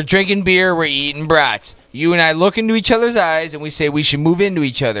 We're drinking beer. We're eating brats. You and I look into each other's eyes, and we say we should move into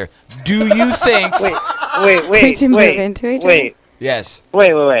each other. Do you think... We should move into each other? Yes.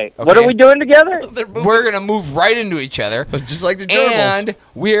 Wait. Okay. What are we doing together? We're going to move right into each other. Just like the gerbils. And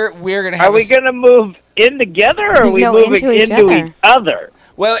we're going to have... Are we going to move in together, or are we moving into each other?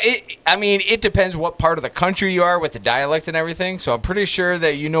 Well, it depends what part of the country you are with the dialect and everything, so I'm pretty sure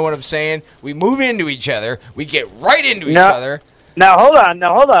that you know what I'm saying. We move into each other. We get right into each other. Now, hold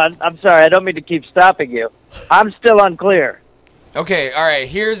on. I'm sorry. I don't mean to keep stopping you. I'm still unclear. Okay, all right.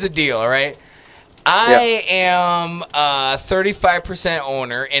 Here's the deal, all right? I am a 35%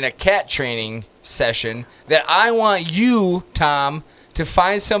 owner in a cat training session that I want you, Tom, to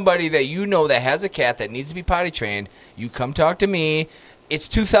find somebody that you know that has a cat that needs to be potty trained. You come talk to me. It's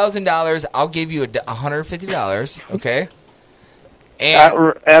 $2,000. I'll give you $150, okay?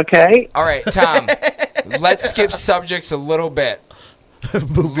 And, okay. All right, Tom, let's skip subjects a little bit.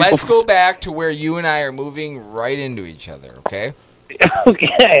 Let's go back to where you and I are moving right into each other, okay?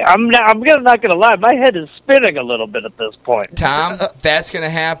 Okay, I'm not gonna lie. My head is spinning a little bit at this point. Tom, that's gonna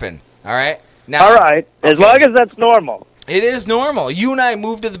happen. All right. Now, all right. As long as that's normal. It is normal. You and I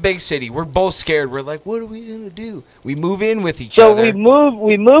moved to the big city. We're both scared. We're like, what are we gonna do? We move in with each other. So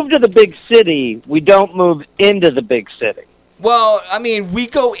we move to the big city. We don't move into the big city. Well, I mean, we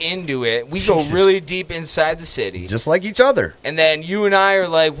go into it. We go really deep inside the city, just like each other. And then you and I are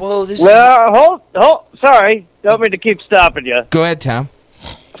like, "Whoa, this." Well, hold. Sorry, don't mean to keep stopping you. Go ahead, Tom.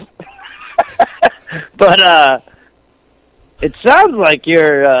 But it sounds like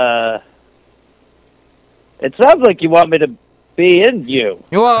you're. It sounds like you want me to be in you.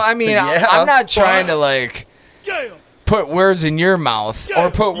 Well, I mean, I'm not trying to like. Put words in your mouth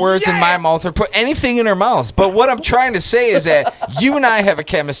or put words in my mouth or put anything in her mouth. But what I'm trying to say is that you and I have a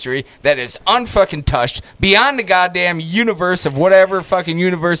chemistry that is unfucking touched beyond the goddamn universe of whatever fucking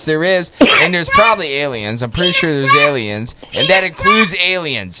universe there is. And there's probably aliens. I'm pretty sure there's aliens. And that includes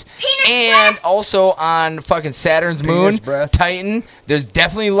aliens. And also on fucking Saturn's moon, Titan, there's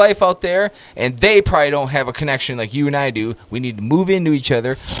definitely life out there. And they probably don't have a connection like you and I do. We need to move into each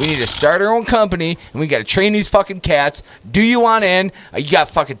other. We need to start our own company. And we got to train these fucking cats. Do you want in? You got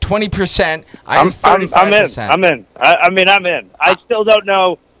fucking 20%. I'm 35%. I'm in. I'm in. I still don't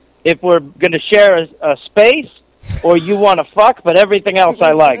know if we're going to share a space or you want to fuck, but everything else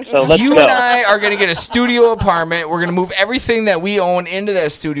I like. So let's go. You and I are going to get a studio apartment. We're going to move everything that we own into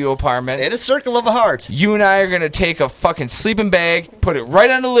that studio apartment. In a circle of hearts. You and I are going to take a fucking sleeping bag, put it right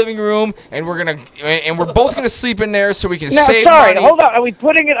on the living room, and we're both going to sleep in there so we can save money. Hold on. Are we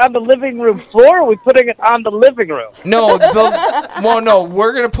putting it on the living room floor or are we putting it on the living room? No,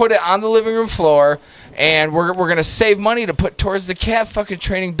 we're going to put it on the living room floor. And we're going to save money to put towards the cat fucking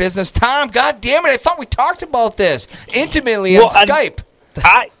training business. Tom, God damn it, I thought we talked about this intimately on Skype.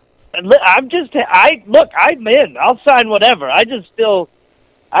 I'm in. I'll sign whatever. I don't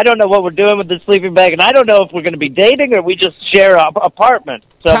know what we're doing with the sleeping bag, and I don't know if we're going to be dating or we just share an apartment.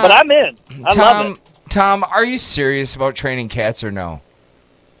 So, but I'm in. I love it. Tom, are you serious about training cats or no?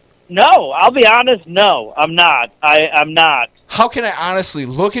 No, I'll be honest, no, I'm not. I'm not. How can I honestly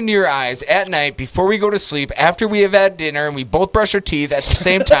look into your eyes at night before we go to sleep, after we have had dinner and we both brush our teeth at the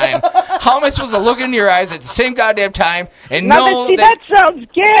same time? How am I supposed to look into your eyes at the same goddamn time and know that sounds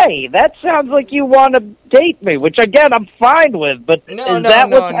gay. That sounds like you want to date me, which again I'm fine with. But is that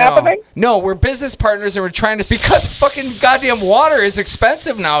what's happening? No, we're business partners and we're trying to because fucking goddamn water is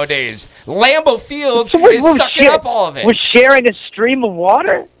expensive nowadays. Lambeau Field is sucking up all of it. We're sharing a stream of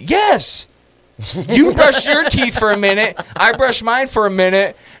water? Yes. You brush your teeth for a minute, I brush mine for a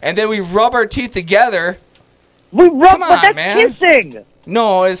minute, and then we rub our teeth together. We rub, Come on, but that's man. kissing.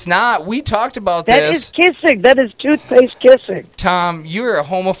 No, it's not. We talked about That this. is kissing. That is toothpaste kissing. Tom, you're a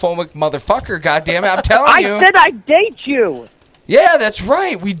homophobic motherfucker, goddammit. I'm telling you. I said I'd date you. Yeah, that's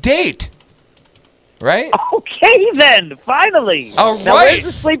right. We date. Right? Okay, then. Finally. All Now, right. where's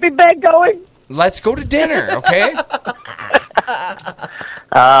the sleeping bag going? Let's go to dinner, okay?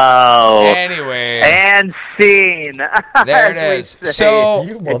 Oh. Anyway. And scene. There it As we is. say So,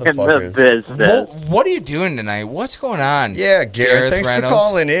 in the business. what are you doing tonight? What's going on? Yeah, Garrett, thanks Reynolds? for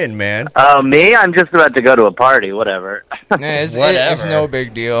calling in, man. Oh, me? I'm just about to go to a party. Whatever. It's Whatever. no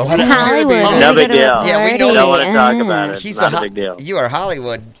big deal. Hollywood. No big deal. Yeah, we know. Don't want to talk about it. He's Not a big deal. You are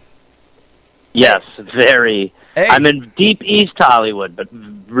Hollywood. Yes, very. Hey. I'm in deep East Hollywood, but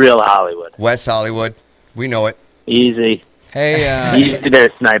real Hollywood. West Hollywood. We know it. Easy. Hey, Easy there,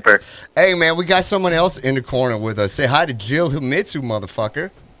 sniper. Hey, man, we got someone else in the corner with us. Say hi to Jill Himitsu,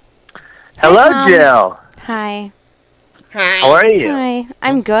 motherfucker. Hello, Tom. Jill. Hi. How are you? Hi.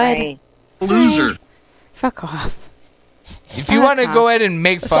 I'm good. Hi. Loser. Fuck off. If you want to go ahead and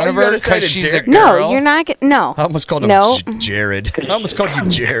make That's all fun of you her gotta say because to she's a Jared. girl. No, you're not. No. I almost called him No. Jared. I almost called you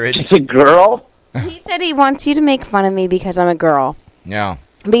Jared. She's a girl? He said he wants you to make fun of me because I'm a girl. No.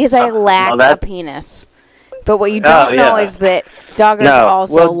 Because I lack well, a penis. But what you don't know is that Doggers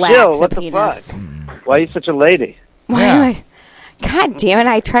also well, lacks Jill, a what the penis. fuck? Why are you such a lady? Why am I? God damn it!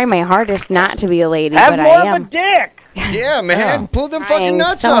 I try my hardest not to be a lady, Have but more I am. of a dick. Yeah, man. Pull them fucking Trying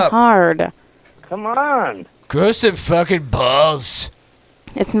nuts so up. hard. Come on. Grow some fucking balls.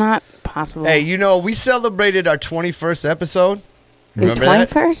 It's not possible. Hey, you know, we celebrated our 21st episode. Remember that?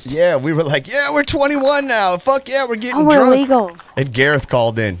 21st? Yeah, we were like, yeah, we're 21 now. Fuck yeah, we're getting Oh, we're drunk. legal. And Gareth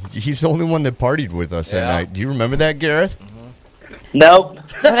called in. He's the only one that partied with us that night. Do you remember that, Gareth? Nope.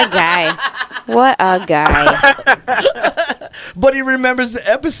 What a guy. What a guy. But he remembers the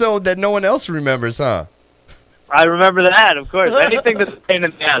episode that no one else remembers, huh? I remember that, of course. Anything that's a pain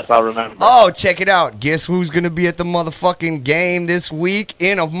in the ass, I'll remember. Oh, check it out. Guess who's going to be at the motherfucking game this week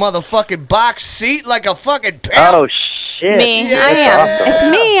in a motherfucking box seat like a fucking pimp? Oh, shit. Me. Yeah. I am. It's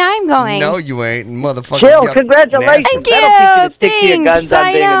me. I'm going. No, you ain't, motherfucker. Jill, Yuck, congratulations. Thank That'll teach you to stick to your Thanks. guns on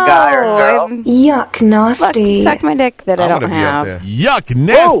I being a guy or a girl. know. Yuck, nasty. Suck my dick that I I'm don't gonna be up have. there. Yuck,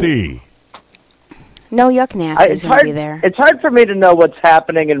 nasty. No yuck nasty is It's going to hard. be there. It's hard for me to know what's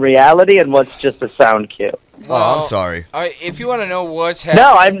happening in reality and what's just a sound cue. Oh, I'm sorry. All right, if you want to know what's happening.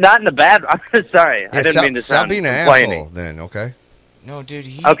 No, I'm not in a bad. I'm sorry. I Yeah, didn't mean to stop sound being an complaining. asshole then, okay? No, dude.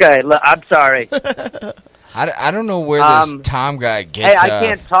 Okay, look, I'm sorry. I don't know where this Tom guy Hey, gets. I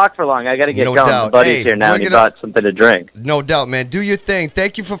can't talk for long. I got to get No going. doubt. My buddy's Hey, here now, we're and he gonna- bought something to drink. No doubt, man. Do your thing.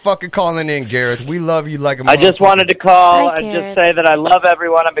 Thank you for fucking calling in, Gareth. We love you like a I just motherfucker. wanted to call Hi, and Garrett. just say that I love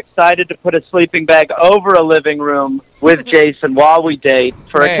everyone. I'm excited to put a sleeping bag over a living room with Jason while we date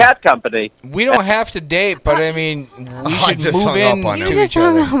for Hey. a cat company. We don't have to date, but I mean, we I should just move hung in up on to him. each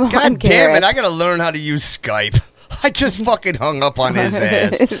other. God damn it. I got to learn how to use Skype. I just fucking hung up on his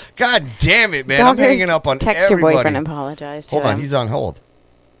ass. God damn it, man. I'm Doggers, hanging up on text everybody. your boyfriend and apologize to Hold on. him. He's on hold.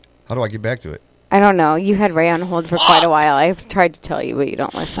 How do I get back to it? I don't know. You had Ray on hold for quite a while. I've tried to tell you, but you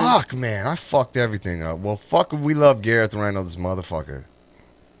don't listen. Fuck, man. I fucked everything up. Well, fuck, we love Gareth Reynolds, motherfucker.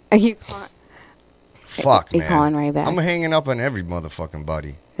 Are you calling? Fuck, You man. calling Ray back? I'm hanging up on every motherfucking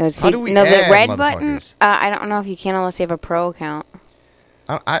buddy. Let's How see. do we no, the add red button. motherfuckers? I don't know if you can unless you have a pro account.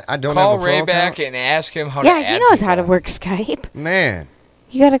 I don't Call have a Ray pro back account. and ask him how Yeah, to he add knows people. how to work Skype. Man.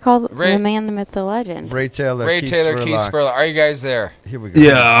 You got to call Ray- the man, the myth, the legend. Ray Taylor, Ray Keith Taylor, Keith Spurlock. Spurlock. Are you guys there? Here we go.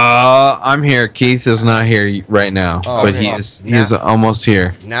 Yeah, I'm here. Keith is not here right now, Oh, but okay. he's almost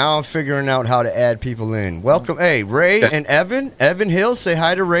here. Now I'm figuring out how to add people in. Welcome. Hey, Ray and Evan. Evan Hill, say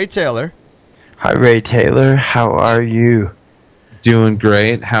hi to Ray Taylor. Hi, Ray Taylor. How are you? Doing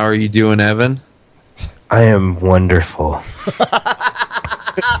great. How are you doing, Evan? I am wonderful.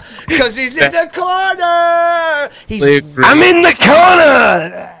 Because he's in the corner. He's. I'm in the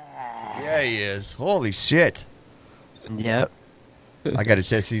corner. Yeah, he is. Holy shit. Yep. I got to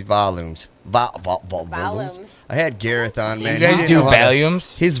test these volumes. Volumes. I had Gareth on, man. You guys He didn't do know how to-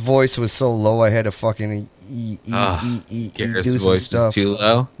 volumes? His voice was so low, I had to fucking Gareth's do some voice stuff. is too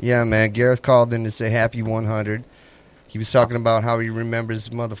low. Yeah, man. Gareth called in to say happy 100. He was talking about how he remembers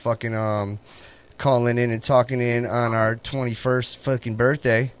motherfucking calling in and talking in on our 21st fucking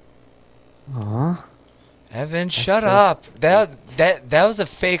birthday. Aw. Evan, shut up. That was a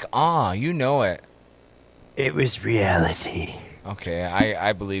fake aw. You know it. It was reality. Okay,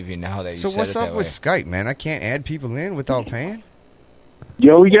 I believe you now that you So said what's it that up with way. Skype, man? I can't add people in without paying.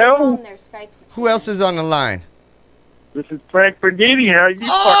 Yo, yo. Who else is on the line? This is Frank Bernini. How you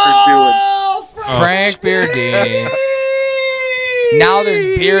Oh, Frank Beardini. Now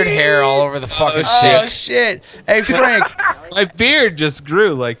there's beard hair all over the fucking Oh, shit. shit. Hey, Frank. My beard just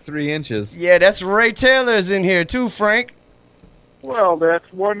grew like 3 inches. Yeah, that's Ray Taylor's in here, too, Frank. Well, that's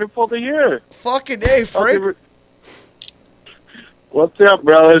wonderful to hear. Fucking hey, Frank. What's up,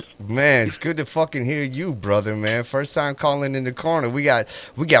 brothers? Man, it's good to fucking hear you, brother, man. First time calling in the corner. We got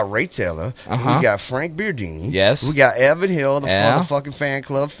Ray Taylor. Uh-huh. We got Frank Beardini. Yes. We got Evan Hill, the Yeah. motherfucking fan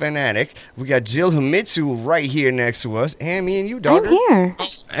club fanatic. We got Jill Himitsu right here next to us. And me and you, dog. I'm here.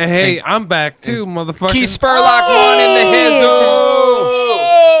 Hey, I'm back too, motherfucker. Keith Spurlock won in the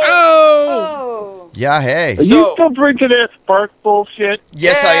Yeah, hey. Are you still drinking that Spark bullshit?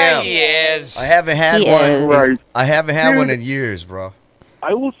 Yes, I am. He is. I haven't had He one. is. Right. I haven't had Dude. one in years, bro.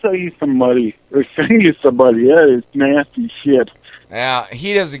 I will sell you somebody, or send you somebody. That is nasty shit. Yeah,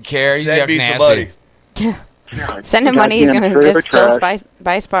 he doesn't care. He's Send yuck me nasty. somebody. Send him money. He's Goddamn gonna trailer just still trash.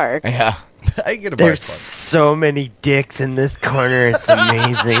 buy Sparks. Yeah. I get a buy There's Spark. so many dicks in this corner. It's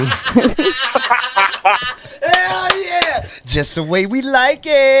amazing. Hell yeah! Just the way we like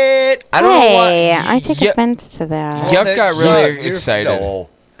it. I don't know Hey, why. I take offense to that. Yuck got really You're- excited. No.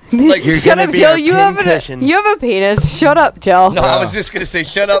 Like you're Shut gonna up, be Jill. our You have pincushion. you have a penis. Shut up, Jill. No, I was just gonna say,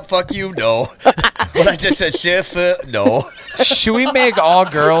 shut up, fuck you, no. But I just said, shit, no. Should we make all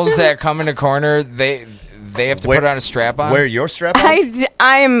girls that come in the corner, they have to put on a strap on? Wear your strap on?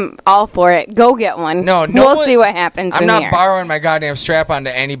 I'm all for it. Go get one. No, we'll one- see what happens. I'm in not here. borrowing my goddamn strap on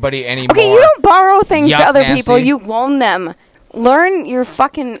to anybody anymore. Okay, you don't borrow things Yuck, to other nasty. people. You loan them. Learn your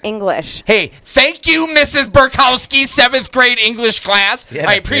fucking English. Hey, thank you, Mrs. Burkowski, 7th grade English class. Yeah,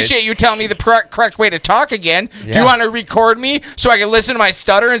 I appreciate bitch. you telling me the correct way to talk again. Do Yeah. you want to record me so I can listen to my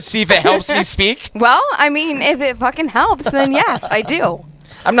stutter and see if it helps me speak? Well, I mean, if it fucking helps, then yes, I do.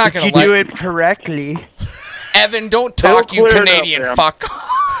 I'm not If going you to let do it correctly. Evan, don't talk, you clear it up, Canadian man. fuck.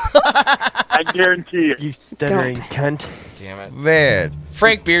 I guarantee you. You stuttering cunt. Damn it. Man.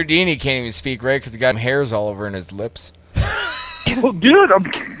 Frank Beardini can't even speak right because he got hairs all over in his lips. Well, dude, I'm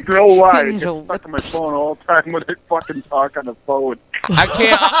no lie. I He's get a stuck on my phone all the time when I fucking talk on the phone.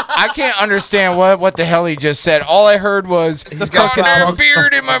 I can't understand what the hell he just said. All I heard was He's got goddamn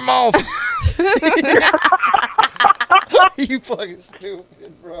beard in my mouth. You fucking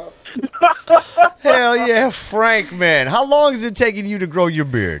stupid, bro. Hell yeah, Frank, man. How long is it taking you to grow your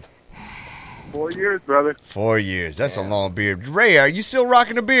beard? 4 years, brother. 4 years. That's a long beard. Ray, are you still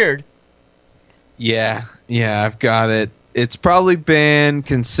rocking a beard? Yeah, I've got it. It's probably been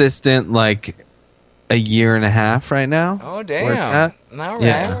consistent like a year and a half right now. Oh where it's damn! at. All right.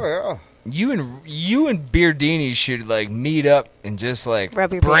 Yeah. You and Beardini should like meet up and just like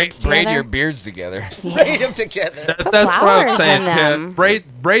Rub your braid beards together? your beards together. Braid them together. Put That's what I was flowers saying, in Ted. them.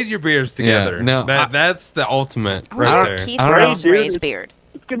 Braid your beards together. Yeah, no, that's the ultimate I right wonder if there. Keith I don't know. loves Dude, Ray's beard.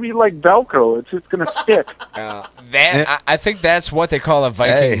 It's gonna be like Velcro. It's just gonna stick. I think that's what they call a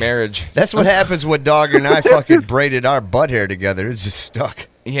Viking Hey. marriage. That's what happens when Dogger and I fucking braided our butt hair together. It's just stuck.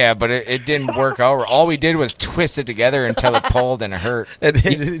 Yeah, but it didn't work out. All we did was twist it together until it pulled and it hurt.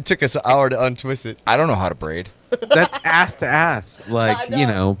 It took us an hour to untwist it. I don't know how to braid. That's ass to ass. Like,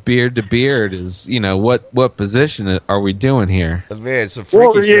 beard to beard is, what position are we doing here? Man, some freaky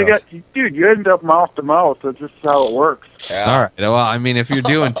Well, you stuff. dude, you end up mouth to mouth. That's just how it works. All right. Well, I mean, if you're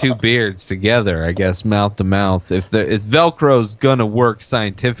doing two beards together, I guess mouth to mouth, if Velcro's gonna work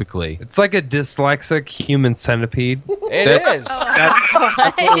scientifically, It's like a dyslexic human centipede. It is. that's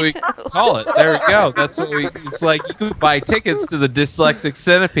what we call it. There we go. That's what we. It's like you could buy tickets to the dyslexic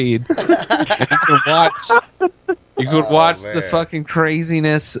centipede. And you can watch. You could watch the man. fucking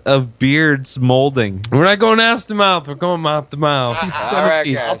craziness of beards molding. We're not going ass to mouth. We're going mouth to mouth. All right,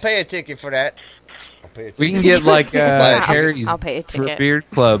 Centipede. guys. I'll pay a ticket for that. I'll pay a ticket. We can get like Terry's I'll pay a for ticket. beard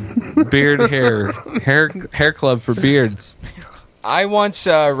club, beard hair club for beards. I once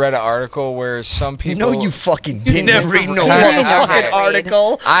read an article where some people. No, you fucking didn't never read no read it. motherfucking Okay.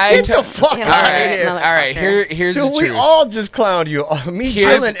 article. I Get the took- fuck Yeah, out of alright, here. no. All right, here's Dude, the we truth. all just clowned you. Me,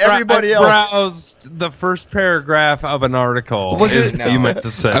 Here's- Jill, and everybody I else. browsed the first paragraph of an article. Was is it- what you No. meant to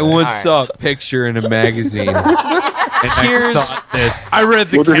say? I once Alright. saw a picture in a magazine. and I thought this. I read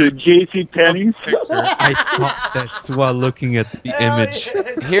the What is it, cat's J.C. Penney's? picture. I thought that's while looking at the image.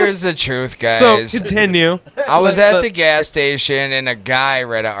 Here's the truth, guys. So continue. I was at the gas station and a guy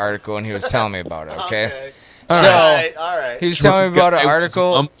read an article and he was telling me about it. Okay. So All right. he was telling me about an Guy was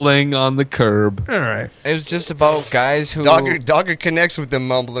article. mumbling on the curb. All right. It was just about guys who. Dogger connects with them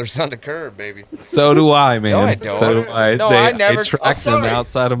mumblers on the curb, baby. So do I, man. No, I don't. So do I. No, I never- track I'm them sorry.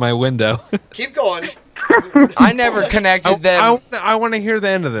 outside of my window. Keep going. I never connected them. I want to hear the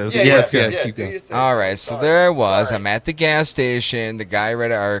end of this. Keep going. All right, so there I was. I'm at the gas station. The guy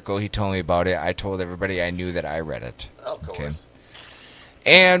read an article. He told me about it. I told everybody I knew that I read it. Of course.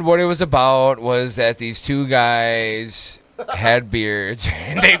 And what it was about was that these two guys had beards,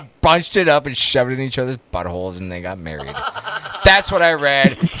 and they bunched it up and shoved it in each other's buttholes, and they got married. That's what I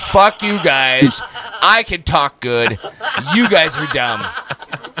read. Fuck you guys. I can talk good. You guys are dumb.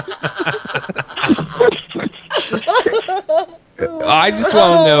 I just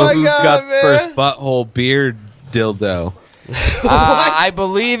want to know who got man. the first butthole beard dildo. I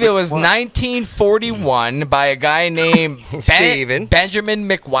believe it was 1941 by a guy named Steven. Benjamin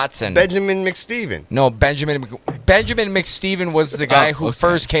McWatson. Benjamin McSteven. No, Benjamin McSteven was the guy who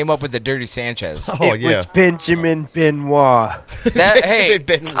first came up with the Dirty Sanchez. Oh, It was Benjamin Benoit. Hey,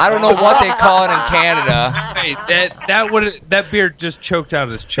 I don't know what they call it in Canada. Hey, that beard just choked out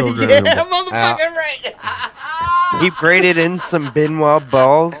his children. motherfucking right. He braided in some Benoit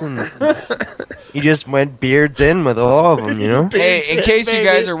balls and he just went beards in with all of them, you know? Hey, in case you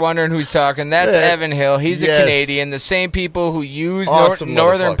guys are wondering who's talking, that's Evan Hill. He's a Yes. Canadian. The same people who use Awesome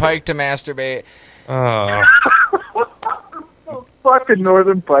Northern motherfucker. Pike to masturbate. Oh. Fucking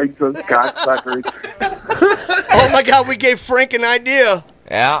Northern Pikes, those cocksuckers. Oh my God, we gave Frank an idea.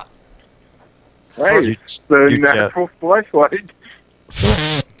 Yeah. Hey, the natural fleshlight.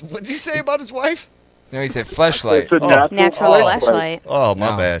 What did he say about his wife? No, he said fleshlight. It's a Natural fleshlight. Oh,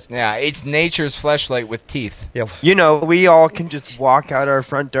 my No. bad. Yeah, it's nature's fleshlight with teeth. Yeah. You know, we all can just walk out our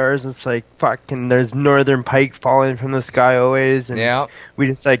front doors and it's like, fucking, there's Northern Pike falling from the sky always. And Yeah. we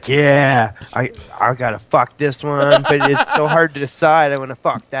just like, yeah, I gotta fuck this one. But it's so hard to decide. I want to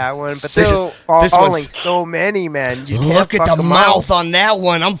fuck that one. But there's just this falling one's- so many, man. You can't Look at fuck the 'em mouth all. on that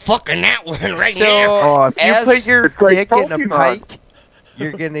one. I'm fucking that one right So, now. Oh, if you as- put your It's like dick in a Pokemon. pike,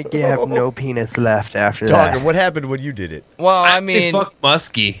 you're gonna have no penis left after that. Dogger, what happened when you did it? Well, I Hey, mean, fuck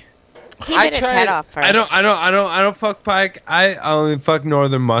Muskie. He I bit his tried- head off first. I don't fuck Pike. I only fuck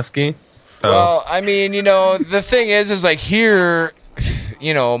Northern Muskie. So. well, I mean, you know, the thing is like here,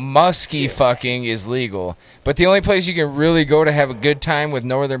 you know, muskie fucking is legal. But the only place you can really go to have a good time with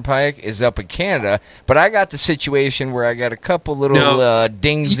Northern Pike is up in Canada. But I got the situation where I got a couple little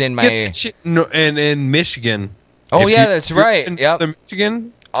dings in my... And in Michigan. Oh, If yeah, you- that's you're right. in Yep.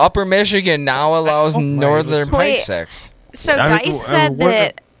 Michigan? Upper Michigan now allows Northern Pike Wait. sex. So I mean, Dice said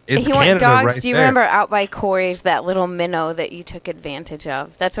that it's he went Canada dogs. right Do you there. remember out by Corey's that little minnow that you took advantage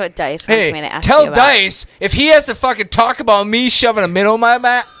of? That's what Dice wants me to Hey, ask tell you about. Dice if he has to fucking talk about me shoving a minnow up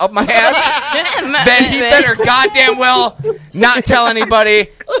my ass, then he better goddamn well not tell anybody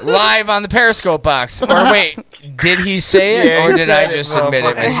live on the Periscope box. Or wait, did he say it, Yeah, or he did I said it, just admit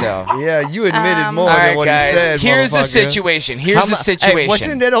it motherfucker. myself? Yeah, you admitted more All than right, what guys. he said. Here's the motherfucker. situation. Here's How the mu- situation. Hey,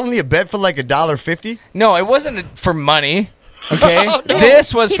 wasn't that only a bet for like $1.50? No, it wasn't for money. Okay, No.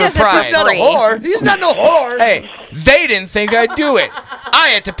 this was He for does it for pride. He's not a free. whore. He's not no whore. Hey, they didn't think I'd do it. I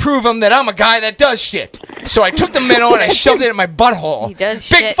had to prove them that I'm a guy that does shit. So I took the minnow and I shoved it in my butthole. He does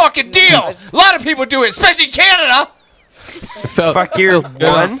Big shit. fucking deal. A lot of people do it, especially in Canada. Fuck your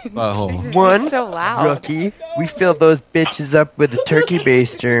one. Butthole. One so loud. rookie. We fill those bitches up with a turkey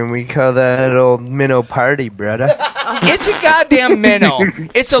baster and we call that old minnow party, brother. It's a goddamn minnow.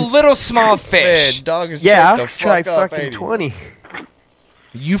 It's a little small fish. Man, dog is Yeah, the try fuck up, fucking ain't he? 20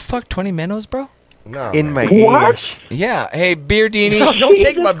 You fucked 20 minnows, bro? No. in my What? ass. Yeah. Hey, Beardini. No, don't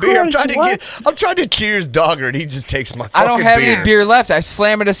take my Jesus beer. Christ, I'm trying to cheers Dogger, and he just takes my fucking I don't have beer. any beer left. I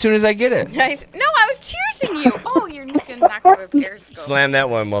slam it as soon as I get it. Dice. No, I was cheersing you. Oh, you're gonna knock over Periscope. Slam that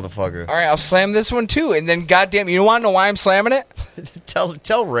one, motherfucker. All right, I'll slam this one too. And then, goddamn, you want to know why I'm slamming it?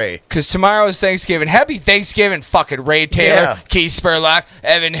 Tell Ray. Because tomorrow is Thanksgiving. Happy Thanksgiving, fucking Ray Taylor, Yeah. Keith Spurlock,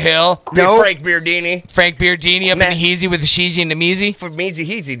 Evan Hill, Frank Beardini. Frank Beardini up Matt- in Heezy with the Sheezy and the Meezy. For Meezy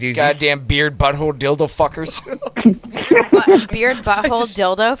Heezy, dude. Goddamn beard butthole dildo fuckers. Beard butthole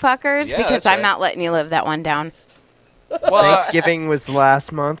dildo fuckers. Yeah, because that's I'm right. not letting you live that one down. Well, Thanksgiving was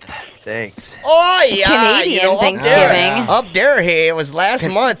last month. Thanks. Oh yeah, Canadian up Thanksgiving. there, up there, hey, it was last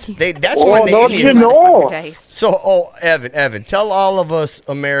month. That's Oh, when the don't Indians. you know? Dice. So, Evan, tell all of us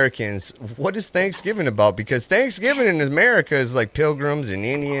Americans what is Thanksgiving about? Because Thanksgiving in America is like pilgrims and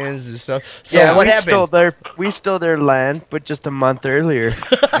Indians and stuff. So yeah, what happened? We stole their land, but just a month earlier.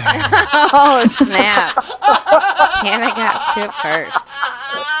 Oh snap! Canada got shit first.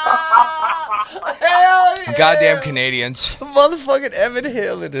 Hell yeah. goddamn Canadians. Motherfucking Evan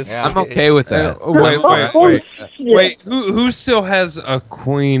Hill in this. Yeah. I'm okay with that. Wait. Who still has a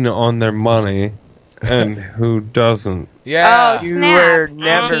queen on their money, and who doesn't? Yeah. Oh You snap! were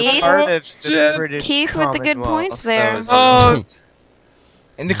never Keith, part of the Shit. British Keith with the good Commonwealth. points there. That was-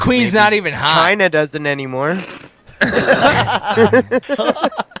 Oh, And the Queen's not even hot. China doesn't anymore.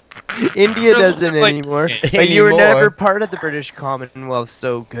 India doesn't anymore. But you were never part of the British Commonwealth,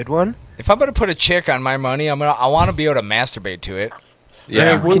 so good one. If I'm gonna put a chick on my money, I want to be able to masturbate to it.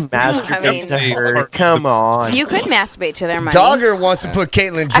 Yeah, we can masturbate to her. Come on. You could masturbate to their money. Dogger wants to put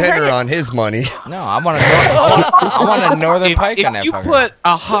Caitlyn Jenner on his money. No, I want a Northern Pike on that. If you fucker. put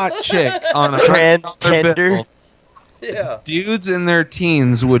a hot chick on a Transgender. Yeah. Dudes in their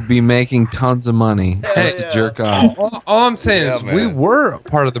teens would be making tons of money just to jerk off. All I'm saying Yeah, is man. we were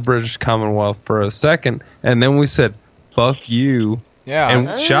part of the British Commonwealth for a second, and then we said, fuck you. Yeah. And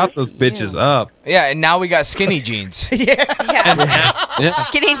we shot those bitches up. Yeah, and now we got skinny jeans. Skinny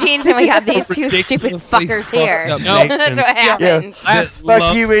jeans, and we got these two stupid fuckers here. No. That's what happens. Last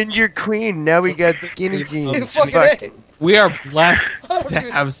fuck you and your queen. Now we got skinny jeans. Fuck. We are blessed to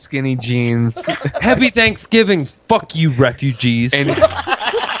have skinny jeans. Happy Thanksgiving. Fuck you, refugees. You're in the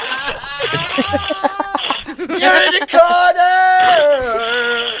corner.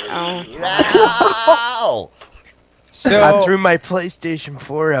 So I threw my PlayStation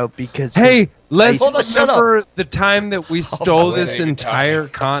 4 out because. Hey, let's Hold on, shut remember the time that we stole this entire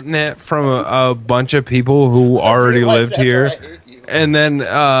continent from a bunch of people who already lived here. And then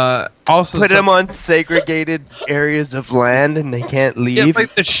also put them on segregated areas of land and they can't leave. Yeah,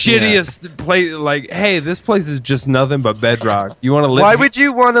 like the shittiest place. Like, hey, this place is just nothing but bedrock. You want to live? Why would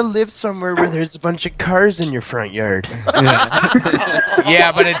you want to live somewhere where there's a bunch of cars in your front yard?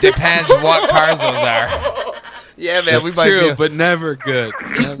 Yeah, but it depends what cars those are. Yeah, man, That's true, but never good.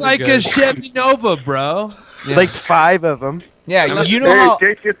 It's like a Chevy Nova, bro. Yeah. Like 5 of them. Yeah, you know how.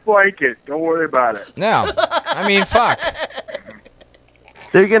 Take your blanket. Don't worry about it. No, I mean, fuck.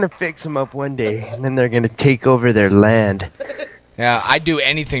 They're gonna fix them up one day, and then they're gonna take over their land. Yeah, I'd do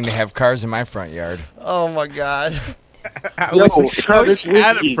anything to have cars in my front yard. Oh my god. I wish you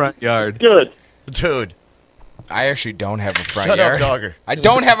had a front yard. Good. Dude. I actually don't have a front Shut up, yard. Dogger. I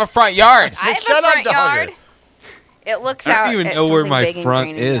don't have a front yard. I have a Shut up, front Dogger. yard. It looks I out. don't even at know where something my big and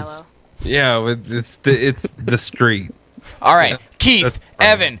front green and is. yellow. Yeah, it's the street. All right, Keith,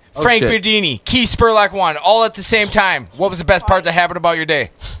 Evan, Oh, Frank shit. Berdini, Keith Spurlock 1, all at the same time. What was the best part that happened about your day?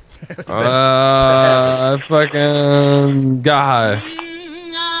 I fucking got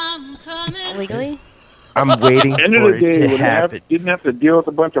high. Legally? I'm waiting End for of the it day, to when happen. you didn't have to deal with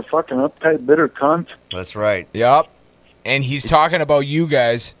a bunch of fucking uptight, bitter cunts. That's right. Yup. And he's talking about you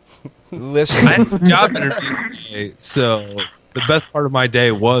guys. Listen. I had a job interview today, so the best part of my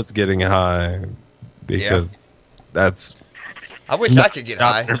day was getting high because that's. I wish I could get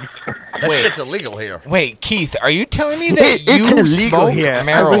high. Wait. It's illegal here. Wait, Keith, are you telling me that It's you illegal smoke here. I wish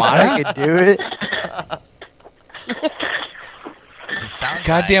marijuana? I could do it.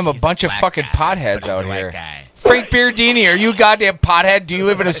 Goddamn, a bunch of fucking potheads out here. Frank Berdini, are you a goddamn pothead? Do you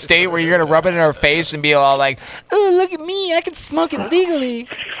live in a state where you're going to rub it in our face and be all like, oh, look at me, I can smoke it legally?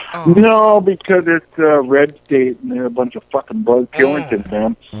 No, because it's a red state and they're a bunch of fucking blood Killingtons,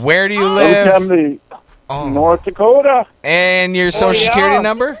 man. Where do you Every live? time North Dakota. And your social security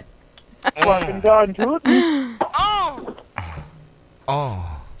number? Fucking Don Tootin. Oh.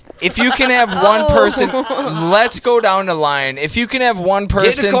 If you can have one person, let's go down the line. If you can have one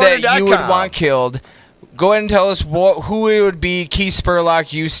person that you would want killed, go ahead and tell us who it would be. Keith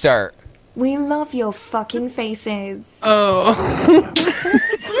Spurlock, you start. We love your fucking faces. Oh.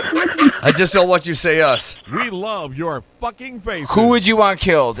 I just don't want you to say us. We love your fucking faces. Who would you want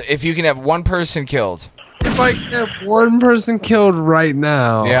killed if you can have one person killed? If I could have one person killed right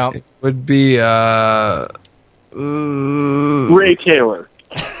now, it would be Ray Taylor.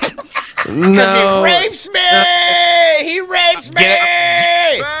 Because he rapes me! He rapes me!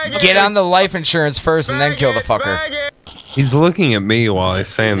 Get on the life insurance first and then kill the fucker. He's looking at me while he's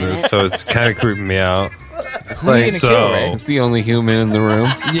saying this, so it's kind of creeping me out. Who are you gonna kill, Ray? It's the only human in the room.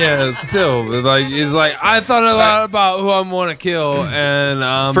 Yeah, still, like he's like, I thought a lot about who I want to kill, and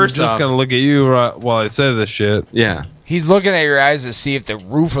I'm First just off- gonna look at you while I say this shit. Yeah. He's looking at your eyes to see if the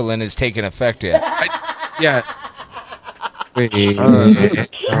Rufalin is taking effect yet. Yeah. Did you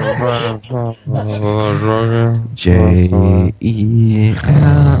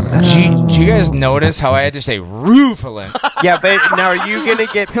guys notice how I had to say Rufalin? Yeah, but now are you gonna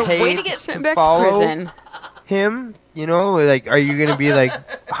get paid Way to get sent back to follow prison. him? You know, like, are you gonna be like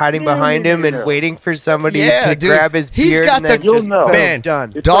hiding behind him and waiting for somebody to dude. grab his beard? He's got and then the just boom, man.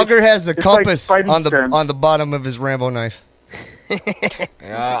 done. Dogger has the it's like compass Spidey on the sense. on the bottom of his Rambo knife.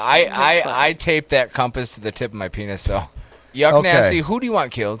 I taped that compass to the tip of my penis, though. Yuck Okay. nasty. Who do you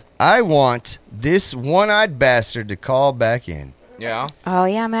want killed? I want this one-eyed bastard to call back in. Yeah. Oh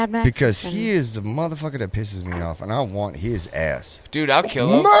yeah, Mad Max. Because he is the motherfucker that pisses me off, and I want his ass. Dude, I'll kill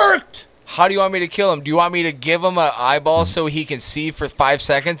him. Murked! How do you want me to kill him? Do you want me to give him an eyeball so he can see for 5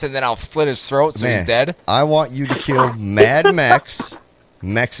 seconds, and then I'll slit his throat so he's dead? I want you to kill Mad Max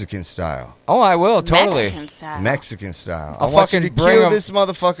Mexican style. Oh, I will, totally. Mexican style. I'll I want fucking you to bring kill him- this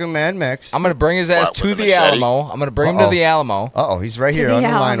motherfucking Mad Max. I'm going to bring his ass to the Alamo. I'm going to bring him to the Alamo. Uh-oh, he's right To here the on the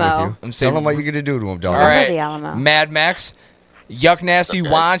line with Alamo. you. I'm saying- Tell him what you're going to do to him, dog. All right, the Alamo. Mad Max, Yuck Nasty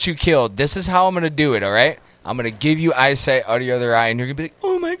wants you killed. This is how I'm going to do it, all right? I'm going to give you eyesight out of your other eye, and you're going to be like,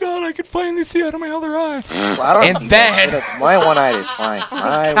 oh my God, I can finally see out of my other eye. Well, I don't And think then- that's- my one eye is fine.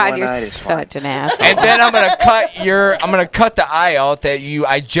 My God, one you're eye is fine. such an ass. And then I'm gonna cut the eye out that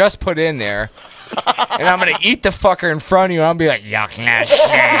I just put in there, and I'm gonna eat the fucker in front of you. And I'll be like, yuck, nasty.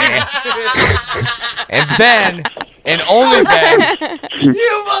 And then, and only then,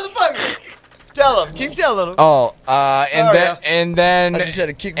 You motherfucker! Tell him. Keep telling him. and then I just had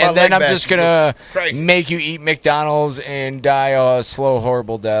to kick my and then leg I'm back. just gonna Crazy. make you eat McDonald's and die a slow,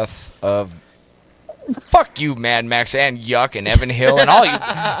 horrible death of. Fuck you, Mad Max and Yuck and Evan Hill and all you.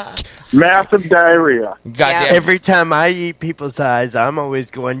 Massive diarrhea. Goddamn. Every time I eat people's eyes, I'm always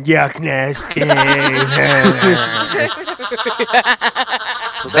going, yuck, nasty.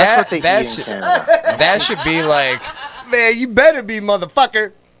 So that's what they that eat in should- Canada. That should be like, Man, you better be,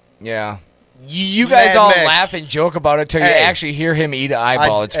 motherfucker. yeah. You guys Mad all Max. laugh and joke about it till you Hey. actually hear him eat an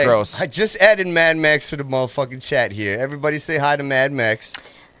eyeball. It's gross. I just added Mad Max to the motherfucking chat here. Everybody say hi to Mad Max.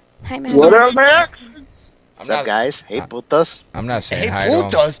 Hi, Mad What Max. up, Max? What's up, guys? Hey, putas. I'm not saying Hey, hi to him.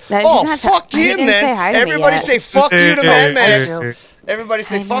 putas. That- Oh, he's not fuck he him, didn't say hi then. to me Everybody yet. say fuck you to Mad Max. Everybody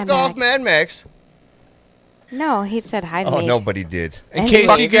say Hi, fuck Mad off Max. Mad Max. No, he said hi to Oh, me. nobody did. In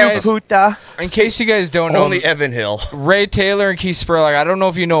case you guys, puta. in case you guys don't know, Only Evan Hill. Ray Taylor and Keith Spurlock. I don't know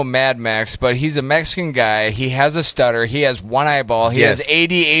if you know Mad Max, but he's a Mexican guy. He has a stutter. He has one eyeball. He Yes. has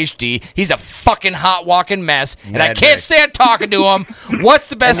ADHD. He's a fucking hot walking mess, and I Mad can't Max. stand talking to him. What's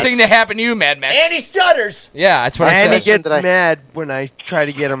the best thing to happen to you, Mad Max? And he stutters. Yeah, that's what I And he said. gets mad when I try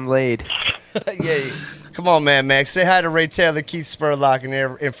to get him laid. Yeah. Come on, Mad Max. Say hi to Ray Taylor, Keith Spurlock,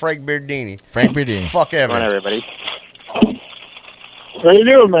 and Frank Berdini. Frank Berdini. Fuck Come on, Evan. everybody. How you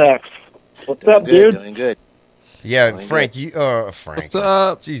doing, Max? What's up, Good, dude? doing good. Yeah, Doing Frank. Frank. What's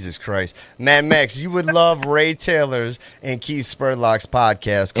up? Jesus Christ, Mad Max. You would love Ray Taylor's and Keith Spurlock's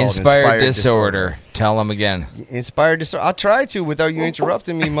podcast called Inspired Disorder. Tell him again. Inspired Disorder. I'll try to without you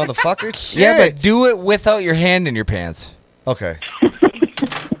interrupting me, motherfucker. Yeah, Shit. but do it without your hand in your pants. Okay.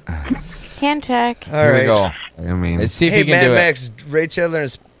 Hand check. All Here right. we go. I mean, Let's see if Hey, you can Mad do Max. Ray Taylor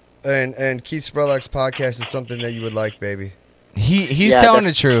and Keith Spurlock's podcast is something that you would like, baby. it. He's Yeah, telling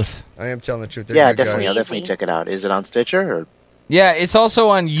def- the truth. I am telling the truth. They're Yeah, good definitely. I'll guys. definitely check it out. Is it on Stitcher? Or? Yeah, it's also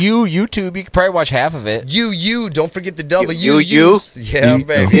on YouTube. You can probably watch half of it. You. Don't forget the W. You. Yeah, You.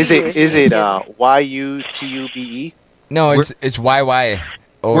 baby. Is it YUTUBE? No, it's YY.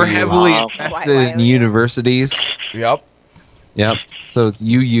 we're heavily Wow. invested in universities. Yep. Yep. So it's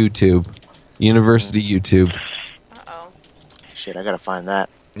YouTube. University YouTube. Shit, I gotta find that.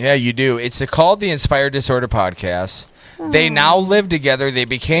 Yeah, you do. It's called the Inspired Disorder Podcast. They now live together. They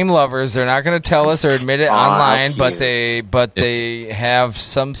became lovers. They're not going to tell us or admit it Aw, how online, but cute. they have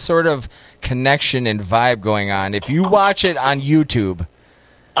some sort of connection and vibe going on. If you watch it on YouTube,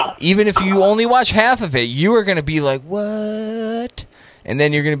 even if you only watch half of it, you are going to be like, "What?" And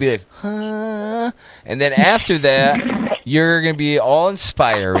then you're going to be like, "Huh?" And then after that, you're going to be all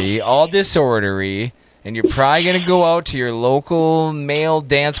inspiry, all disordery. And you're probably going to go out to your local male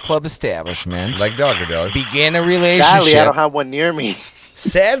dance club establishment. Like Dogger does. Begin a relationship. Sadly, I don't have one near me.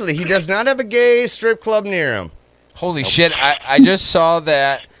 Sadly, he does not have a gay strip club near him. Holy shit, I just saw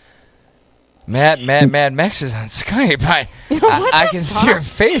that Mad Max is on Skype. I can see her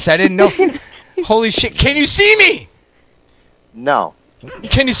face. I didn't know. Holy shit, can you see me? No.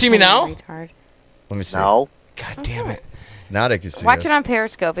 Can you see me now? Retard. Let me see. No. God damn it. Now they can see Watch us. it on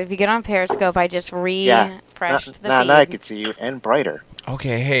Periscope. If you get on Periscope, I just Yeah. refreshed the Now feed. I can see you and brighter.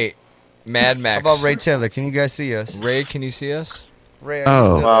 Okay, hey, Mad How Max. about Ray Taylor? Can you guys see us? Ray, can you see us? Ray,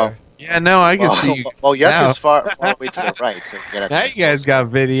 Oh. Well, Yeah, no, I can well, see you. well, Yuck now. is far away to the right, so you gotta. Now you guys got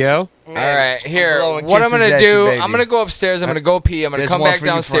video. All right, here. blowing What I'm kisses gonna at do? you, baby. I'm gonna go upstairs. I'm gonna go pee. I'm gonna There's come one back for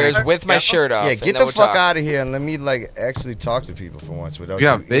you, downstairs Frank. with my shirt off. Yeah, and get then the we'll fuck talk. out of here and let me actually talk to people for once without We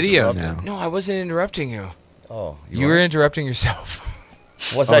got you video interrupting. now. No, I wasn't interrupting you. Oh, You were interrupting yourself.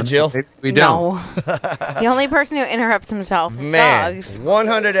 What's that, Jill? We don't. No. The only person who interrupts himself is Man, dogs.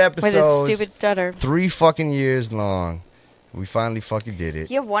 100 With his episodes. stupid stutter. 3 fucking years long. We finally fucking did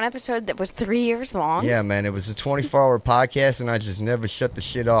it. You have one episode that was 3 years long? Yeah, man. It was a 24-hour podcast, and I just never shut the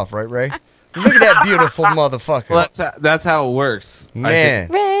shit off. Right, Ray? Look at that beautiful motherfucker. Well, that's how it works. Man.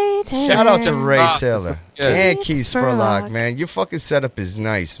 Ray Taylor. Shout out to Ray Taylor. Yeah. And Keith Spurlock. Spurlock, man. Your fucking setup is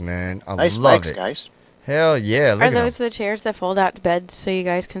nice, man. I Nice love mics, it. guys. Hell yeah. Look Are at those them. the chairs that fold out to bed so you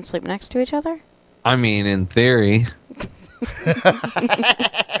guys can sleep next to each other? I mean, in theory.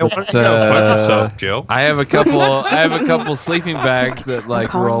 Fuck yourself, Joe. I have a couple sleeping bags that like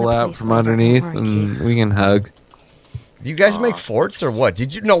calling roll the out police from later. underneath, Alright, and we can hug. Do you guys make forts or what?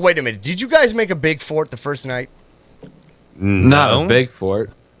 No, wait a minute. Did you guys make a big fort the first night? Not a big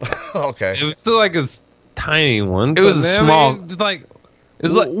fort. Okay. It was still like a tiny one. It was a but, I small. mean, it's like, It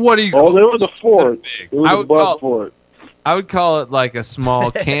was like, what do you? Oh, there was a fort. It was I a would bug call- fort. I would call it like a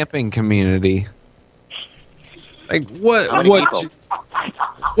small camping community. like what? How many What? people?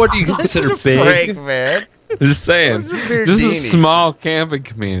 What do you Listen consider to big? Frank, man. Just saying, Those are very just a teeny. small camping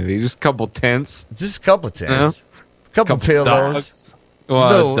community, just a couple tents, Just a couple tents. Couple couple pillows. dogs. Well,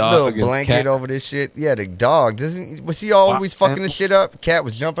 little a dog little and a blanket cat. over this shit. Yeah, the dog. Was he always fucking the animals. shit up? Cat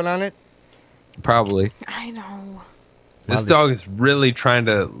was jumping on it? Probably. I know. This dog is really trying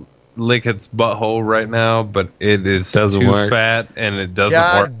to lick its butthole right now, but it is Doesn't too work. fat and it doesn't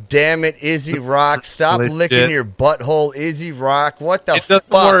God work. damn it, Izzy Rock. Stop Legit. licking your butthole, Izzy Rock. What the It doesn't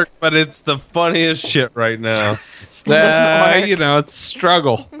fuck? work, but it's the funniest shit right now. work. You know, it's a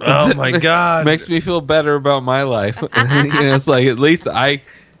struggle. Oh my god! Makes me feel better about my life. You know, it's like at least I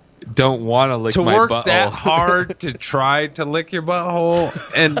don't want to lick to my work butthole. that hard to try to lick your butthole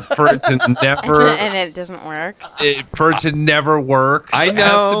and for it to never And it doesn't work. for it to never work. I It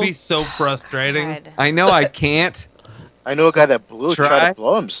has know. to be so frustrating. God. I know I can't. I know a guy that tried Try. to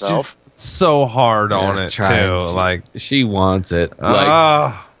blow himself. So hard on Yeah, it try. too. Like, She wants it. Like,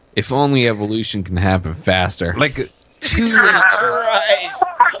 ah, if only evolution can happen faster. like Christ.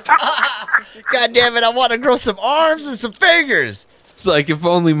 God damn it, I want to grow some arms and some fingers. It's like if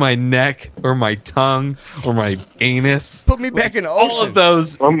only my neck or my tongue or my anus. Put me back in the All ocean. of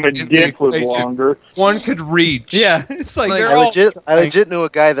those. Oh, my in the dick was equation. longer. one could reach. Yeah, it's like, Like, they're I all. legit knew a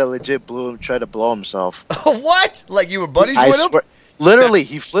guy that legit tried to blow himself. What? Like you were buddies I with him? swear, literally,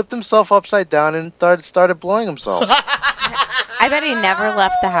 he flipped himself upside down and started blowing himself. I bet he never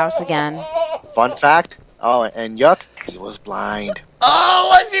left the house again. Fun fact. Oh, and yuck, he was blind. Oh,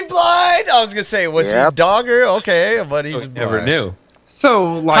 was he blind? I was gonna say, was he a Yep. dogger? Okay, but he's blind. Never knew.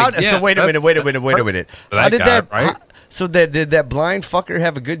 So like, So wait a minute. How did guy, that? right? So did that blind fucker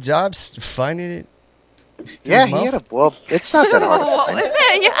have a good job finding it? Yeah, his he mouth? had a. Well, it's not that hard to What find. was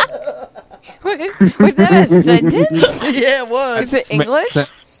that? Yeah. Was that a sentence? Yeah, it was. Is it English?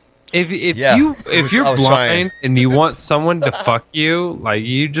 Sense. If Yeah, if you're I was blind trying. and you want someone to fuck you, like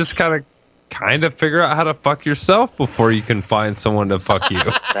you just gotta kind of figure out how to fuck yourself before you can find someone to fuck you.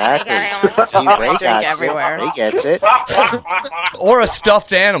 Exactly. See, Ray gets everywhere. it. Ray gets it. Or a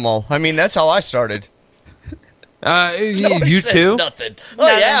stuffed animal. I mean, that's how I started. You Nobody says too? Nothing. Oh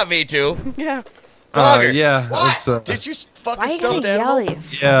yeah, me too. Yeah. Dogger. Yeah, it's Did you fuck Why a are you gonna stuffed yell animal?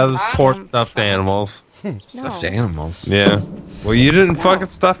 at you? yeah, those poor stuffed animals. Stuffed No. animals. Yeah. Well, you didn't fuck a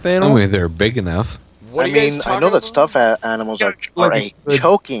stuffed I animal. mean, they're big enough. What I are you guys mean, I talking know that about? stuffed animals are Like a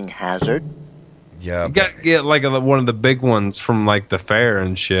choking hazard. Yeah. You gotta get like one of the big ones from like the fair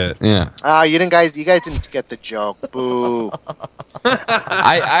and shit. Yeah. You guys didn't get the joke. Boo.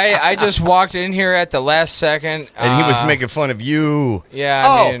 I just walked in here at the last second. And he was making fun of you. Yeah,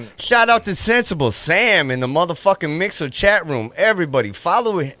 Oh, I mean, shout out to Sensible Sam in the motherfucking Mixer chat room. Everybody,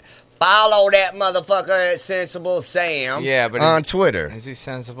 follow that motherfucker at Sensible Sam. yeah, but on Twitter. is he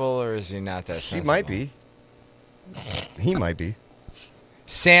sensible or is he not that sensible? He might be. He might be.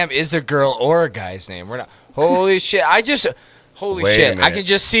 Sam is a girl or a guy's name. We're not. Holy shit! Holy Wait a shit! I minute. can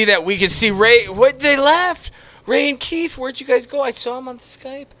just see that we can see Ray. What they left? Ray and Keith. Where'd you guys go? I saw him on the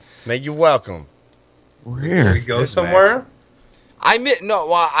Skype. Man, you're welcome. Where? We go There's somewhere. I've Here not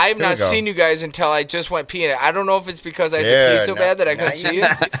we go. seen you guys until I just went peeing. I don't know if it's because I had to Yeah, pee so bad that I couldn't see you.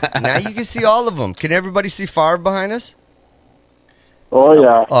 Now you can see all of them. Can everybody see Favre behind us? Oh yeah.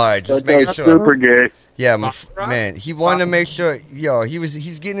 All right, just That making guy's sure. super gay. Yeah, man, he wanted to make sure. Yo,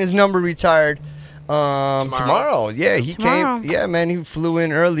 he's getting his number retired tomorrow. Yeah, he Tomorrow. came. Yeah, man, he flew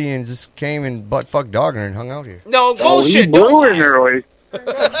in early and just came and butt fucked Dogger and hung out here. No Oh, he bullshit. blew in early. God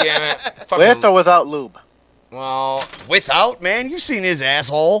damn it. Fucking- With or without lube? well, Without, man, you seen his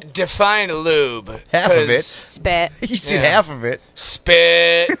asshole. define lube. Half of it. 'cause Spit. You seen Yeah. half of it.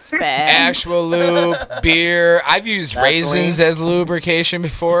 Spit. Spit. Actual lube, beer. I've used raisins as lubrication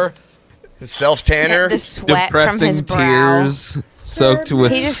before. Self tanner. The sweat from Depressing his brow. tears. soaked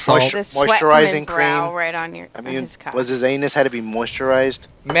with He just salt. the sweat from his Moisturizing brow cream. right on your. I on mean, his cock. was his anus had to be moisturized?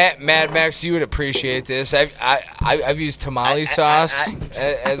 Mad Max, you would appreciate this. I've used tamale sauce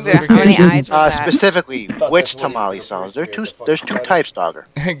as How many eyes was that? Specifically, which tamale sauce? There's two types, Dogger.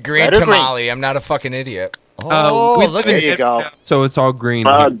 Green Red or tamale. I'm not a fucking idiot. Look at you go. So it's all green.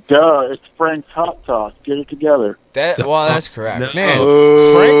 Duh, it's Frank's hot sauce. Get it together. That's correct. Man,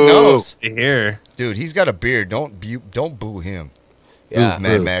 Ooh. Frank knows. Here. Dude, he's got a beard. Don't boo him. Yeah. Boo,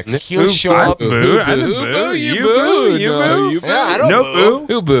 Mad Max. He'll show up. Boo, I didn't boo. You boo. You boo. Yeah, I don't No boo.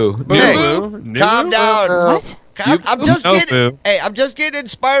 boo. Who boo? Hey, Boo. calm down. What? I'm just No getting. boo. Hey, I'm just getting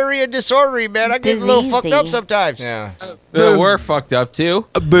inspiring and disordery, man. I get a little fucked up Diseasy. sometimes. Yeah. We're fucked up too.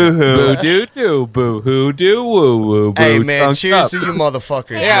 Boo hoo. Boo doo doo. Boo hoo doo woo woo. Hey, Boo man, chunk cheers up. to you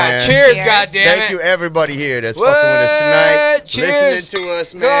motherfuckers, Yeah, man. cheers, Cheers. goddammit. Thank you, everybody here that's What? fucking with us tonight. Cheers. Listening to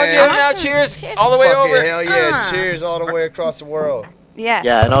us, Go on, give man. it now. Cheers. All the way Fucking over. hell yeah. Cheers all the way across the world. Yeah.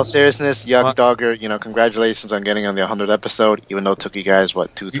 Yeah, in all seriousness, Yuck Dogger, congratulations on getting on the 100th episode, even though it took you guys,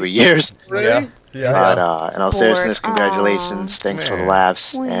 2-3 years? Yeah. But in all seriousness, Bored. congratulations. Aw. Thanks for the Man.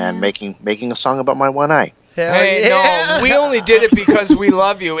 laughs and making a song about my one eye. Hell Hey, yeah. no, we only did it because we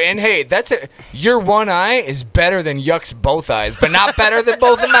love you. And hey, that's it. Your one eye is better than Yuck's both eyes, but not better than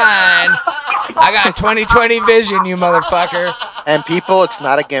both of mine. I got 20/20 vision, you motherfucker. And people, it's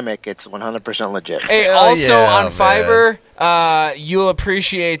not a gimmick. It's 100% legit. Hey, Hell also yeah, on man. Fiverr, you'll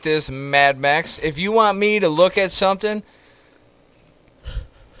appreciate this, Mad Max. If you want me to look at something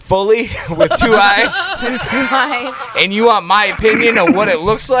fully with 2 eyes, Two eyes. and you want my opinion of what it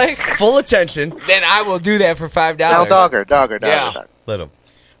looks like, Full attention. then I will do that for $5. Now, Dogger. Yeah. Let him.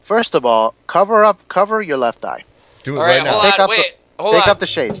 First of all, cover your left eye. Do it All right, right, now. hold on, wait. Hold Take on. up the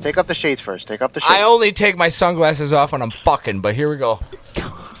shades. Take up the shades first. Take up the shades. I only take my sunglasses off when I'm fucking, but here we go.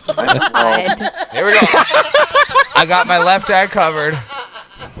 God. Here we go. I got my left eye covered.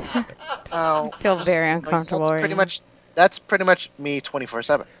 Oh, I feel very uncomfortable right now. That's pretty much me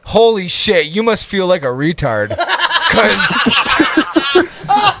 24/7. Holy shit, you must feel like a retard. Because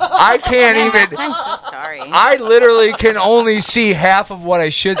I can't even. I'm so sorry. I literally can only see half of what I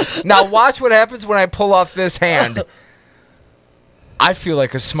should. Now watch what happens when I pull off this hand. I feel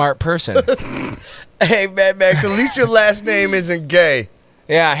like a smart person. Hey, Mad Max, at least your last name isn't gay.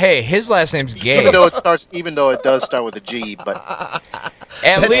 Yeah, hey, his last name's Gay. Even though it does start with a G, but At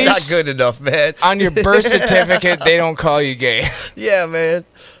That's least not good enough, man. on your birth certificate, they don't call you gay. Yeah, man.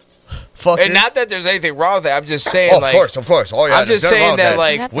 Fucker. And not that there's anything wrong with that. I'm just saying, Oh, of like, course. Oh, yeah, I'm just there's nothing saying wrong that, with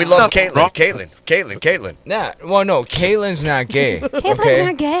like, we love Nothing wrong. Caitlin. nah. Well, no, Caitlin's not gay. Caitlin's okay?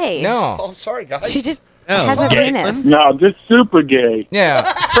 not gay. No. Oh, I'm sorry, guys. She just Oh, has a gay. penis. No, just super gay. Yeah,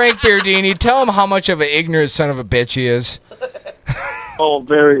 Frank Birdini, tell him how much of an ignorant son of a bitch he is. Oh,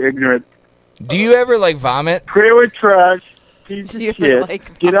 very ignorant. Do you ever like vomit? Trailer trash, piece of You shit.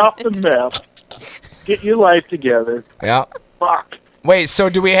 like Get off the meth. Get your life together. Yeah. Fuck. Wait, so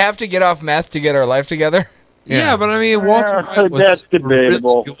do we have to get off meth to get our life together? Yeah, but I mean, Walter White was that's a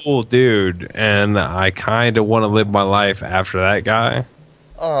debatable. really cool dude, and I kind of want to live my life after that guy.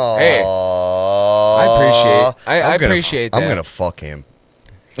 Oh, Hey, I appreciate. I appreciate that. I'm gonna fuck him.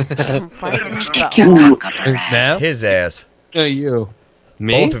 Now, His ass. you,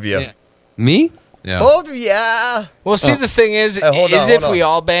 me, Both of you. Yeah. Me, yeah. Both of you. Yeah. Well, see, the thing is, Hey, hold on, if hold we on.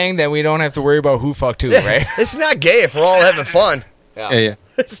 all bang, then we don't have to worry about who fucked who, right? It's not gay if we're all having fun. Yeah.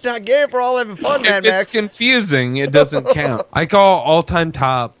 It's not gay if we're all having fun, Mad If it's Max. confusing, it doesn't count. I call all-time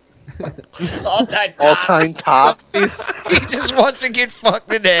top. all-time top. He just wants to get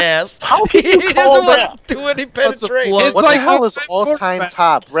fucked in the ass. How He can you call doesn't that? want to do any penetration. It's What like the hell is all-time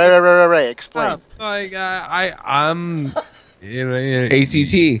top? Right. Explain. Like I'm,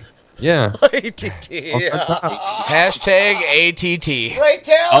 ATT. Yeah. ATT, yeah. Hashtag ATT. Ray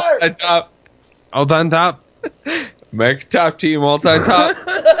Taylor. All-time top. American top team, all-time top.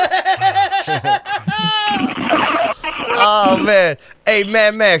 Oh, man. Hey,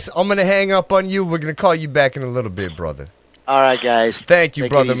 Mad Max, I'm going to hang up on you. We're going to call you back in a little bit, brother. All right, guys. Thank you,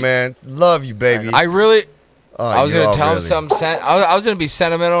 Take it brother, easy. man. Love you, baby. I really. Oh, I was you're gonna all tell him really- something. I was gonna be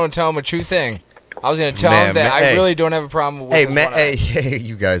sentimental and tell him a true thing. I was gonna tell him that I hey. really don't have a problem with. Hey, one hey, eye. hey,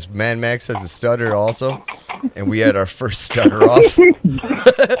 you guys. Mad Max has a stutter also, and we had our first stutter off.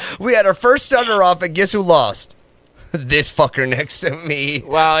 We had our first stutter off, and guess who lost? This fucker next to me.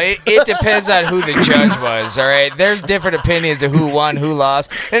 Well, it depends on who the judge was. All right, there's different opinions of who won, who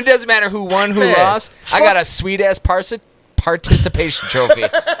lost, and it doesn't matter who won, who Man, lost. I got a sweet ass participation trophy.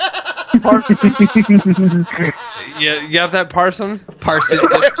 Yeah, you got that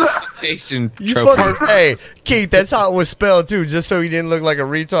participation You trophy. fucking, hey, Keith, that's how it was spelled too, just so he didn't look like a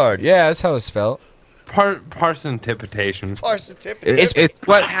retard. Yeah, that's how it's spelled. Participation. It's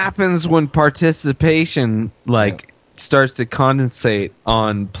what happens when participation starts to condensate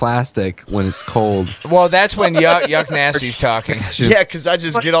on plastic when it's cold. Well, that's when Yuck Nasty's talking. Yeah, because I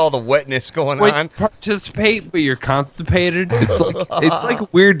just get all the wetness going on. Participate, but you're constipated. It's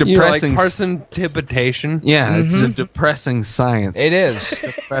like weird, depressing. Participation. Yeah, it's a depressing science. It is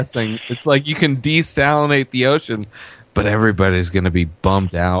depressing. It's like you can desalinate the ocean, but everybody's going to be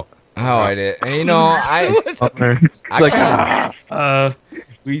bummed out. Oh, I did. You know, it's like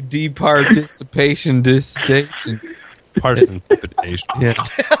we departicipation distinction. Participation. Yeah.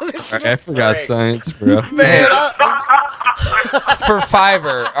 Right, I forgot science, bro. Man, for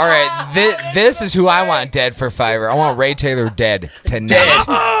Fiverr. All right, this is who I want dead for Fiverr. I want Ray Taylor dead tonight.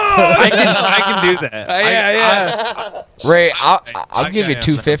 I can do that. Yeah. Ray, I'll give you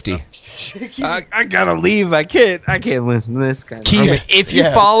 $250. I gotta leave. I can't listen to this guy. If you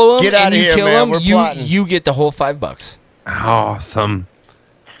follow him Get and outta you here, kill man. him, We're plotting. you get the whole $5. Awesome.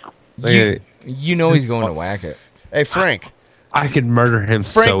 You know he's going to whack it. Hey, Frank. I could murder him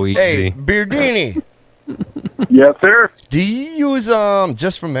so easy. Hey, Beardini. Yes, sir. Do you use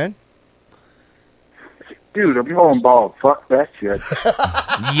Just for Men? Dude, I'm going bald. Fuck that shit.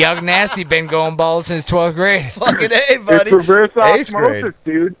 Young Nasty been going bald since 12th grade. Fucking A, buddy. It's reverse 8th grade. osmosis,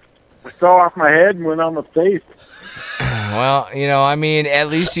 dude. I fell off my head and went on my face. Well, you know, I mean, at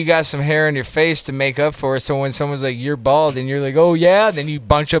least you got some hair on your face to make up for it. So when someone's like, you're bald, and you're like, oh, yeah, then you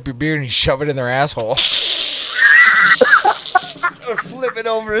bunch up your beard and you shove it in their asshole. Or flip it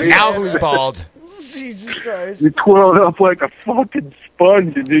over his Now head. who's bald? Jesus Christ. You twirl it up like a fucking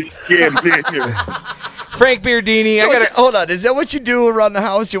sponge and just jam in here. Frank Beardini, Hold on, is that what you do around the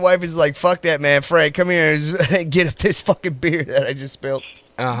house? Your wife is like, fuck that, man. Frank, come here and get up this fucking beer that I just spilled.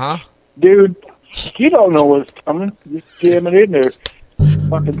 Uh-huh. Dude, you don't know what's coming. Just jam it in there.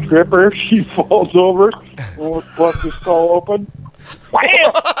 Fucking stripper, she falls over, almost busts her skull open.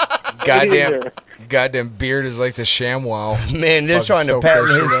 Wham! Goddamn beard is like the ShamWow. Man, they're trying to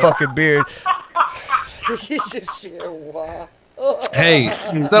patent his fucking beard. He's just wow. Hey,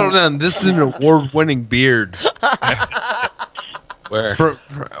 settle down. This is an award-winning beard. Where?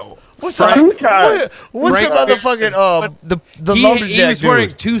 What's up? What's the motherfucking the lumberjack He was dude?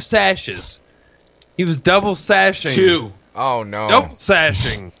 wearing 2 sashes. He was double sashing. 2. Oh no. Double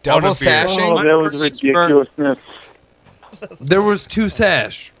sashing. Double on a beard. sashing? Oh, that was ridiculousness. There was 2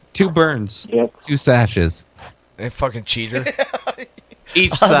 sash. 2 burns. Yep. 2 sashes. They fucking cheater.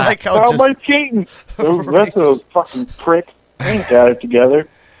 Each side. like how How just- am I cheating? The rest of those fucking pricks ain't got it together.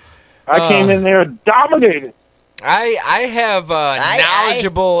 I came in there and dominated. I have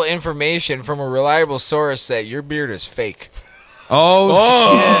knowledgeable information from a reliable source that your beard is fake.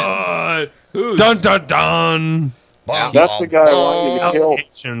 Oh, shit. Dun, dun, dun. Yeah. That's the guy I want you to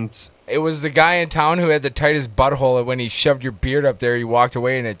kill. It was the guy in town who had the tightest butthole, and when he shoved your beard up there, you walked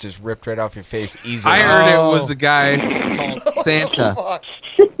away, and it just ripped right off your face easily. I heard it was a guy called Santa.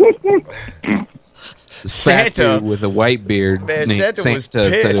 Santa with a white beard. Man, named Santa was said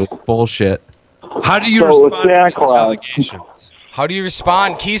it was pissed. bullshit. How do you So respond to Santa these Claus. allegations? How do you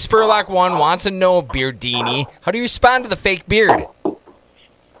respond? Keith Spurlock 1 wants to know, Beardini. How do you respond to the fake beard?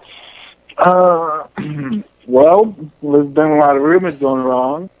 Well, there's been a lot of rumors going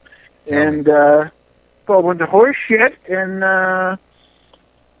wrong. And so I went to horse shit, and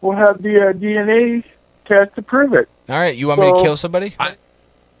we'll have the DNA test to prove it. All right, you want me to kill somebody?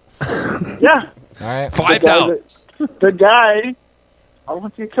 Yeah. All right. $5. The guy, I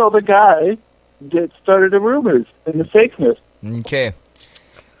want you to kill the guy that started the rumors and the fakeness. Okay.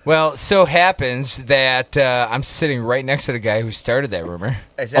 Well, so happens that I'm sitting right next to the guy who started that rumor.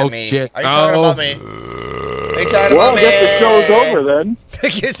 Is that Oh, me? shit. Are you talking about me? Are you talking Well, about I me? guess the show's over then. I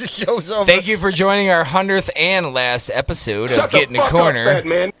guess the show's over. Thank you for joining our 100th and last episode of Get in the Corner.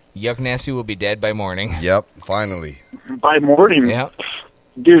 Yuck Nasty will be dead by morning. Yep, finally. By morning. Yep.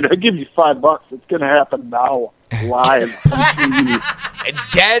 Dude, I give you $5. It's going to happen now, live.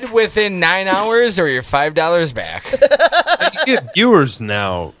 Dead within 9 hours, or your $5 back. You get viewers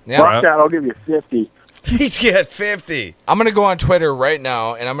now. Fuck that, I'll give you 50. He's got 50. I'm going to go on Twitter right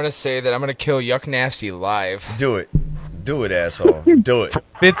now, and I'm going to say that I'm going to kill Yuck Nasty live. Do it. Do it, asshole. Do it.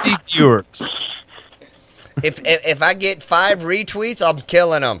 50 viewers. If I get 5 retweets, I'm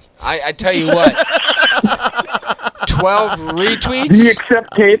killing them. I tell you what. 12 retweets? Do you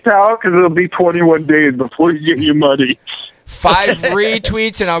accept PayPal? Because it'll be 21 days before you get your money. 5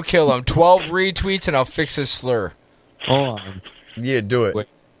 retweets, and I'll kill him. 12 retweets, and I'll fix his slur. Hold on. Yeah, do it.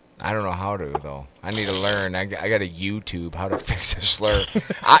 I don't know how to, though. I need to learn. I got a YouTube how to fix a slur.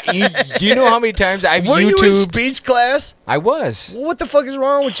 Do you know how many times I've Were you in YouTubed? speech class? I was. Well, what the fuck is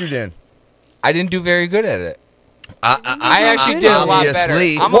wrong with you then? I didn't do very good at it. I actually did a lot better.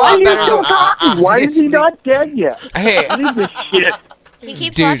 I'm a Why are lot you better. still talking? Why is he not dead yet? Hey, leave this shit. He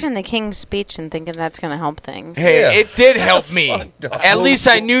keeps Dude. watching the King's Speech and thinking that's going to help things. Hey, it did help me. At least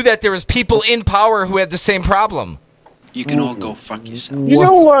I knew that there was people in power who had the same problem. You can all go fuck yourself. You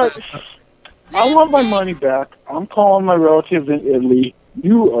know what? I want my money back. I'm calling my relatives in Italy.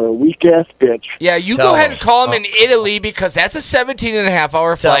 You are a weak-ass bitch. Yeah, you Tell go ahead him. and call them in Italy because that's a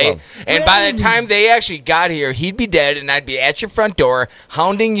 17-and-a-half-hour Tell flight. him. And by the time they actually got here, he'd be dead, and I'd be at your front door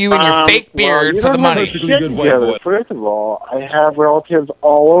hounding you and your fake beard you for the don't have money. to get together. First of all, I have relatives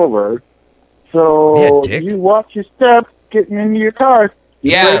all over. So you watch your steps getting into your car.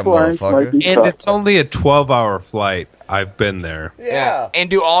 Yeah, And it's only a 12-hour flight. I've been there. Yeah. And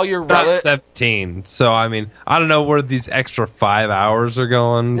do all your Not relatives... 17. So, I mean, I don't know where these extra 5 hours are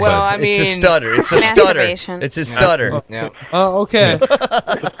going. Well, but I mean... It's a stutter. It's a stutter. It's a stutter. Yeah. Oh, okay.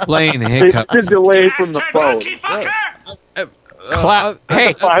 Playing It's the delay from the phone. Hey,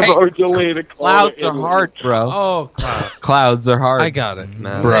 5-hour delay to call clouds it are Italy. hard, bro. Oh, Clouds are hard. I got it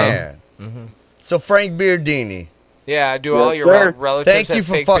now. Bro. Man. So Frank Beardini. Yeah, do all your relatives Thank have you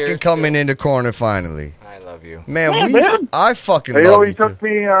for fake fucking beards, coming into corner finally. I love you. Man, Yeah, we man. I fucking It love only you too. took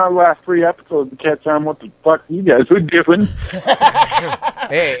me last 3 episodes to catch on what the fuck you guys were doing.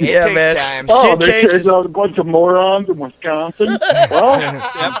 Hey, it Yeah, takes man. time. Oh, there's a bunch of morons in Wisconsin. Well,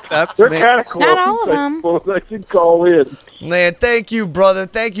 they're kind of close. Not all of I them. suppose I should call in. Man, thank you, brother.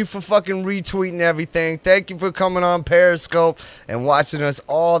 Thank you for fucking retweeting everything. Thank you for coming on Periscope and watching us.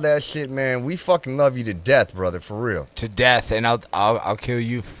 All that shit, man. We fucking love you to death, brother. For real. To death, and I'll kill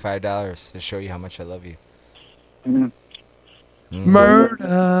you for $5 to show you how much I love you.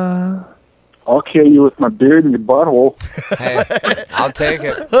 Murder. I'll kill you with my beard in your butthole. Hey, I'll take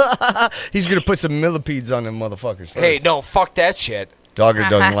it. He's gonna put some millipedes on them motherfuckers first. Hey, no, fuck that shit. Dogger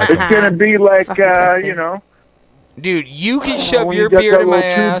doesn't like It's them. gonna be like, you know. Dude, you can shove when your you got beard that in my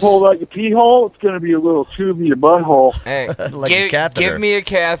little tube ass. pulled out your pee hole, it's gonna be a little tube in your butthole. Hey, Like a catheter. give me a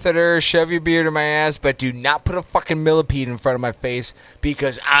catheter, shove your beard in my ass, but do not put a fucking millipede in front of my face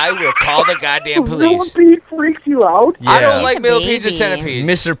because I will call the goddamn police. Millipede freaks you out? I don't Yeah. like a millipedes and baby. centipedes.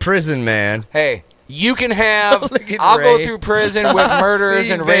 Mr. Prison Man. Hey, you can have. Look at I'll go Ray. through prison with murderers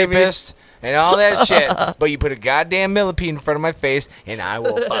See, and baby. rapists and all that shit, but you put a goddamn millipede in front of my face, and I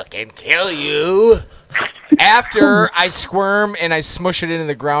will fucking kill you. After I squirm and I smush it into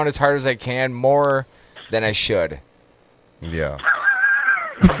the ground as hard as I can, more than I should. Yeah.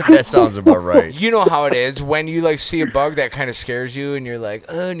 That sounds about right. You know how it is when you like see a bug that kind of scares you, and you're like,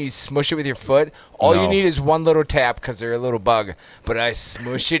 oh, and you smush it with your foot. All you No. need is one little tap because they're a little bug. But I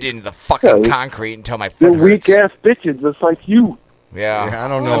smush it into the fucking Yeah, concrete until my They're foot hurts. weak ass bitches just like you. Yeah. I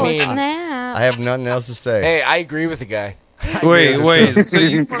don't know. Oh, I mean, snap. I have nothing else to say. hey, I agree with the guy. Wait. So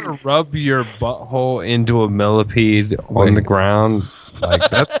you want to rub your butthole into a millipede on the ground? Like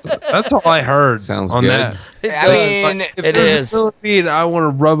that's all I heard. Sounds on good. that. I mean, If It there's is. a millipede, I want to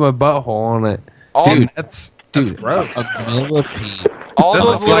rub my butthole on it. Dude, That's Dude, gross. a millipede. all That's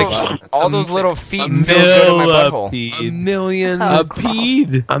those like little, a all those little feet feel good in my butthole. A million Oh,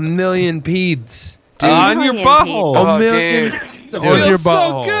 peed. A million peeds. On your million butthole. Oh, A million dude. peeds It on your feels so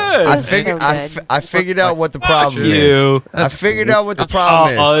butthole. good. I That's figured so good. I figured out what the problem you. is. I figured out what the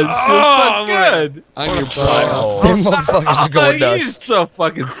problem Oh, is. it feels so good. On your butthole. Them motherfuckers are going You're nuts. so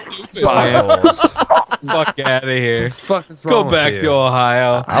fucking stupid. Buttholes. Fuck out of here. What the fuck is Go wrong with back you? to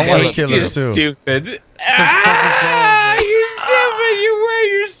Ohio. I wanna Hey, kill you're him, too. Stupid. What the fuck is wrong with you? You're stupid. You're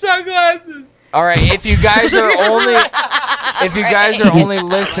wearing your sunglasses. All right, if you guys are only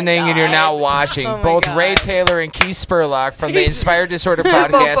listening and you're not watching, both Ray Taylor and Keith Spurlock from the Inspired Disorder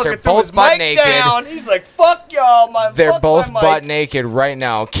podcast are Motherfucker threw his both butt mic naked. down. He's like, "Fuck y'all, They're fuck both my butt mic." naked right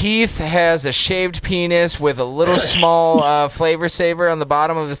now. Keith has a shaved penis with a little small flavor saver on the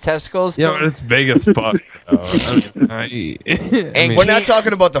bottom of his testicles. Yeah, but it's big as fuck. And We're not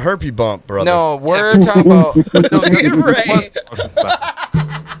talking about the herpes bump, brother. No, we're talking about.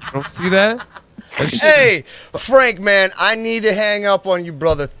 Don't see that? Hey, Frank, man, I need to hang up on you,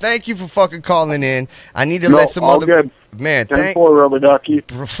 brother. Thank you for fucking calling in. I need to No, let some all other good. man. Thank 10-4, rubber ducky.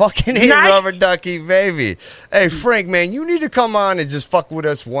 fucking hate rubber ducky, baby. Hey, Frank, man, you need to come on and just fuck with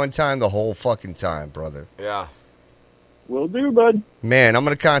us one time the whole fucking time, brother. Yeah. Will do, bud. Man, I'm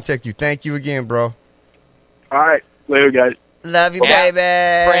gonna contact you. Thank you again, bro. All right. Later, guys. Love you, Yeah.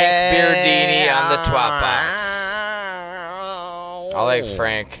 baby. Frank Beardini on the twat box. I like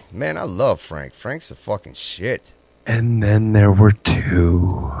Frank. Man, I love Frank. Frank's a fucking shit. And then there were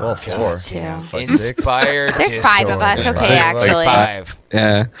two. Well, four. Inspired. There's 5 of us. Okay, actually. 5.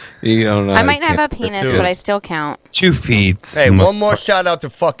 Yeah, you don't know. I might not have a penis, but I still count. 2 feet. Hey, one more shout out to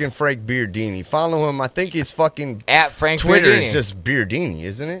fucking Frank Beardini. Follow him. I think his fucking at Frank Twitter Beardini. is just Beardini,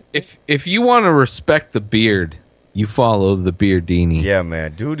 isn't it? If you want to respect the beard, you follow the Beardini. Yeah,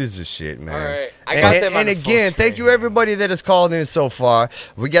 man. Dude is a shit, man. All right. I got them on and the full again, thank you everybody that has called in so far.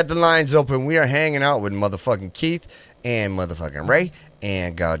 We got the lines open. We are hanging out with motherfucking Keith and motherfucking Ray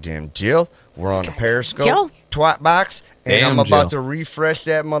and goddamn Jill. We're on the Periscope Jill. twat box. And Damn, I'm about Jill. to refresh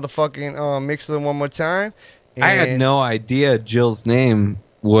that motherfucking Mixler one more time. I had And- no idea Jill's name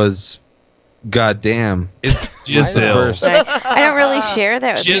was goddamn. It's Giselle. I don't really share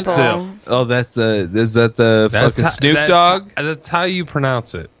that with Giselle. people. Oh, is that the fucking Snoop that's, Dogg? That's how you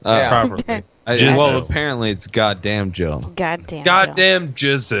pronounce it Yeah. properly. Well, apparently it's goddamn Jill. Goddamn. Goddamn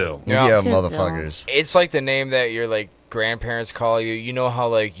Giselle. Yeah, motherfuckers. It's like the name that your like grandparents call you. You know how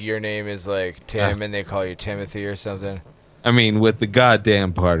like your name is like Tim and they call you Timothy or something. I mean, with the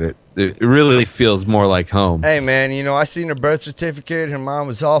goddamn part, it really feels more like home. Hey, man, you know, I seen her birth certificate. Her mom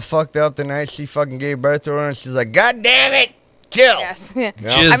was all fucked up the night she fucking gave birth to her, and she's like, God damn it, kill. Yes. I mean,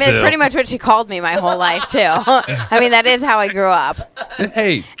 it's pretty much what she called me my whole life, too. I mean, that is how I grew up.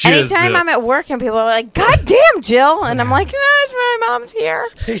 Hey, Anytime I'm at work and people are like, God damn, Jill. And I'm like, no, it's my mom's here.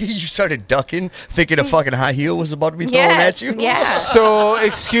 You started ducking, thinking a fucking high heel was about to be thrown Yes, at you? yeah. So,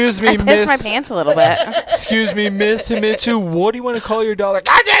 excuse me, I pissed miss. my pants a little bit. Excuse me, Miss Himitsu. What do you want to call your daughter?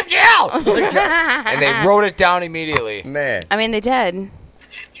 Goddamn Jill! And they wrote it down immediately. Man. I mean, they did.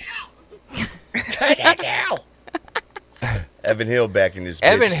 Evan Hill back in this bitch.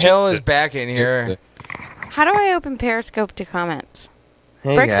 Evan Hill is back in here. How do I open Periscope to comments?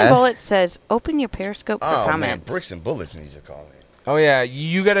 Hey, Bricks and guys. Bullets says, open your Periscope for Oh, man, comments. Bricks and Bullets needs to call me. Oh yeah,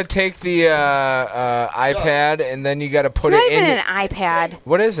 you got to take the iPad and then you got to put It's it not even in. an iPad.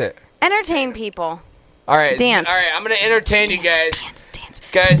 What is it? Entertain people. All right, Dance. All right, I'm gonna entertain you guys.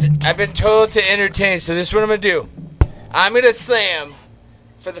 Guys, I've been told to entertain, so this is what I'm gonna do. I'm gonna slam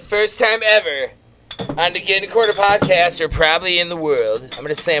for the first time ever on the Getting a Quarter podcast, or probably in the world. I'm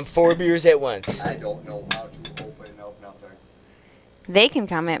gonna slam 4 beers at once. I don't know how to open up nothing. They can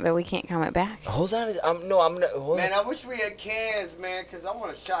comment, but we can't comment back. Hold on, I'm gonna hold Man, on. I wish we had cans, man, because I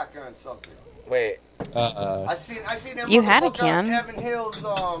want to shotgun something. Wait. I seen that You had a motherfucker can. on Evan Hill's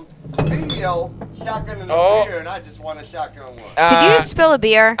video shotgunning the Oh. beer, and I just want to shotgun one. Did you just spill a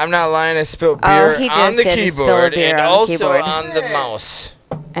beer? I'm not lying. I spilled Oh, beer he on just the did spill a keyboard beer and on the also keyboard. on the mouse.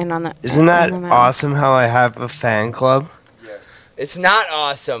 And on the Isn't that on the mouse. awesome how I have a fan club? It's not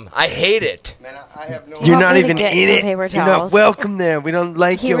awesome. I hate it. Man, I have no. You're want not me to even get in some it. paper You're not towels? welcome there. We don't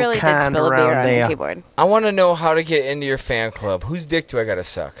like He your really did kind spill a beer around on there. the keyboard. I want to know how to get into your fan club. Whose dick do I gotta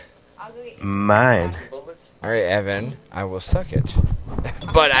suck? Mine. All right, Evan, I will suck it,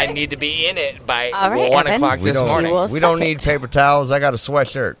 but I need to be in it by All right, 1 Evan. o'clock We this don't, morning. we don't need paper towels. I got a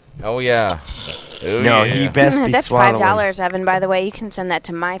sweatshirt. Oh yeah. Oh, No, yeah. he best be That's swallowing. $5, Evan. By the way, you can send that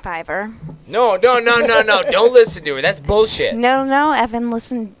to my Fiverr. No. Don't listen to her. That's bullshit. No, Evan,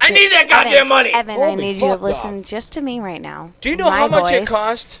 listen. I need that goddamn money. Evan, Holy I need you to fuck, listen dogs. just to me right now. Do you know My how much it voice.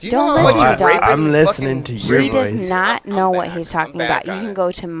 cost? Do you Don't know how listen much to you Dog. I'm listening to your He does voice. not know what he's talking back about. You on can it.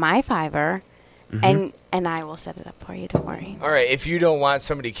 go to my Fiverr, and I will set it up for you. Don't worry. All right, if you don't want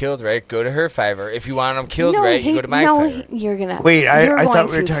somebody killed, right, go to her Fiverr. If you want them killed, no, right, you go to my no, Fiverr. you're gonna. Wait, you're I going thought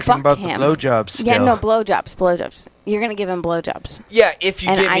we were to talking fuck about him. the blowjobs still. Yeah, no, blowjobs. You're gonna give him blowjobs. Yeah, if you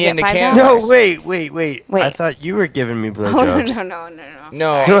And get I me get into $5. Canada. No, wait. Wait. I thought you were giving me Oh blowjobs. no.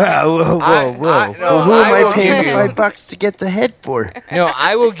 No. Whoa. I- Well, who am I will paying give you- $5 to get the head for? No,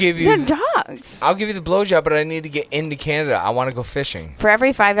 I will give you. They're dogs. I'll give you the blowjob, but I need to get into Canada. I want to go fishing. For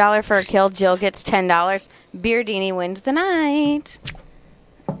every $5 for a kill, Jill gets $10. Beardini wins the night.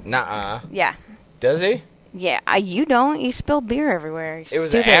 Nuh-uh. Yeah. Does he? Yeah, you don't. You spill beer everywhere. You It was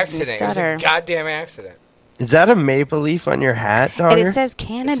an stupid accident. It was stutter. a goddamn accident. Is that a maple leaf on your hat, And Dogger? it says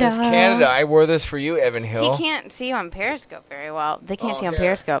Canada. It says Canada. I wore this for you, Evan Hill. He can't see you on Periscope very well. They can't Oh, see on yeah.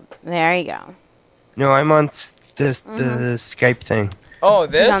 Periscope. There you go. No, I'm on the Skype thing. Oh,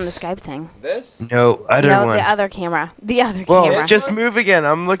 this? He's on the Skype thing. This? No, other no, one. the other camera. The other Well, camera. just move again.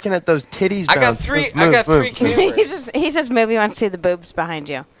 I'm looking at those titties I got bounce. three. Move, I got move, three move. cameras. he says maybe he wants to see the boobs behind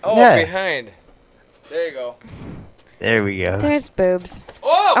you. Oh, Yeah. behind. There you go. There we go. There's boobs.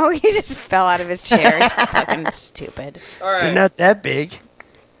 Oh! He just fell out of his chair. He's fucking stupid. All right. They're not that big.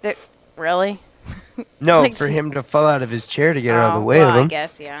 Really? No, Like- for him to fall out of his chair to get out of the Oh, way well, of I them.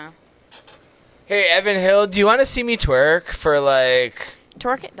 guess, yeah. Hey, Evan Hill, do you want to see me twerk for like...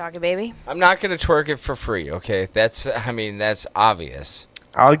 Twerk it, doggy baby. I'm not going to twerk it for free, okay? That's obvious.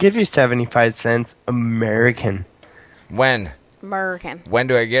 I'll give you 75 cents American. When? American. When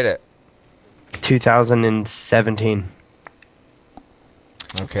do I get it? 2017.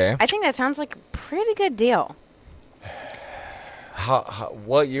 Okay. I think that sounds like a pretty good deal.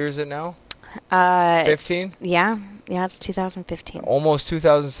 What year is it now? 15? Yeah, it's 2015. Almost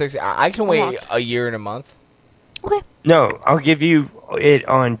 2016. I can wait Almost. a year and a month. Okay. No, I'll give you it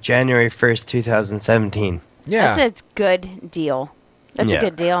on January 1st, 2017. Yeah. That's a good deal. That's a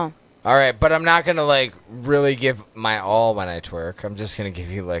good deal. All right, but I'm not going to, like, really give my all when I twerk. I'm just going to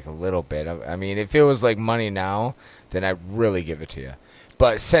give you, like, a little bit. I mean, if it was, like, money now, then I'd really give it to you.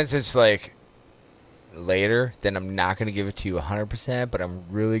 But since it's, like, later, then I'm not going to give it to you 100%, but I'm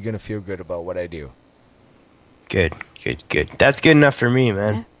really going to feel good about what I do. Good. That's good enough for me,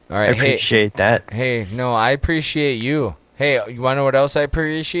 man. All right, I appreciate that. Hey, no, I appreciate you. Hey, you want to know what else I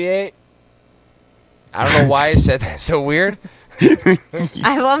appreciate? I don't know why I said that. So weird.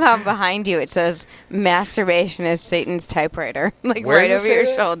 I love how behind you it says masturbation is Satan's typewriter, like Where right does over it your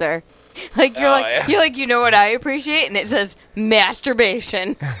say that? shoulder. Like you're like you know what I appreciate, and it says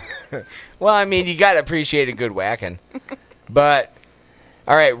masturbation. Well, I mean, you got to appreciate a good whacking. But,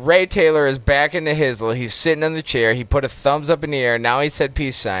 all right, Ray Taylor is back into Hizzle. He's sitting on the chair. He put a thumbs up in the air. Now he said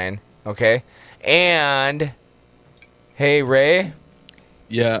peace sign, okay? And, hey, Ray.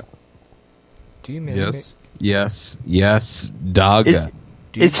 Yeah. Do you miss me? Yes, dog.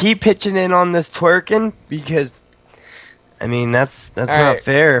 Is he pitching in on this twerking? Because, I mean, that's not right,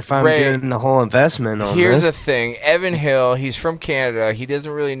 fair if I'm Ray, doing the whole investment on Here's this. the thing. Evan Hill, he's from Canada. He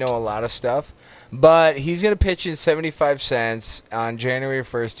doesn't really know a lot of stuff. But he's going to pitch in 75 cents on January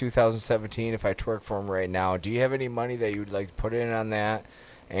 1st, 2017 if I twerk for him right now. Do you have any money that you would like to put in on that?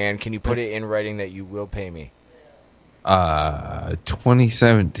 And can you put it in writing that you will pay me?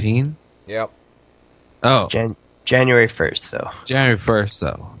 2017? Yep. Oh. January 1st, though. January 1st,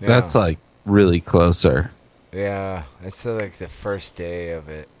 though. Yeah. That's, like, really closer. Yeah, it's like the first day of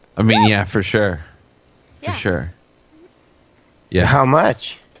it. I mean, yeah, for sure. For sure. Yeah. How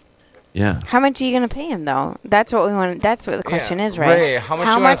much? Yeah. How much are you going to pay him, though? That's what we want. That's what the question is, right? Ray, how much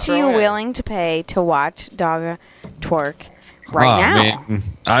you wanna are you throw in? willing to pay to watch Dogga twerk right now? Man.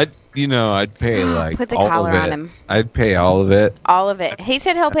 I'd pay, like, Put the all collar of it. on him. I'd pay all of it. All of it. He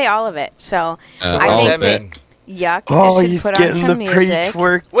said he'll pay all of it. So all I of think that Yuck Oh, should he's put on getting some the music.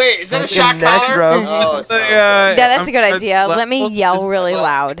 pre-twerk. Wait, is that a fucking shot neck collar? rub. Yeah, that's a good idea. Let me yell really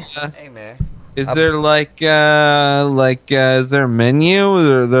loud. Hey, man. Is there is there a menu?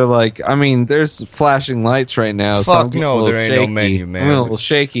 Or they're like, I mean, there's flashing lights right now. So I'm Fuck getting a no, little there ain't shaky. no menu, man. I'm a little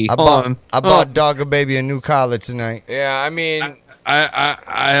shaky. I Hold on. bought Dogga Baby a new collar tonight. Yeah, I mean,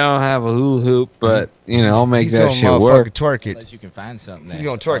 I don't have a hula hoop, but I'll make He's that gonna shit work. twerk it. Unless you can find something. He's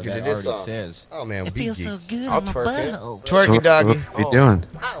gonna twerk it to this already song. says. Oh man, It beat feels geeks. so good I'll on my twerk it. butthole. Twerk it, doggy. What are you doing?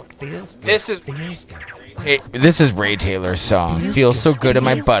 this is Ray Taylor's song. Feels so good in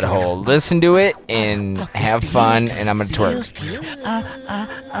my butthole. Listen to it and have fun, and I'm gonna twerk.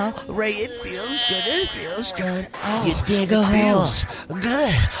 Ray, it feels good. It feels good. You dig a hole. Feels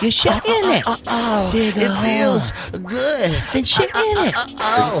good. You shit in it. Dig a It hole. feels good. Then shit in it.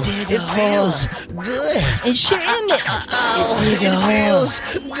 Dig a It feels good. And shit in it. Dig a It hole. feels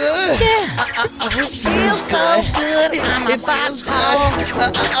good. Yeah. It feels good. good on my It feels good.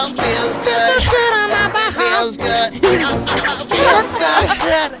 butthole. Feels good. good on my Feels good. Feels good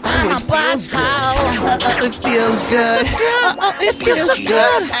on my butthole. It feels good. It feels so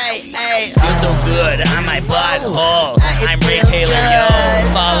good. Hey. Feels so good on my butthole. I'm Ray Taylor, yo.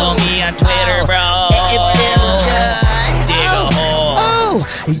 Follow me on Twitter, bro. It feels good. Dig a hole. Oh,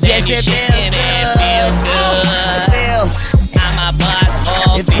 yes, You it shit feels in it. good. Feels good. It feels. On my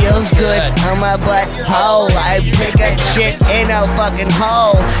butthole. It feels good on my butthole. I pick that shit in a fucking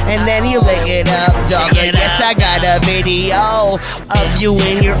hole, and then you lick it up, dog. Yes, I got a video of you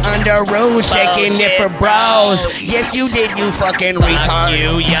in your underoos shaking it for bros. Yes, you did, you fucking Fuck retard.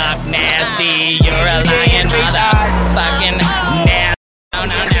 you, yuck, nasty. You're a lying motherfucking nasty. No.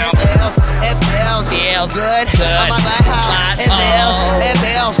 It feels good on my butthole. It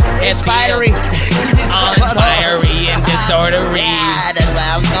feels It inspiring. All inspiry and disordery. Yeah, that's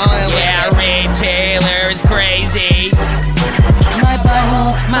where I'm going with Yeah, it. Ray Taylor is crazy.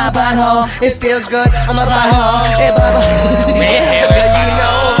 My butthole, it feels good on my butthole. Ray Taylor, you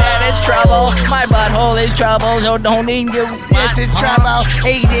know that it's trouble. My butthole is trouble, so don't need you. Yes, in trouble.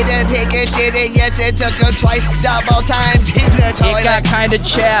 He didn't take a shit, and yes, it took him twice, double times in the It toilet. got kinda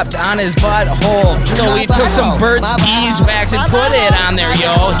chapped on his butthole. So he took some Burt's Beeswax and put it on there,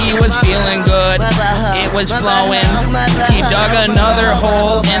 yo. He was feeling good. It was flowing. He dug another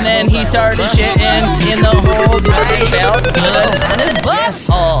hole and then he started shitting in the hole. It felt good on his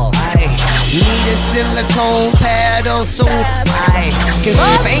butthole. Need a silicone paddle so I can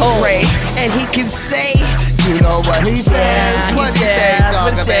spank Ray, and he can say, you know what he says? What he says,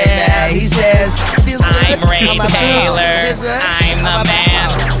 Dogger baby? He says, I'm Ray Taylor. I'm the man.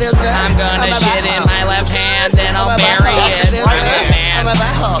 I'm gonna shit in my left hand, then I'll bury it. I'm the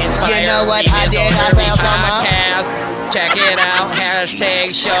man. You know what I did? I felt podcast. Check it out.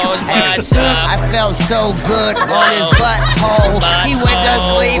 Hashtag shows butt stuff. I felt so good on his butthole. He went to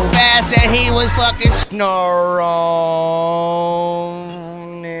sleep fast and he was fucking snoring.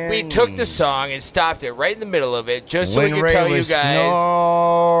 We took the song and stopped it right in the middle of it, just so When we could Ray tell you was guys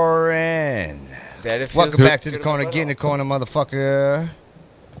snoring. that it feels Welcome back to the good corner. on Get in the corner, motherfucker.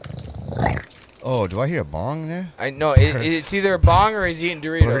 Oh, do I hear a bong there? I know it's either a bong or he's eating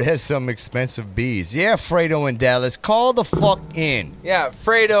Doritos. Bird has some expensive bees. Yeah, Fredo in Dallas. Call the fuck in. Yeah,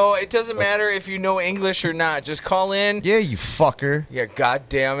 Fredo, it doesn't matter if you know English or not. Just call in. Yeah, you fucker. Yeah, God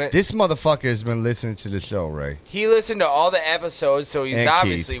damn it. This motherfucker has been listening to the show, Ray. He listened to all the episodes, so he's And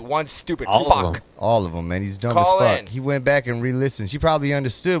obviously one stupid All fuck. of them. All of them, man. He's dumb Call as fuck. in. He went back and re-listened. You probably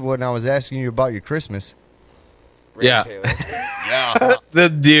understood when I was asking you about your Christmas. Yeah. Yeah. The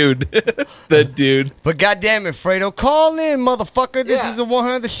dude. The dude. But goddamn it, Fredo, call in, motherfucker. This is the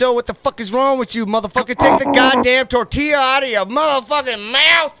 100 show. What the fuck is wrong with you, motherfucker? Take the goddamn tortilla out of your motherfucking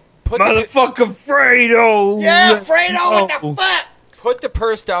mouth. Motherfucker Fredo. Yeah, Fredo, what the fuck? Put the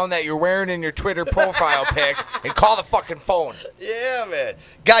purse down that you're wearing in your Twitter profile pic and call the fucking phone. Yeah, man.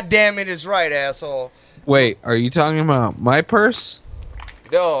 Goddamn it is right, asshole. Wait, are you talking about my purse?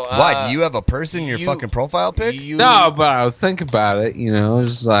 No. Why, do you have a purse in your fucking profile pic? No, but I was thinking about it. You know, it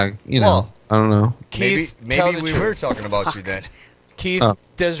was just like, you know, Well, I don't know. Keith, maybe tell the we truth. were talking about you then. Keith, Oh.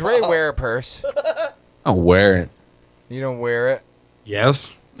 does Ray wear a purse? I'll wear it. You don't wear it?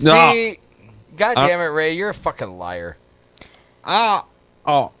 Yes. See, God damn it, Ray, you're a fucking liar. Oh.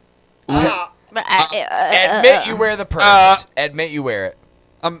 Admit you wear the purse. Admit you wear it.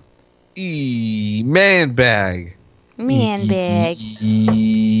 Man bag. Man bag.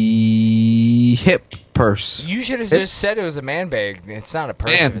 Hip purse. You should have just said it was a man bag. It's not a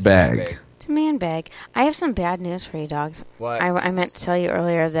purse. Man it's a man bag. It's a man bag. I have some bad news for you, dogs. What? I meant to tell you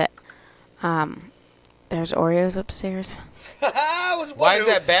earlier that there's Oreos upstairs. Why is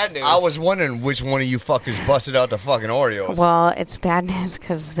that bad news? I was wondering which one of you fuckers busted out the fucking Oreos. Well, it's bad news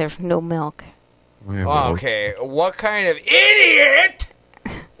because there's no milk. Oh, okay. What kind of idiot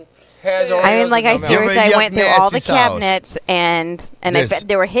has Oreos? I mean, like I with no milk? seriously, I went through all the Nasty's house. cabinets and I This- bet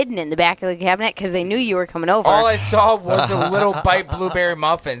they were hidden in the back of the cabinet because they knew you were coming over. All I saw was the little bite blueberry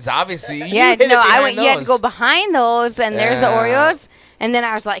muffins. Obviously, you yeah, hid it no, I behind went. You had to those. go behind those, and there's the Yeah. Oreos. And then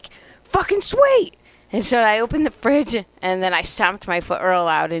I was like, "Fucking sweet!" And so I opened the fridge, and then I stomped my foot real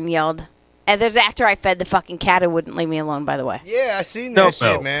loud and yelled. And there's after I fed the fucking cat who wouldn't leave me alone. By the way. Yeah, I seen No that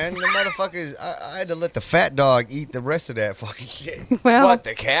shit, milk. man. The motherfuckers, I had to let the fat dog eat the rest of that fucking shit. Well, What,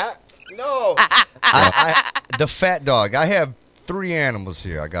 the cat? No. The fat dog. I have 3 animals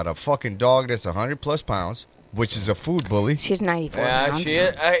here. I got a fucking dog that's 100+ pounds, which is a food bully. she's 94 Yeah, pounds. she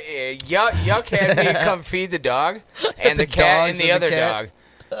is. Yuck had me come feed the dog and the cat and dogs the and the other cat. dog.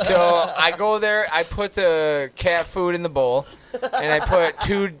 So I go there, I put the cat food in the bowl, and I put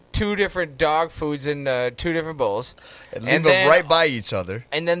two different dog foods in 2 different bowls. And leave them right by each other.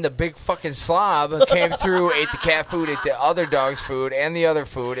 And then the big fucking slob came through, ate the cat food, ate the other dog's food, and the other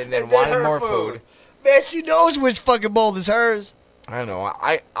food, and then wanted her more food. Man, she knows which fucking bowl is hers. I don't know.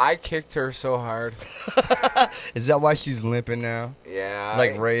 I kicked her so hard. Is that why she's limping now? Yeah.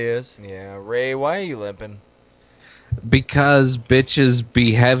 Like Ray is? Yeah, Ray, why are you limping? Because bitches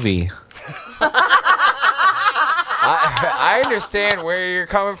be heavy. I understand where you're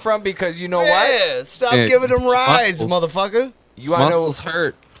coming from because you know Yeah, what? stop Yeah, giving them rides, muscles. motherfucker. You wanna know? Muscles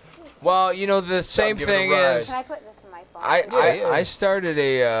hurt. Well, you know the same giving thing them is. rides. Can I put this in my phone? I started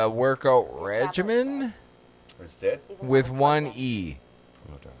a workout regimen with 1 E,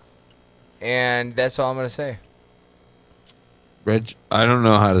 and that's all I'm gonna say. Reg, I don't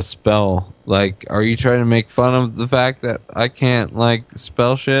know how to spell. Like, are you trying to make fun of the fact that I can't like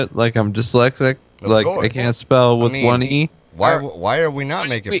spell shit? Like I'm dyslexic. Of Like course. I can't spell with I mean, 1 E. Why are we not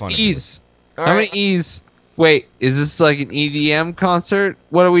making fun of you? E's. How many E's? Wait, is this like an EDM concert?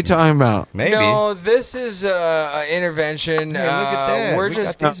 What are we talking about? Maybe. No, this is an intervention. Hey, look at that. We're We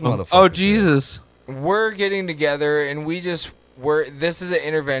just got these motherfuckers. Oh Jesus! we're getting together and this is an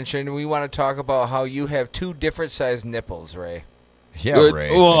intervention. We want to talk about how you have 2 different sized nipples, Ray. Yeah,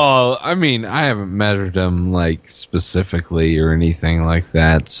 Ray. Well, I mean, I haven't measured them like specifically or anything like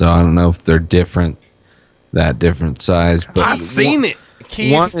that, so I don't know if they're different size. But I've seen it.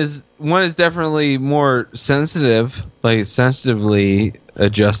 Keith, One is definitely more sensitive, like sensitively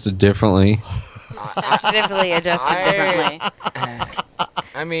adjusted differently. Sensitively adjusted differently.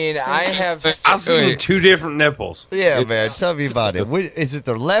 I mean, I have. I've seen 2 different nipples. Yeah, man. Tell me about it. Is it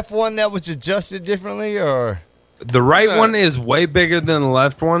the left one that was adjusted differently, or The right one is way bigger than the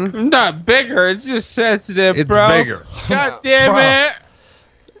left one. Not bigger. It's just sensitive, It's bro. bigger. God damn Bro. it.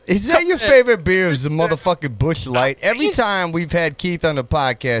 is that your favorite beer? Is the motherfucking Bush Light? Every time we've had Keith on the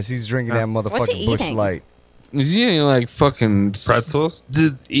podcast, he's drinking that motherfucking Bush eating? Light. You ain't like fucking Pretzels?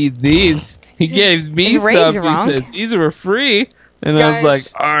 Eat these. He gave me is Ray some. He drunk? said these were free, and I was Guys. like,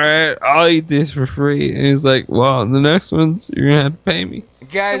 "All right, I'll eat this for free." And he's like, "Well, the next ones you're gonna have to pay me."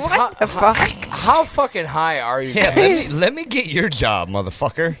 Guys, What the fuck? how fucking high are you Yeah, guys? let me get your job,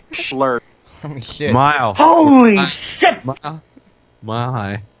 motherfucker. Slur. Shit. Mile, Holy shit! mile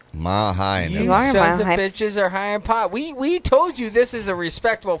high. Mile high in You You are sons of my- bitches are high in pot. We told you this is a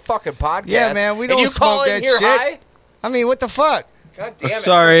respectable fucking podcast. Yeah, man, we and don't you call smoke in that here shit. high? I mean, what the fuck? God damn it.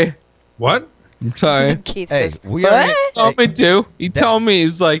 Sorry, What? I'm sorry. Keith Hey, says, we what? are. He told me to. He told me he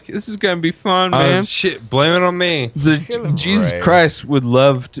was like, "This is gonna be fun, man." Shit, blame it on me. Jesus Ray. Christ would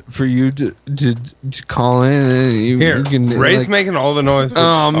love for you to call in. And you, Here, you can, Ray's like, making all the noise.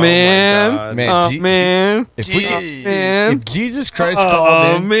 Oh, my man. God. Man, oh G- man. If we, Man. if Jesus Christ called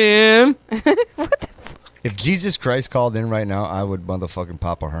Oh in, man. if Jesus Christ called in right now, I would motherfucking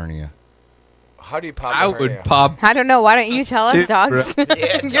pop a hernia. How do you pop I a would hernia? pop. I don't know. Why don't you tell us, Tip, dogs? Yeah,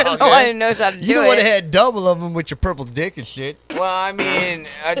 You're the dog, one man. who knows how to You do know would have it. had double of them with your purple dick and shit. Well, I mean,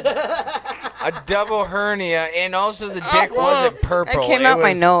 a double hernia, and also the dick wasn't purple. It came It out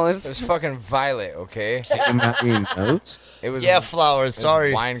my was- nose. It was fucking violet, okay? It was Yeah, flowers.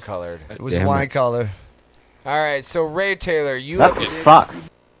 Sorry, wine colored. it was Damn wine it. color. All right, so Ray Taylor, you That have. sucks.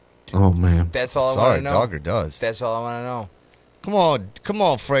 Oh man. That's all I want Sorry, to know. Dogger does. That's all I want to know. Come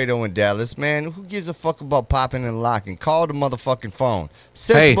on, Fredo and Dallas, man. Who gives a fuck about popping and locking? Call the motherfucking phone.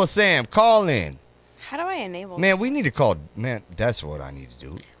 Sensible Sam, call in. How do I enable? Man, we need to call. Man, that's what I need to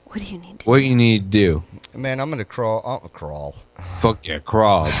do. What do you need to What you need to do? Man, I'm gonna crawl. I'm gonna crawl. Fuck yeah,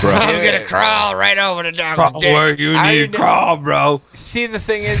 crawl, bro. I'm gonna crawl right over the dog's Crawl dick. where you I need already to crawl, bro. See, the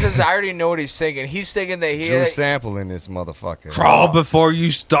thing is I already know what he's thinking. He's thinking that he. Drew Sample in this motherfucker. Crawl before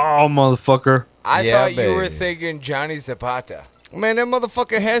you stall, motherfucker. I Yeah, thought you were baby. thinking Johnny Zapata. Man, that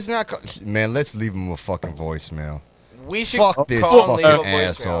motherfucker has not. Man, let's leave him a fucking voicemail. We should Fuck this call and leave a fucking voicemail.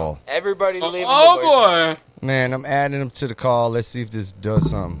 asshole. Everybody leave him a Oh voicemail. boy. Man, I'm adding him to the call. Let's see if this does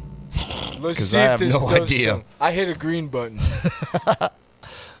something. Let's 'Cause see I if have this no does idea. something. I hit a green button.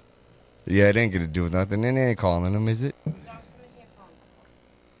 Yeah, it ain't gonna do nothing. And it ain't calling him, is it?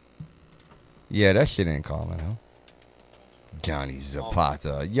 Yeah, that shit ain't calling him. Johnny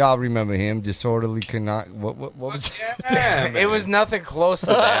Zapata. Y'all remember him? Disorderly cannot. What was It was nothing close to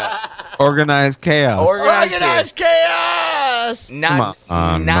that. Organized chaos. Organized chaos? Not, Come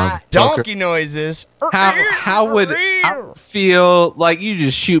on, not. motherfucker. Donkey noises. How would I feel like you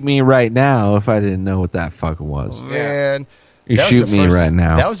just shoot me right now if I didn't know what that fucking was? Man. You that was shoot the me first- right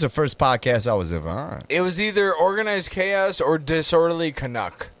now. That was the first podcast I was ever on. It was either organized chaos or disorderly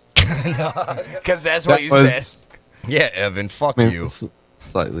Canuck. Because that's what That you was- said. Yeah, Evan, fuck I mean, you.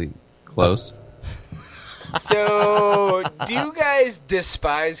 Slightly close. So, do you guys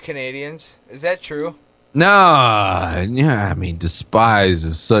despise Canadians? Is that true? No, yeah, I mean, despise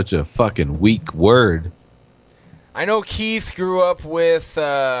is such a fucking weak word. I know Keith grew up with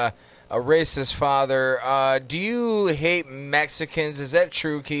a racist father. Do you hate Mexicans? Is that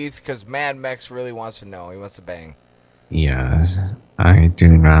true, Keith? Because Mad Mex really wants to know. He wants to bang. Yes, I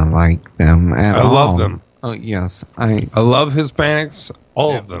do not like them at all. I love them. Oh, yes, I love Hispanics,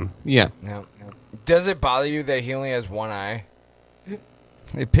 all of them. Yeah. No. Does it bother you that he only has one eye?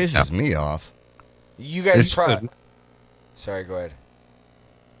 It pisses me off. You guys It's probably... good. Sorry, go ahead.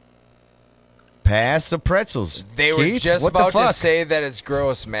 Pass the pretzels. They were Keith, just what the about to fuck? say that it's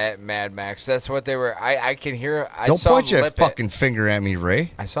gross, Mad Max. That's what they were... I can hear... I Don't saw point him your lip fucking finger at me,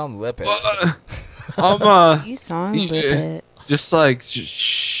 Ray. I saw him lip it. You saw him with it. Just like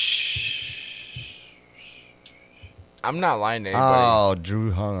shh. I'm not lying to anybody. Oh,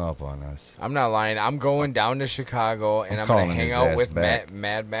 Drew hung up on us. I'm not lying. I'm going down to Chicago, and I'm I'm going to calling hang his out ass with back.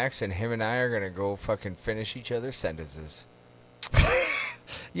 Mad Max, and him and I are going to go fucking finish each other's sentences.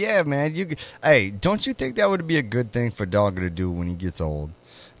 Yeah, man. Hey, don't you think that would be a good thing for Dogger to do when he gets old?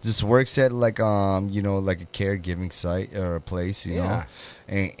 Just works at like like a caregiving site or a place, you know,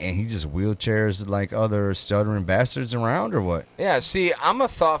 and he just wheelchairs like other stuttering bastards around or what? Yeah, see, I'm a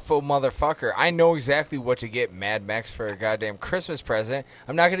thoughtful motherfucker. I know exactly what to get Mad Max for a goddamn Christmas present.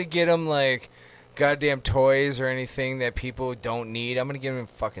 I'm not going to get him like goddamn toys or anything that people don't need. I'm going to give him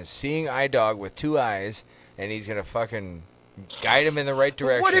fucking seeing eye dog with 2 eyes, and he's going to fucking guide him in the right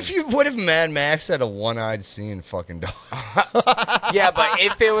direction. What if Mad Max had a one-eyed seeing fucking dog? Yeah, but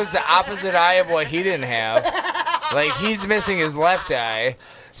if it was the opposite eye of what he didn't have, like he's missing his left eye,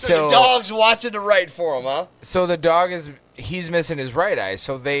 So the dog's watching the right for him, huh? So the dog he's missing his right eye,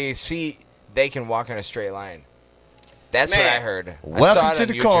 so they can walk in a straight line. That's what I heard. Welcome to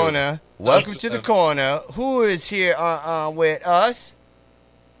the corner. Welcome to the corner. Who is here with us?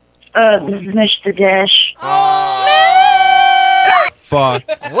 This is Mr. Dish. Fuck.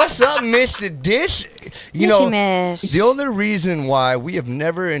 What's up, Mr. Dish? You know, the only reason why we have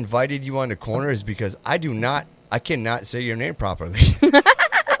never invited you on the corner is because I cannot say your name properly.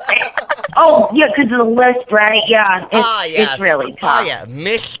 Oh, yeah, because of the list, right? Yeah, yes. It's really tough. Oh, yeah,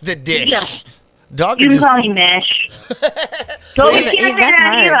 Mr. Dish. Yeah. Dog You can call me Mish. So if you get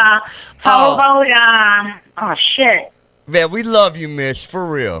out here, how about, oh, shit. Man, we love you, Mish, for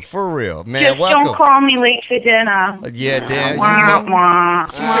real, man. Just welcome. don't call me late for dinner. Yeah, damn.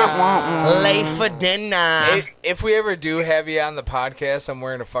 Late for dinner. If we ever do have you on the podcast, I'm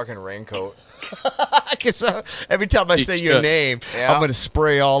wearing a fucking raincoat. Because every time I say your name, I'm going to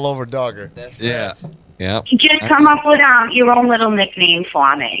spray all over Dogger. Yeah. Yeah. Just come up with your own little nickname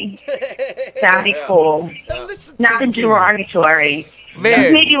for me. That'd be cool. Nothing derogatory.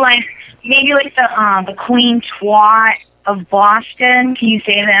 Man. Maybe like the Queen Twat of Boston. Can you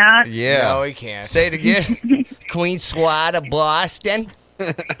say that? Yeah. No, he can't. Say it again. Queen Swat of Boston.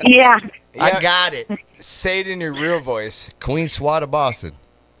 Yeah. I got it. Say it in your real voice. Queen Swat of Boston.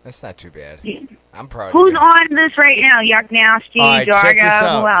 That's not too bad. I'm proud Who's of you. on this right now? Yuck Nasty, All right, check this Darga,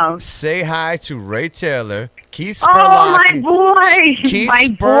 out. who else? Say hi to Ray Taylor. Keith Oh, Spurlock. my boy. Keith My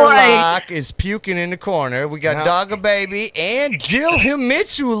boy. Spurlock is puking in the corner. We got Dogga Baby and Jill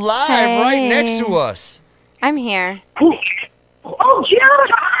Himitsu live right next to us. I'm here. Oh, Jill,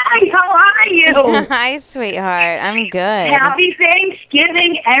 hi. How are you? Hi, sweetheart. I'm good. Happy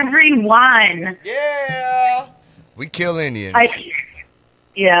Thanksgiving, everyone. Yeah. We kill Indians.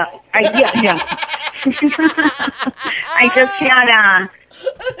 Yeah. I just had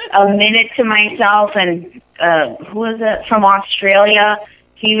a minute to myself, and who was it from Australia?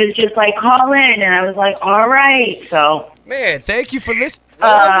 He was just like, call in, and I was like, all right. So, man, thank you for listening.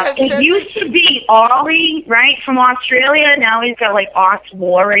 It used to be Ollie, right, from Australia. Now he's got like Ox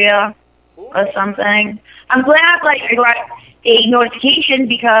Warrior or something. I'm glad, like, I got a notification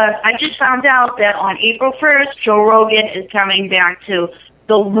because I just found out that on April 1st, Joe Rogan is coming back to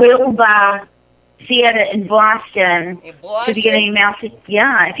the Wilbur Theater in Boston. If you get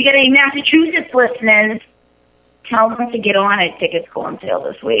any Massachusetts listeners, tell them to get on it. Tickets go on sale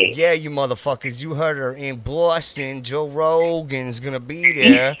this week. Yeah, you motherfuckers. You heard her in Boston. Joe Rogan's going to be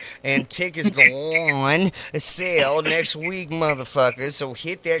there, and tickets go on sale next week, motherfuckers. So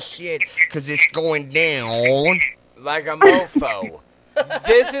hit that shit, because it's going down. Like a mofo.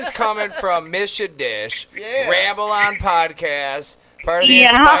 This is coming from Misha Dish, Ramble On Podcast, part of the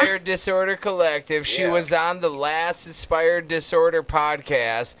Inspired Disorder Collective. She was on the last Inspired Disorder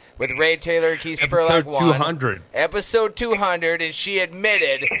podcast with Ray Taylor and Keith Spurlock. Episode 200. Episode 200, and she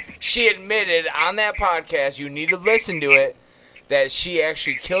admitted on that podcast, you need to listen to it, that she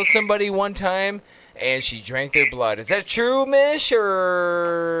actually killed somebody one time and she drank their blood. Is that true, Mish,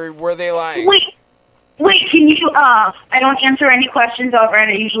 or were they lying? Wait, can you, I don't answer any questions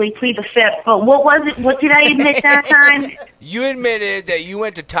already. I usually plead the fifth, but what was it? What did I admit that time? You admitted that you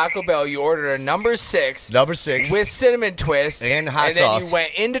went to Taco Bell, you ordered a number 6. Number 6. With cinnamon twist. And hot and then sauce. you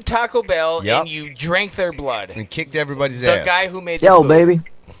went into Taco Bell and you drank their blood. And kicked everybody's The ass. guy who made the food. baby.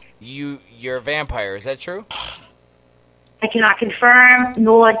 You're a vampire, is that true? I cannot confirm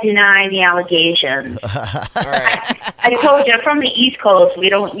nor deny the allegations. I told you, I'm from the East Coast. We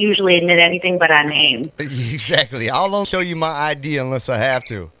don't usually admit anything but our name. Exactly. I'll show you my ID unless I have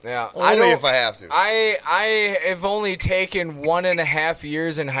to. Yeah, Only if I have to. I have only taken 1.5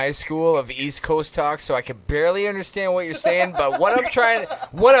 years in high school of East Coast talk, so I can barely understand what you're saying. But what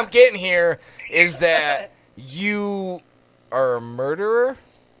I'm getting here is that you are a murderer.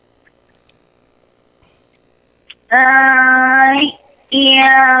 I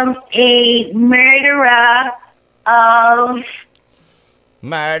am a murderer of...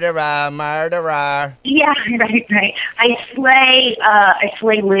 Murderer. Yeah, right. I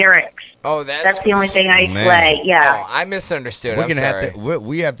slay lyrics. Oh, that's the only thing I Man. slay. Yeah. Oh, I misunderstood. We're I'm gonna sorry. have to.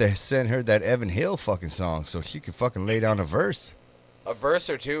 We have to send her that Evan Hill fucking song so she can fucking lay down a verse. A verse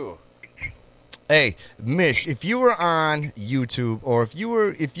or two. Hey, Mish, if you were on YouTube or if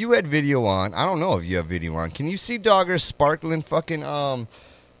you had video on, I don't know if you have video on. Can you see Dogger's sparkling fucking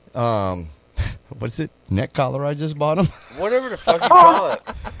what's it? Neck collar I just bought him? Whatever the fuck you call it.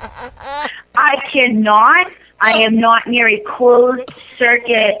 I cannot. I am not near a closed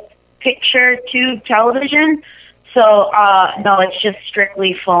circuit picture tube television. So, no, it's just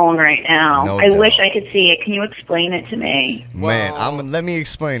strictly phone right now. No I doubt. wish I could see it. Can you explain it to me? Man, let me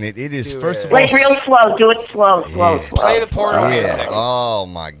explain it. It is, first of all... Like real slow. Do it slow. Play the porno music. Oh,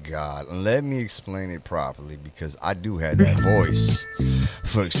 my God. Let me explain it properly because I do have that voice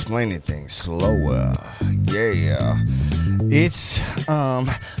for explaining things slower. Yeah. It's,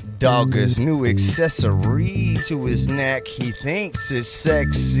 Dogger's new accessory to his neck. He thinks it's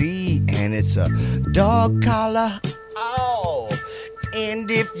sexy, and it's a dog collar. Oh, and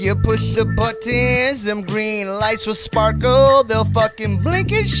if you push the buttons, them green lights will sparkle. They'll fucking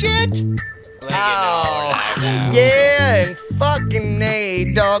blink and shit. Yeah, and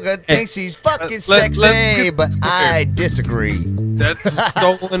fucking Dogger thinks he's fucking sexy, but I disagree. That's a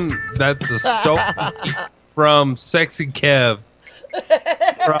stolen from Sexy Kev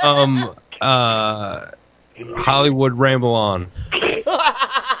from Hollywood Ramble On.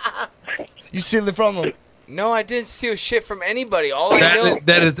 You steal it from him? No, I didn't steal shit from anybody. All I know.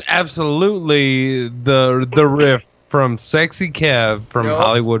 That is absolutely the riff from Sexy Kev from No.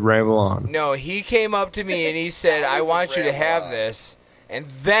 Hollywood Ramble On. No, he came up to me and he said, I want you to have this. And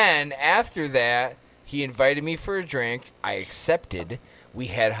then, after that, he invited me for a drink. I accepted. We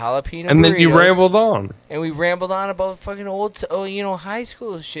had jalapeno And then you burritos, rambled on. And we rambled on about fucking old, high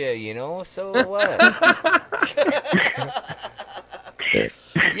school shit, So what?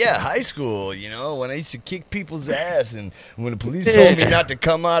 Yeah, high school, when I used to kick people's ass, and when the police told me not to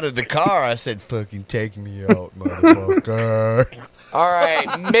come out of the car, I said, fucking take me out, motherfucker. All right,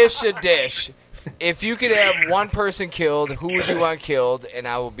 Mr. Dish. If you could have one person killed, who would you want killed? And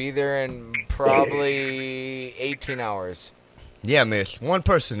I will be there in probably 18 hours. Yeah, Mish, one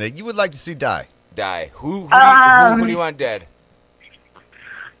person that you would like to see die. Who do you want dead?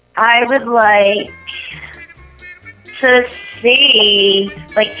 I would like to see,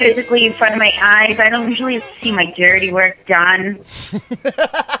 like, physically in front of my eyes. I don't usually see my dirty work done. She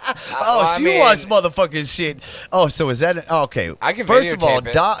wants motherfucking shit. Oh, so is that... okay. I can First of all,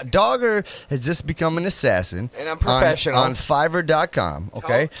 videotape it. Dogger has just become an assassin. And I'm professional. On Fiverr.com,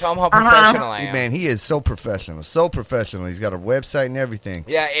 okay? Tell him how professional I am. Man, he is so professional. So professional. He's got a website and everything.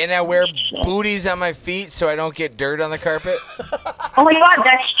 Yeah, and I wear booties on my feet so I don't get dirt on the carpet. Oh my God,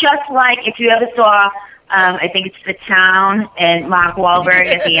 that's just like if you ever saw, I think it's The Town, and Mark Wahlberg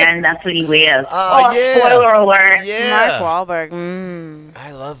at the end, that's what he wears. Yeah. Spoiler alert. Yeah. Mark Wahlberg.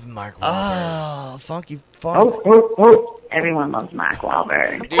 I love Mark Wahlberg. Oh, funky. Everyone loves Mark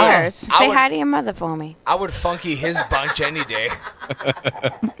Wahlberg. Dude, Say hi to your mother for me. I would funky his bunch any day.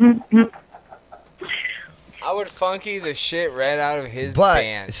 I would funky the shit right out of his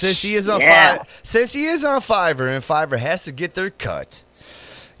band. But since he is on Fiverr, and Fiverr has to get their cut,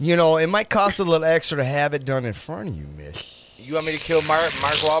 it might cost a little extra to have it done in front of you, Mish. You want me to kill Mark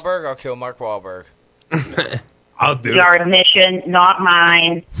Wahlberg? I'll kill Mark Wahlberg. I'll do Your admission, not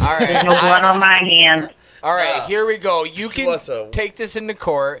mine. All right. There's no blood on my hands. All right, here we go. You can take this into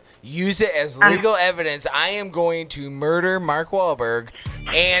court, use it as legal evidence. I am going to murder Mark Wahlberg,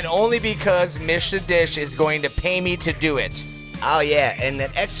 and only because Mr. Dish is going to pay me to do it. Oh, yeah, and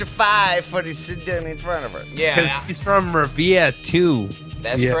that extra $5 for the sit down in front of her. Yeah. Because he's from Revere, too.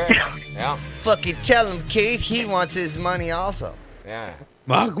 That's correct. Yeah. Fucking tell him, Keith, he wants his money also. Yeah.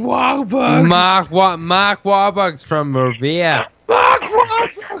 Mark Wahlberg. Mark Wahlberg's from Revere. Mark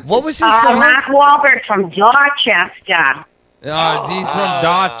Wahlberg. What was his song? Mark Wahlberg from Dorchester. Oh, he's from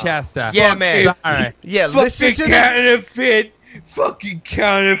Dorchester. Yeah, man. Sorry. Yeah, listen to counterfeit. Fucking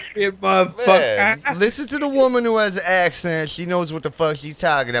counterfeit, motherfucker. Man, listen to the woman who has an accent. She knows what the fuck she's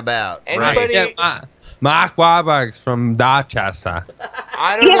talking about. Anybody? Yeah, Mark Wahlberg's from Dorchester.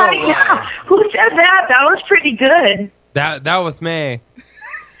 I don't know why. Who said that? That was pretty good. That was me.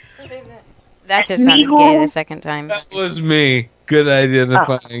 That just sounded gay the second time. That was me. Good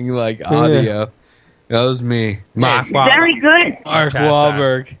identifying audio. That was me. Mark Wahlberg. Very good. Mark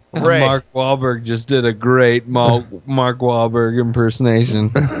Wahlberg. Ray. Mark Wahlberg just did a great Mark Wahlberg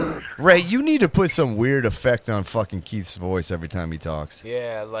impersonation. Ray, you need to put some weird effect on fucking Keith's voice every time he talks.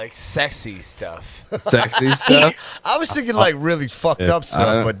 Yeah, like sexy stuff. Sexy stuff? I was thinking really fucked up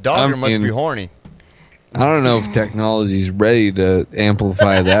stuff, but Dogger must be horny. I don't know if technology's ready to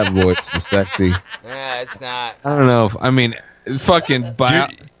amplify that voice to sexy. Yeah, it's not. I don't know if fucking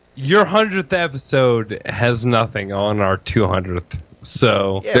your 100th episode has nothing on our 200th.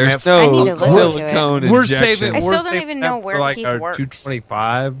 So there's I need to no listen silicone to it. injection. I still don't even know where like Keith our works.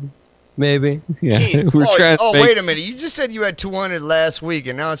 225, maybe. Yeah, we're trying to make, wait a minute. You just said you had 200 last week,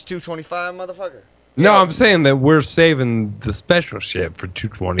 and now it's 225, motherfucker. No, I'm saying that we're saving the special shit for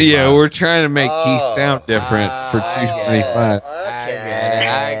 225. Yeah, we're trying to make Keith sound different for 225. I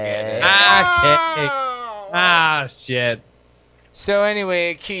get it. Ah, shit. So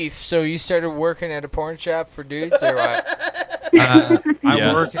anyway, Keith, so you started working at a porn shop for dudes or what?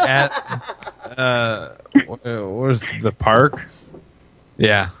 I work at where's the park?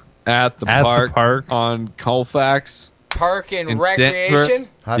 Yeah, at the park on Colfax. Park and in Recreation? Denver.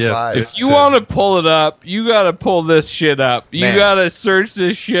 High Yeah. five. If you want to pull it up, you got to pull this shit up. You Man. got to search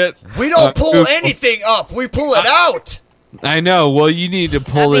this shit. We don't pull Google. anything up. We pull it out. I know. Well, you need to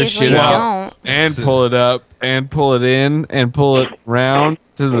pull this Obviously shit you out and pull it up and pull it in and pull it round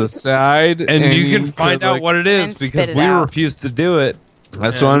to the side. And you can to, find out what it is And spit because it we out. refuse to do it.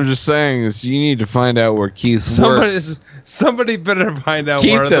 That's what I'm just saying. Is you need to find out where Keith works. Somebody better find out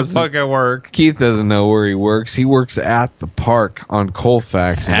Keith where the doesn't- fuck I work. Keith doesn't know where he works. He works at the park on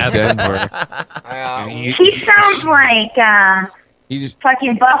Colfax in Denver. And He sounds like he just,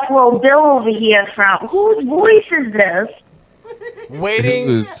 fucking Buffalo Bill over here from. Whose voice is this?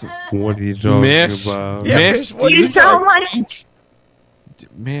 Waiting. What are you talking Mish. about? Yeah, Mish, Mish, what Do are you you sound talking? like?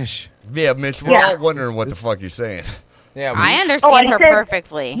 Mish. Yeah, Mitch, we're Yeah. all wondering what the fuck you're saying. Yeah, I Oh, understand I her said-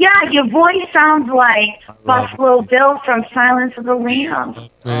 perfectly. Yeah, your voice sounds like Buffalo Bill from Silence of the Lambs.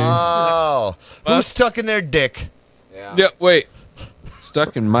 Oh, who's stuck in their dick? Yeah, wait.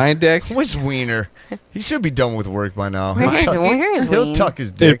 Stuck in my dick? Where's Wiener? He should be done with work by now. Where's He'll Wien? tuck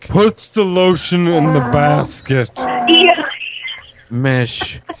his It dick. puts the lotion in the basket. Yeah.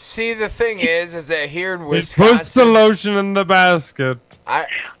 Mish. See, the thing is that here in It Wisconsin, puts the lotion in the basket. I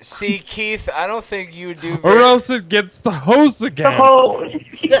see, Keith. I don't think you would do. Or very- else it gets the hose again. Oh,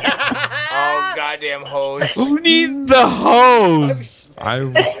 goddamn hose! Who needs the hose?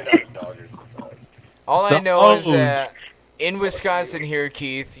 All I The know is hose. that in Wisconsin here,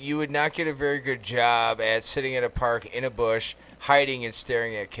 Keith, you would not get a very good job at sitting at a park in a bush, hiding and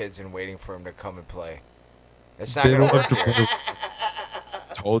staring at kids and waiting for them to come and play. It's not They going to don't work have to here.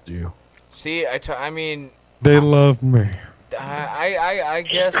 Told you. See, I mean, They love me. I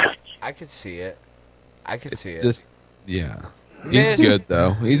guess I could see it. I could see it. Just, yeah. He's Mish. good,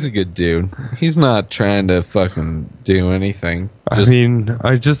 though. He's a good dude. He's not trying to fucking do anything. I mean,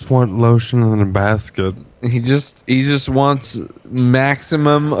 I just want lotion in a basket. He just wants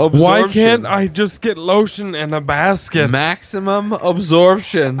maximum absorption. Why can't I just get lotion in a basket? Maximum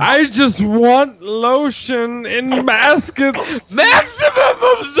absorption. I just want lotion in baskets. Maximum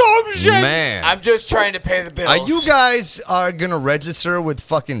absorption. Man, I'm just trying to pay the bills. are you guys gonna register with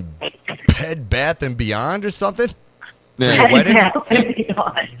fucking Bed Bath and Beyond or something? Yeah. For your wedding?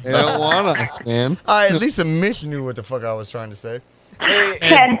 They don't want us, man. All right, at least a Mitch knew what the fuck I was trying to say.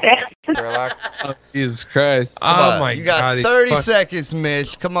 Oh, Jesus Christ. Come Oh on, my you got God, he 30 fucking- seconds,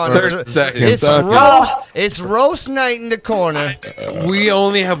 Mitch. Come on, 30 seconds, It's okay. It's roast night in the corner. We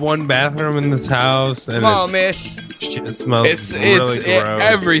only have one bathroom in this house, and Come on, it's, Mitch. shit smells It's really gross.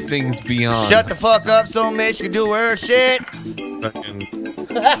 everything's beyond. Shut the fuck up, so Mitch can do her shit. Fucking-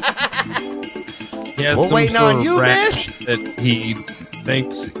 He has We're some waiting sort on of you, rash that he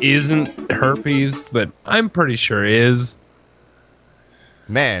thinks isn't herpes, but I'm pretty sure is.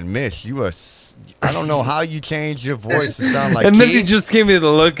 Man, Mitch, you are. I don't know how you changed your voice to sound like. And then he Keith. just gave me the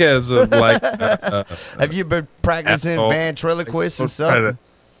look as of like. Have you been practicing asshole. ventriloquist and Try to stuff?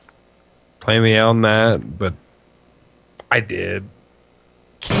 play me on that, but I did.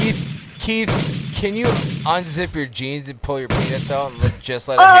 Keith, can you unzip your jeans and pull your penis out and just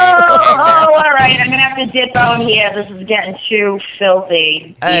let it Oh, hang there? all right. I'm gonna have to dip out here. This is getting too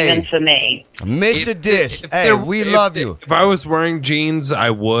filthy, Hey. even for me. Mitch the dish. Hey, there- we love you. If I was wearing jeans, I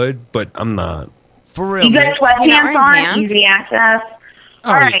would, but I'm not. For real, You got Mitch. sweatpants on, pants? easy access. Oh,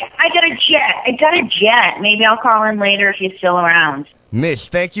 All right, I got a jet. Maybe I'll call in later if you're still around. Mitch,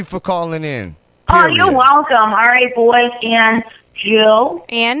 thank you for calling in. Oh, Period. you're welcome. All right, boys, and Jill,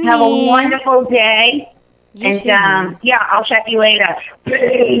 And have me. a wonderful day. You and too. yeah, I'll check you later.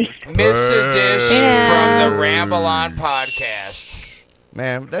 Peace. Mr. Dish Yes. from the Ramble On podcast.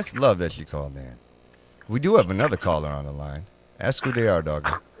 Man, that's love that you called in. We do have another caller on the line. Ask who they are, dog.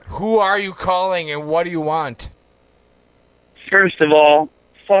 Who are you calling and what do you want? First of all,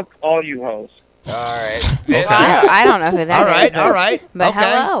 fuck all you hoes. All right. Okay. I don't know who that is. All right. But Okay.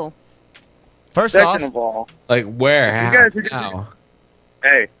 hello. First Second off, of all, Like where? you guys are How?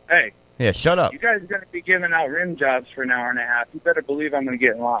 hey, yeah, shut up. you guys are going to be giving out rim jobs for an hour and a half. You better believe I'm going to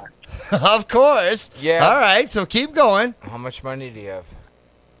get in line. Of course. Yeah. All right, so keep going. How much money do you have?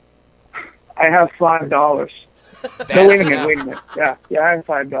 I have $5. No, wait a minute. Yeah, I have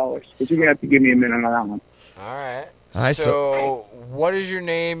 $5. But you're going to have to give me a minute on that one. All right. So, what is your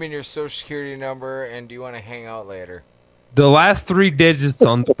name and your social security number, and do you want to hang out later? The last 3 digits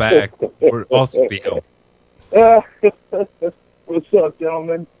on the back would also be helpful. What's up,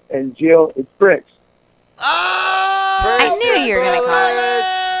 gentlemen? And Jill, it's Bricks. I knew you were going to call it.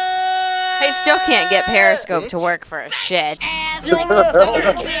 I still can't get Periscope to work for a shit.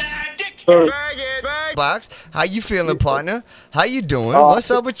 Box, how you feeling, partner? How you doing? What's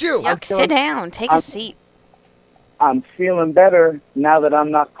up with you? Yuck, sit down. Take a seat. I'm feeling better now that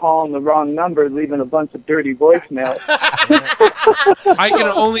I'm not calling the wrong number, leaving a bunch of dirty voicemails. I can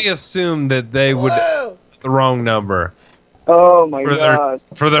only assume that they would the wrong number. Oh my for God!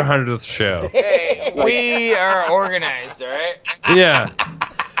 For their 100th show. Hey, we are organized, all right? Yeah.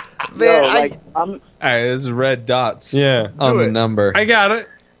 Man, All right, this is red dots. Yeah. On the number. I got it.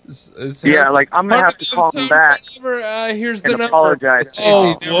 Yeah, like I'm gonna have to call him back. Here's the and number. apologize.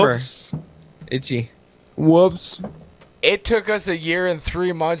 Oh, number. whoops. Itchy. Whoops. It took us a year and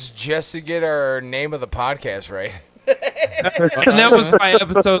 3 months just to get our name of the podcast right. And that was by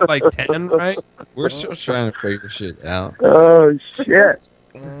episode like 10, right? We're still trying to figure shit out. Oh shit!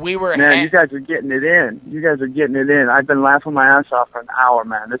 We were Man, you guys are getting it in. You guys are getting it in. I've been laughing my ass off for an hour,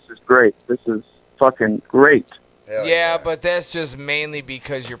 man. This is great. This is fucking great. Yeah, but that's just mainly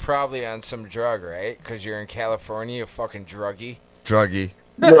because you're probably on some drug, right? Because you're in California, you fucking druggy.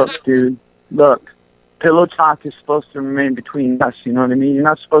 Look, dude. Look. Pillow talk is supposed to remain between us, you know what I mean? You're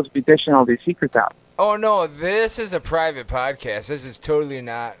not supposed to be dishing all these secrets out. Oh, no, this is a private podcast. This is totally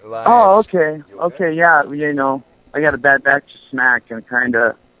not live. Oh, okay. Okay, yeah, you know, I got a bad batch of smack and it kind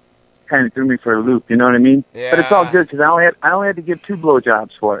of threw me for a loop, you know what I mean? Yeah. But it's all good because I only had to give 2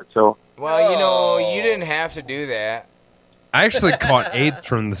 blowjobs for it, so. Well, you know, you didn't have to do that. I actually caught AIDS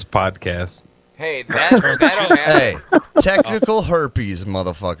from this podcast. Hey, that'll happen. Hey, technical herpes,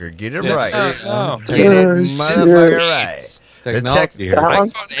 motherfucker. Get it right. Oh. Get it, motherfucker, right. Technology. I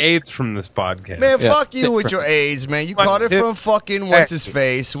caught AIDS from this podcast. Man, fuck you with your AIDS, man. You caught it from fucking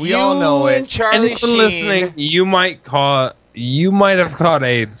what's-his-face. We all know it. Charlie Anyone listening, you might have caught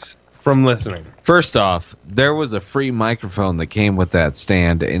AIDS from listening. First off, there was a free microphone that came with that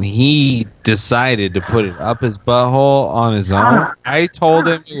stand, and he decided to put it up his butthole on his own. I told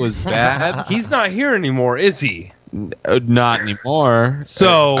him it was bad. He's not here anymore, is he? Not anymore.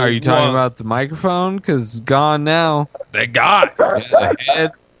 So, are you talking about the microphone? Because it's gone now. They got the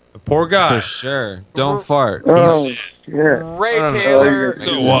head. The poor guy. For sure. Don't fart. Oh, Ray Taylor.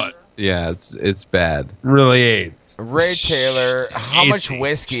 So what? Yeah, it's bad. Really AIDS. Ray Taylor, how much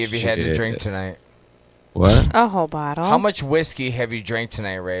whiskey have you had to drink tonight? What? A whole bottle. How much whiskey have you drank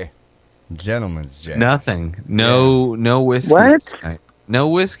tonight, Ray? Gentleman's Jack. Nothing. No whiskey. What? Tonight. No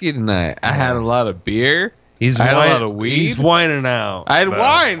whiskey tonight. I had a lot of beer. I had a lot of weed. He's whining out. I had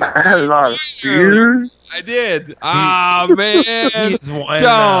wine. I had a lot of beer. I did. Ah, man. He's whining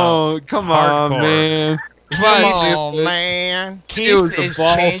Don't. out. Come Hardcore. on, man. Come on, man. It was a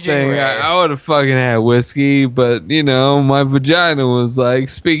ball thing. I would have fucking had whiskey, but, you know, my vagina was, like,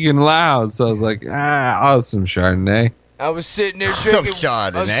 speaking loud. So I was like, I'll have some Chardonnay. I was sitting there Some drinking.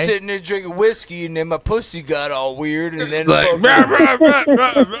 I was Chardonnay. sitting there drinking whiskey, and then my pussy got all weird, and then It's like,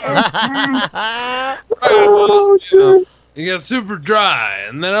 He got super dry,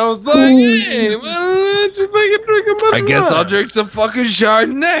 and then I was like, "Hey, why don't I just make a drink of my I guess blood?" I'll drink some fucking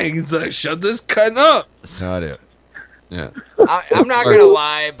Chardonnay. He's like, shut this cunt up. That's not it. Yeah. I'm not gonna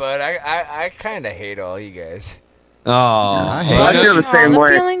lie, but I kind of hate all you guys. Oh, I feel the same the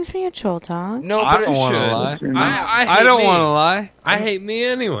way. feelings mutual, dog. No, I but don't it want should. to lie. I I don't me. want to lie. I hate me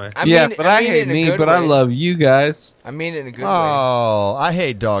anyway. I Yeah, mean, but I mean hate it in a me, good but I way. love you guys. I mean it in a good way. Oh, I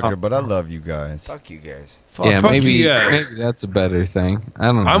hate Dogger, but I love you guys. Fuck you guys. Yeah, fuck maybe, you guys. maybe that's a better thing. I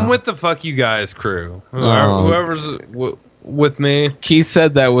don't know. I'm with the fuck you guys crew. Oh. Whoever's with me, Keith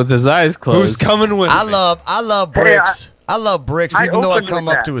said that with his eyes closed. who's coming with I me? love Bricks. I love Bricks, I even though I opened come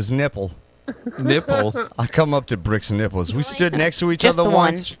with up that. to his nipple. Nipples. I come up to Bricks' nipples. We stood next to each Just other the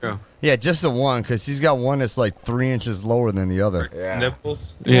one. once. Yeah, just the one, because he's got one that's like 3 inches lower than the other. Yeah.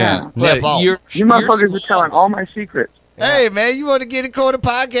 Nipples. Yeah. But Nipple. you're, You motherfuckers are telling all my secrets. Hey, man, you want to get a quarter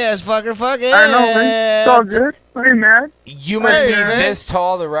podcast, fucker? Fuck it. I know, man. It's all good. I ain't mad. You must Hey, be man. this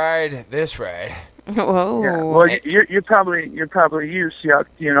tall to ride this ride. Whoa. Yeah. Well, you're probably used, Yuck,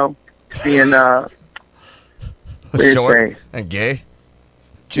 you know, being what do you Short say? and gay.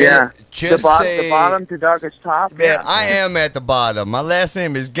 Yeah. Just the say, bottom to Dogger's top. Man, I am at the bottom. My last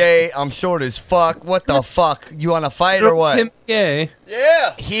name is Gay. I'm short as fuck. What the fuck? You want to fight or what? Pimp gay.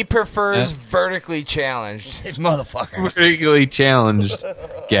 Yeah. he prefers vertically challenged. It's motherfuckers. vertically challenged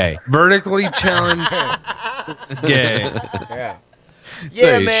gay. Vertically challenged gay. Yeah.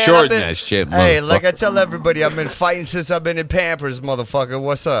 Yeah, Hey, man. shorten I've been- that shit, Hey, like I motherfucker. tell everybody, I've been fighting since I've been in Pampers, motherfucker.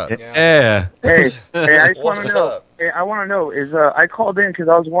 What's up? Yeah. Hey, I just want What's to know. up? Hey, I want to know is I called in because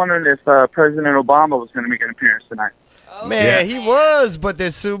I was wondering if President Obama was going to make an appearance tonight. Man, he was, but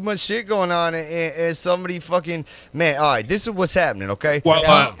there's so much shit going on, and somebody fucking man. All right, this is what's happening, okay? Well,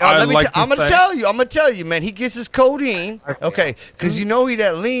 I'd like to I'm gonna say- tell you, man. He gets his codeine, okay? Because you know he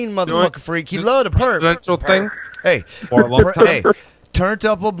that lean motherfucker freak. He love the perp. Presidential thing. Hey, For a long time. hey, turned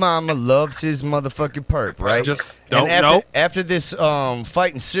up Obama loves his motherfucking perp, right? Just And don't know. after this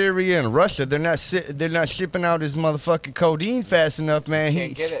fight in Syria and Russia, they're not shipping out his motherfucking codeine fast enough, man.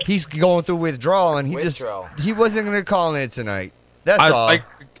 Can't get it. He's going through withdrawal, and he wasn't gonna call in tonight. That's all.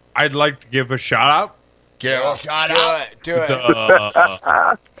 I'd like to give a shout out. Give a shout Do out. it. Do it.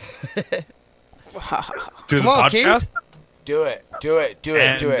 To the Come on, Keith. podcast. Do it. Do it. Do it.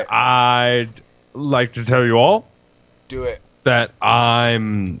 And Do it. I'd like to tell you all Do it. that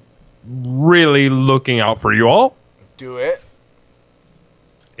I'm really looking out for you all. Do it.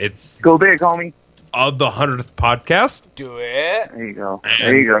 It's Go big, homie. of the 100th podcast. Do it. There you go.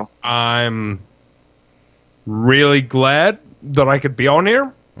 There you go. I'm really glad that I could be on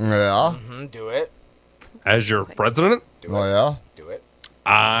here Yeah. Do it. as your president. Oh yeah. Do it.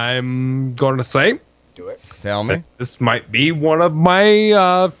 I'm going to say Do it. Tell me. that this might be one of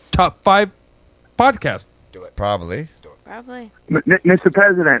my top 5 podcasts. Do it. Probably. Probably. Mr.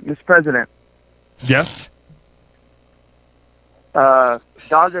 President. Yes.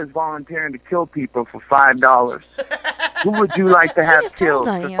 Dogger's volunteering to kill people for $5. Who would you like to have just told killed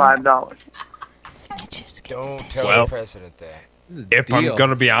on for you. $5? Snitches. Don't tell Well, the president that. If I'm going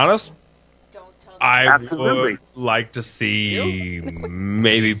to be honest, I Absolutely. would like to see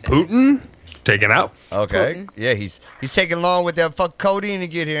maybe Putin taken out. Okay. Yeah, he's taking long with that fuck codeine to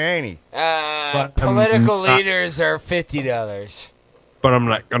get here, ain't he? But, Political not- leaders are $50. But I'm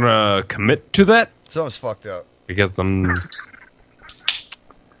not going to commit to that Something's fucked up. because I'm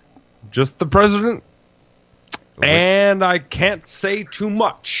just the president. And I can't say too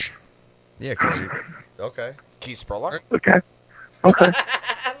much. Yeah, because you. Okay. Keith Spurlock. Okay. Okay.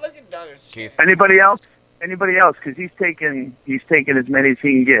 Look at Douglas. Keith. Anybody else? Because he's taking as many as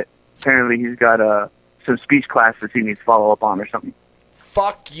he can get. Apparently, he's got some speech classes he needs to follow up on or something.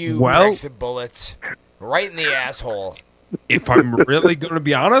 Fuck you, Well- Rex and Bullets. Right in the asshole. If I'm really going to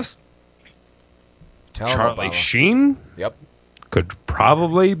be honest, Tell him Charlie Obama. Sheen Yep. could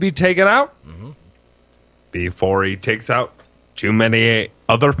probably be taken out Mm-hmm. before he takes out too many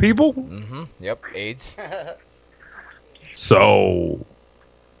other people. Mm-hmm. Yep. AIDS. So,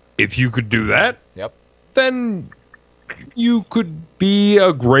 if you could do that, Yep. then you could be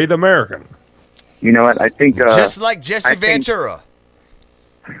a great American. You know what? I think Just like Jesse I think- Ventura.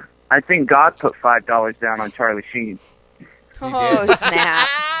 I think God put $5 down on Charlie Sheen. Oh, snap.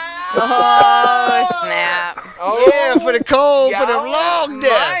 Oh, snap. Yeah, for the cold, for the long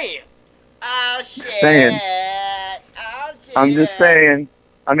death. Right. Oh, shit. Saying. I'm just saying.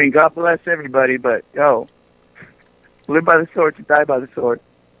 I mean, God bless everybody, but yo, live by the sword to die by the sword.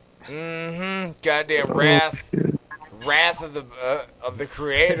 Mm-hmm. Goddamn wrath. Wrath of the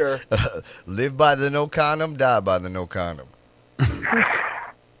creator. Live by the no condom, die by the no condom.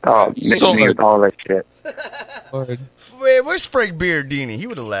 Oh, mix me with all that shit. Man, where's Frank Beardini? He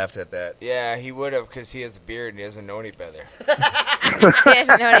would have laughed at that. Yeah, he would have because he has a beard and he doesn't know any better. He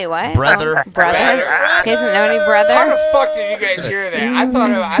doesn't know any what? Brother. Oh, brother? He doesn't know any brother? How the fuck did you guys hear that? I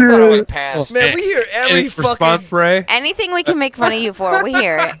thought it went past. Man, we hear every Any fucking... response, Ray? Anything we can make fun of you for, we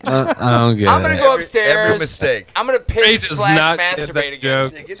hear it. I don't get I'm gonna it. go upstairs. Every mistake. I'm gonna Ray piss does slash not get masturbate that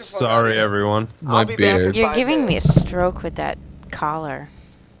again. joke. Sorry, everyone. My I'll be back beard. in You're 5 giving me a minutes. stroke with that collar.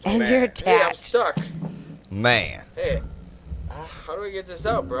 And man. you're Hey, I'm attached. stuck. Man. Hey, how do we get this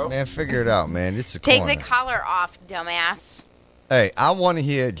out, bro? Man, figure it out, man. This is a Take corner. the collar off, dumbass. Hey, I want to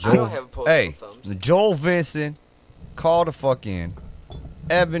hear Joel. don't have opposable thumbs. Joel Vincent, call the fuck in.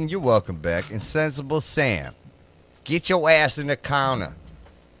 Evan, you're welcome back. Insensible Sam, get your ass in the counter.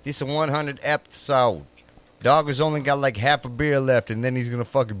 This is a 100 episode. Dog has only got like half a beer left, and then he's gonna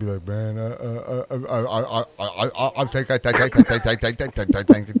fucking be like, man, I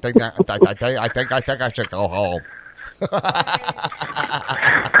think I should go home.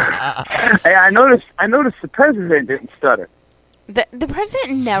 Hey, I noticed the president didn't stutter. The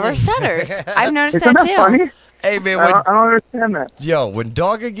president never stutters. I've noticed Isn't that that too. funny? Hey man, I don't understand that. Yo, when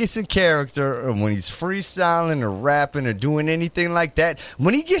Dogger gets in character, or when he's freestyling or rapping or doing anything like that,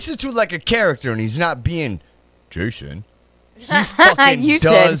 when he gets into like a character and he's not being Jason, he fucking You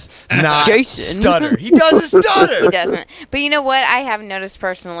does said not Jason. stutter. He doesn't stutter. He doesn't. But you know what? I have noticed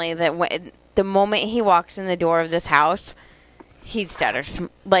personally that the moment he walks in the door of this house, He stutters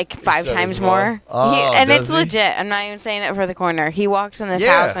like 5 stutters times more? more. Oh, and does it's he? legit. I'm not even saying it for the corner. He walks in this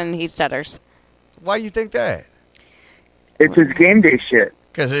Yeah. house and he stutters. Why you think that? It's his game day shit.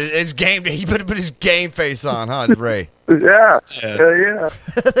 Because it's game day. He better put his game face on, huh, Ray? Yeah. Hell yeah.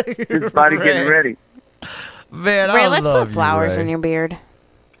 His body getting ready. Man, Ray, I let's love put flowers you, Ray. in your beard.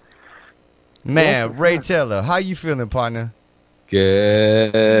 Man, Ray Taylor, how you feeling, partner?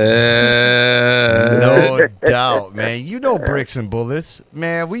 Good. No doubt, man. You know Bricks and Bullets.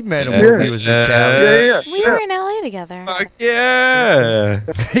 Man, we met him when we was in Cali. We were in LA together. Yeah.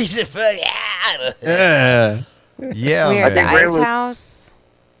 He's a Yeah. Yeah, we were at the man. Ice House.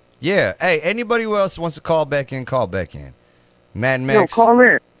 Yeah. Hey, anybody who else wants to call back in, call back in. Mad Yo, Max. call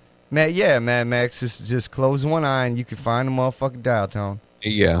in. Mad Max. Just close one eye and you can find the motherfucking dial tone.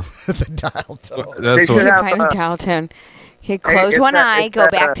 Yeah. The dial tone. That's You what. can find a dial tone. Okay, close it's one that- eye, it's go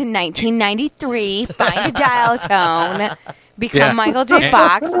that, back to 1993, find a dial tone, become Yeah. Michael J.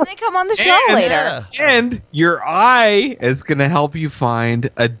 Fox, and then come on the show later. And your eye is going to help you find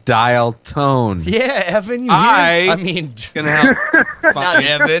a dial tone. Yeah, Evan, you I mean, gonna help not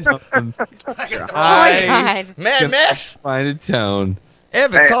Evan. Your Oh eye my God. Mad Max. find a tone.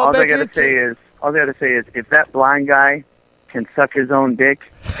 Evan, Hey, call all I back gotta in. say is, if that blind guy can suck his own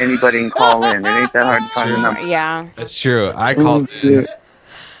dick, anybody can call in. It ain't that hard to find a number. Yeah. That's true. I called in. You know,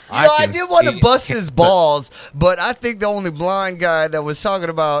 I can did want to see- bust his balls, but I think the only blind guy that was talking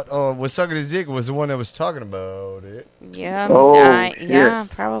about or was sucking his dick was the one that was talking about it. Yeah. Oh, yeah,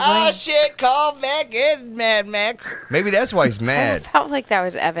 probably. Oh shit! Call back in, Mad Max. Maybe that's why he's I mad. felt like that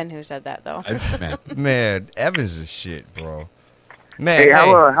was Evan who said that, though. Man, Evans is shit, bro. Man, Hey,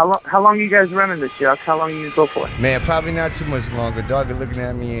 how long you guys running this, Chuck? How long you go for? man, probably not too much longer. Dog is looking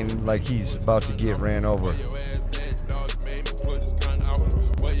at me and like he's about to get ran over.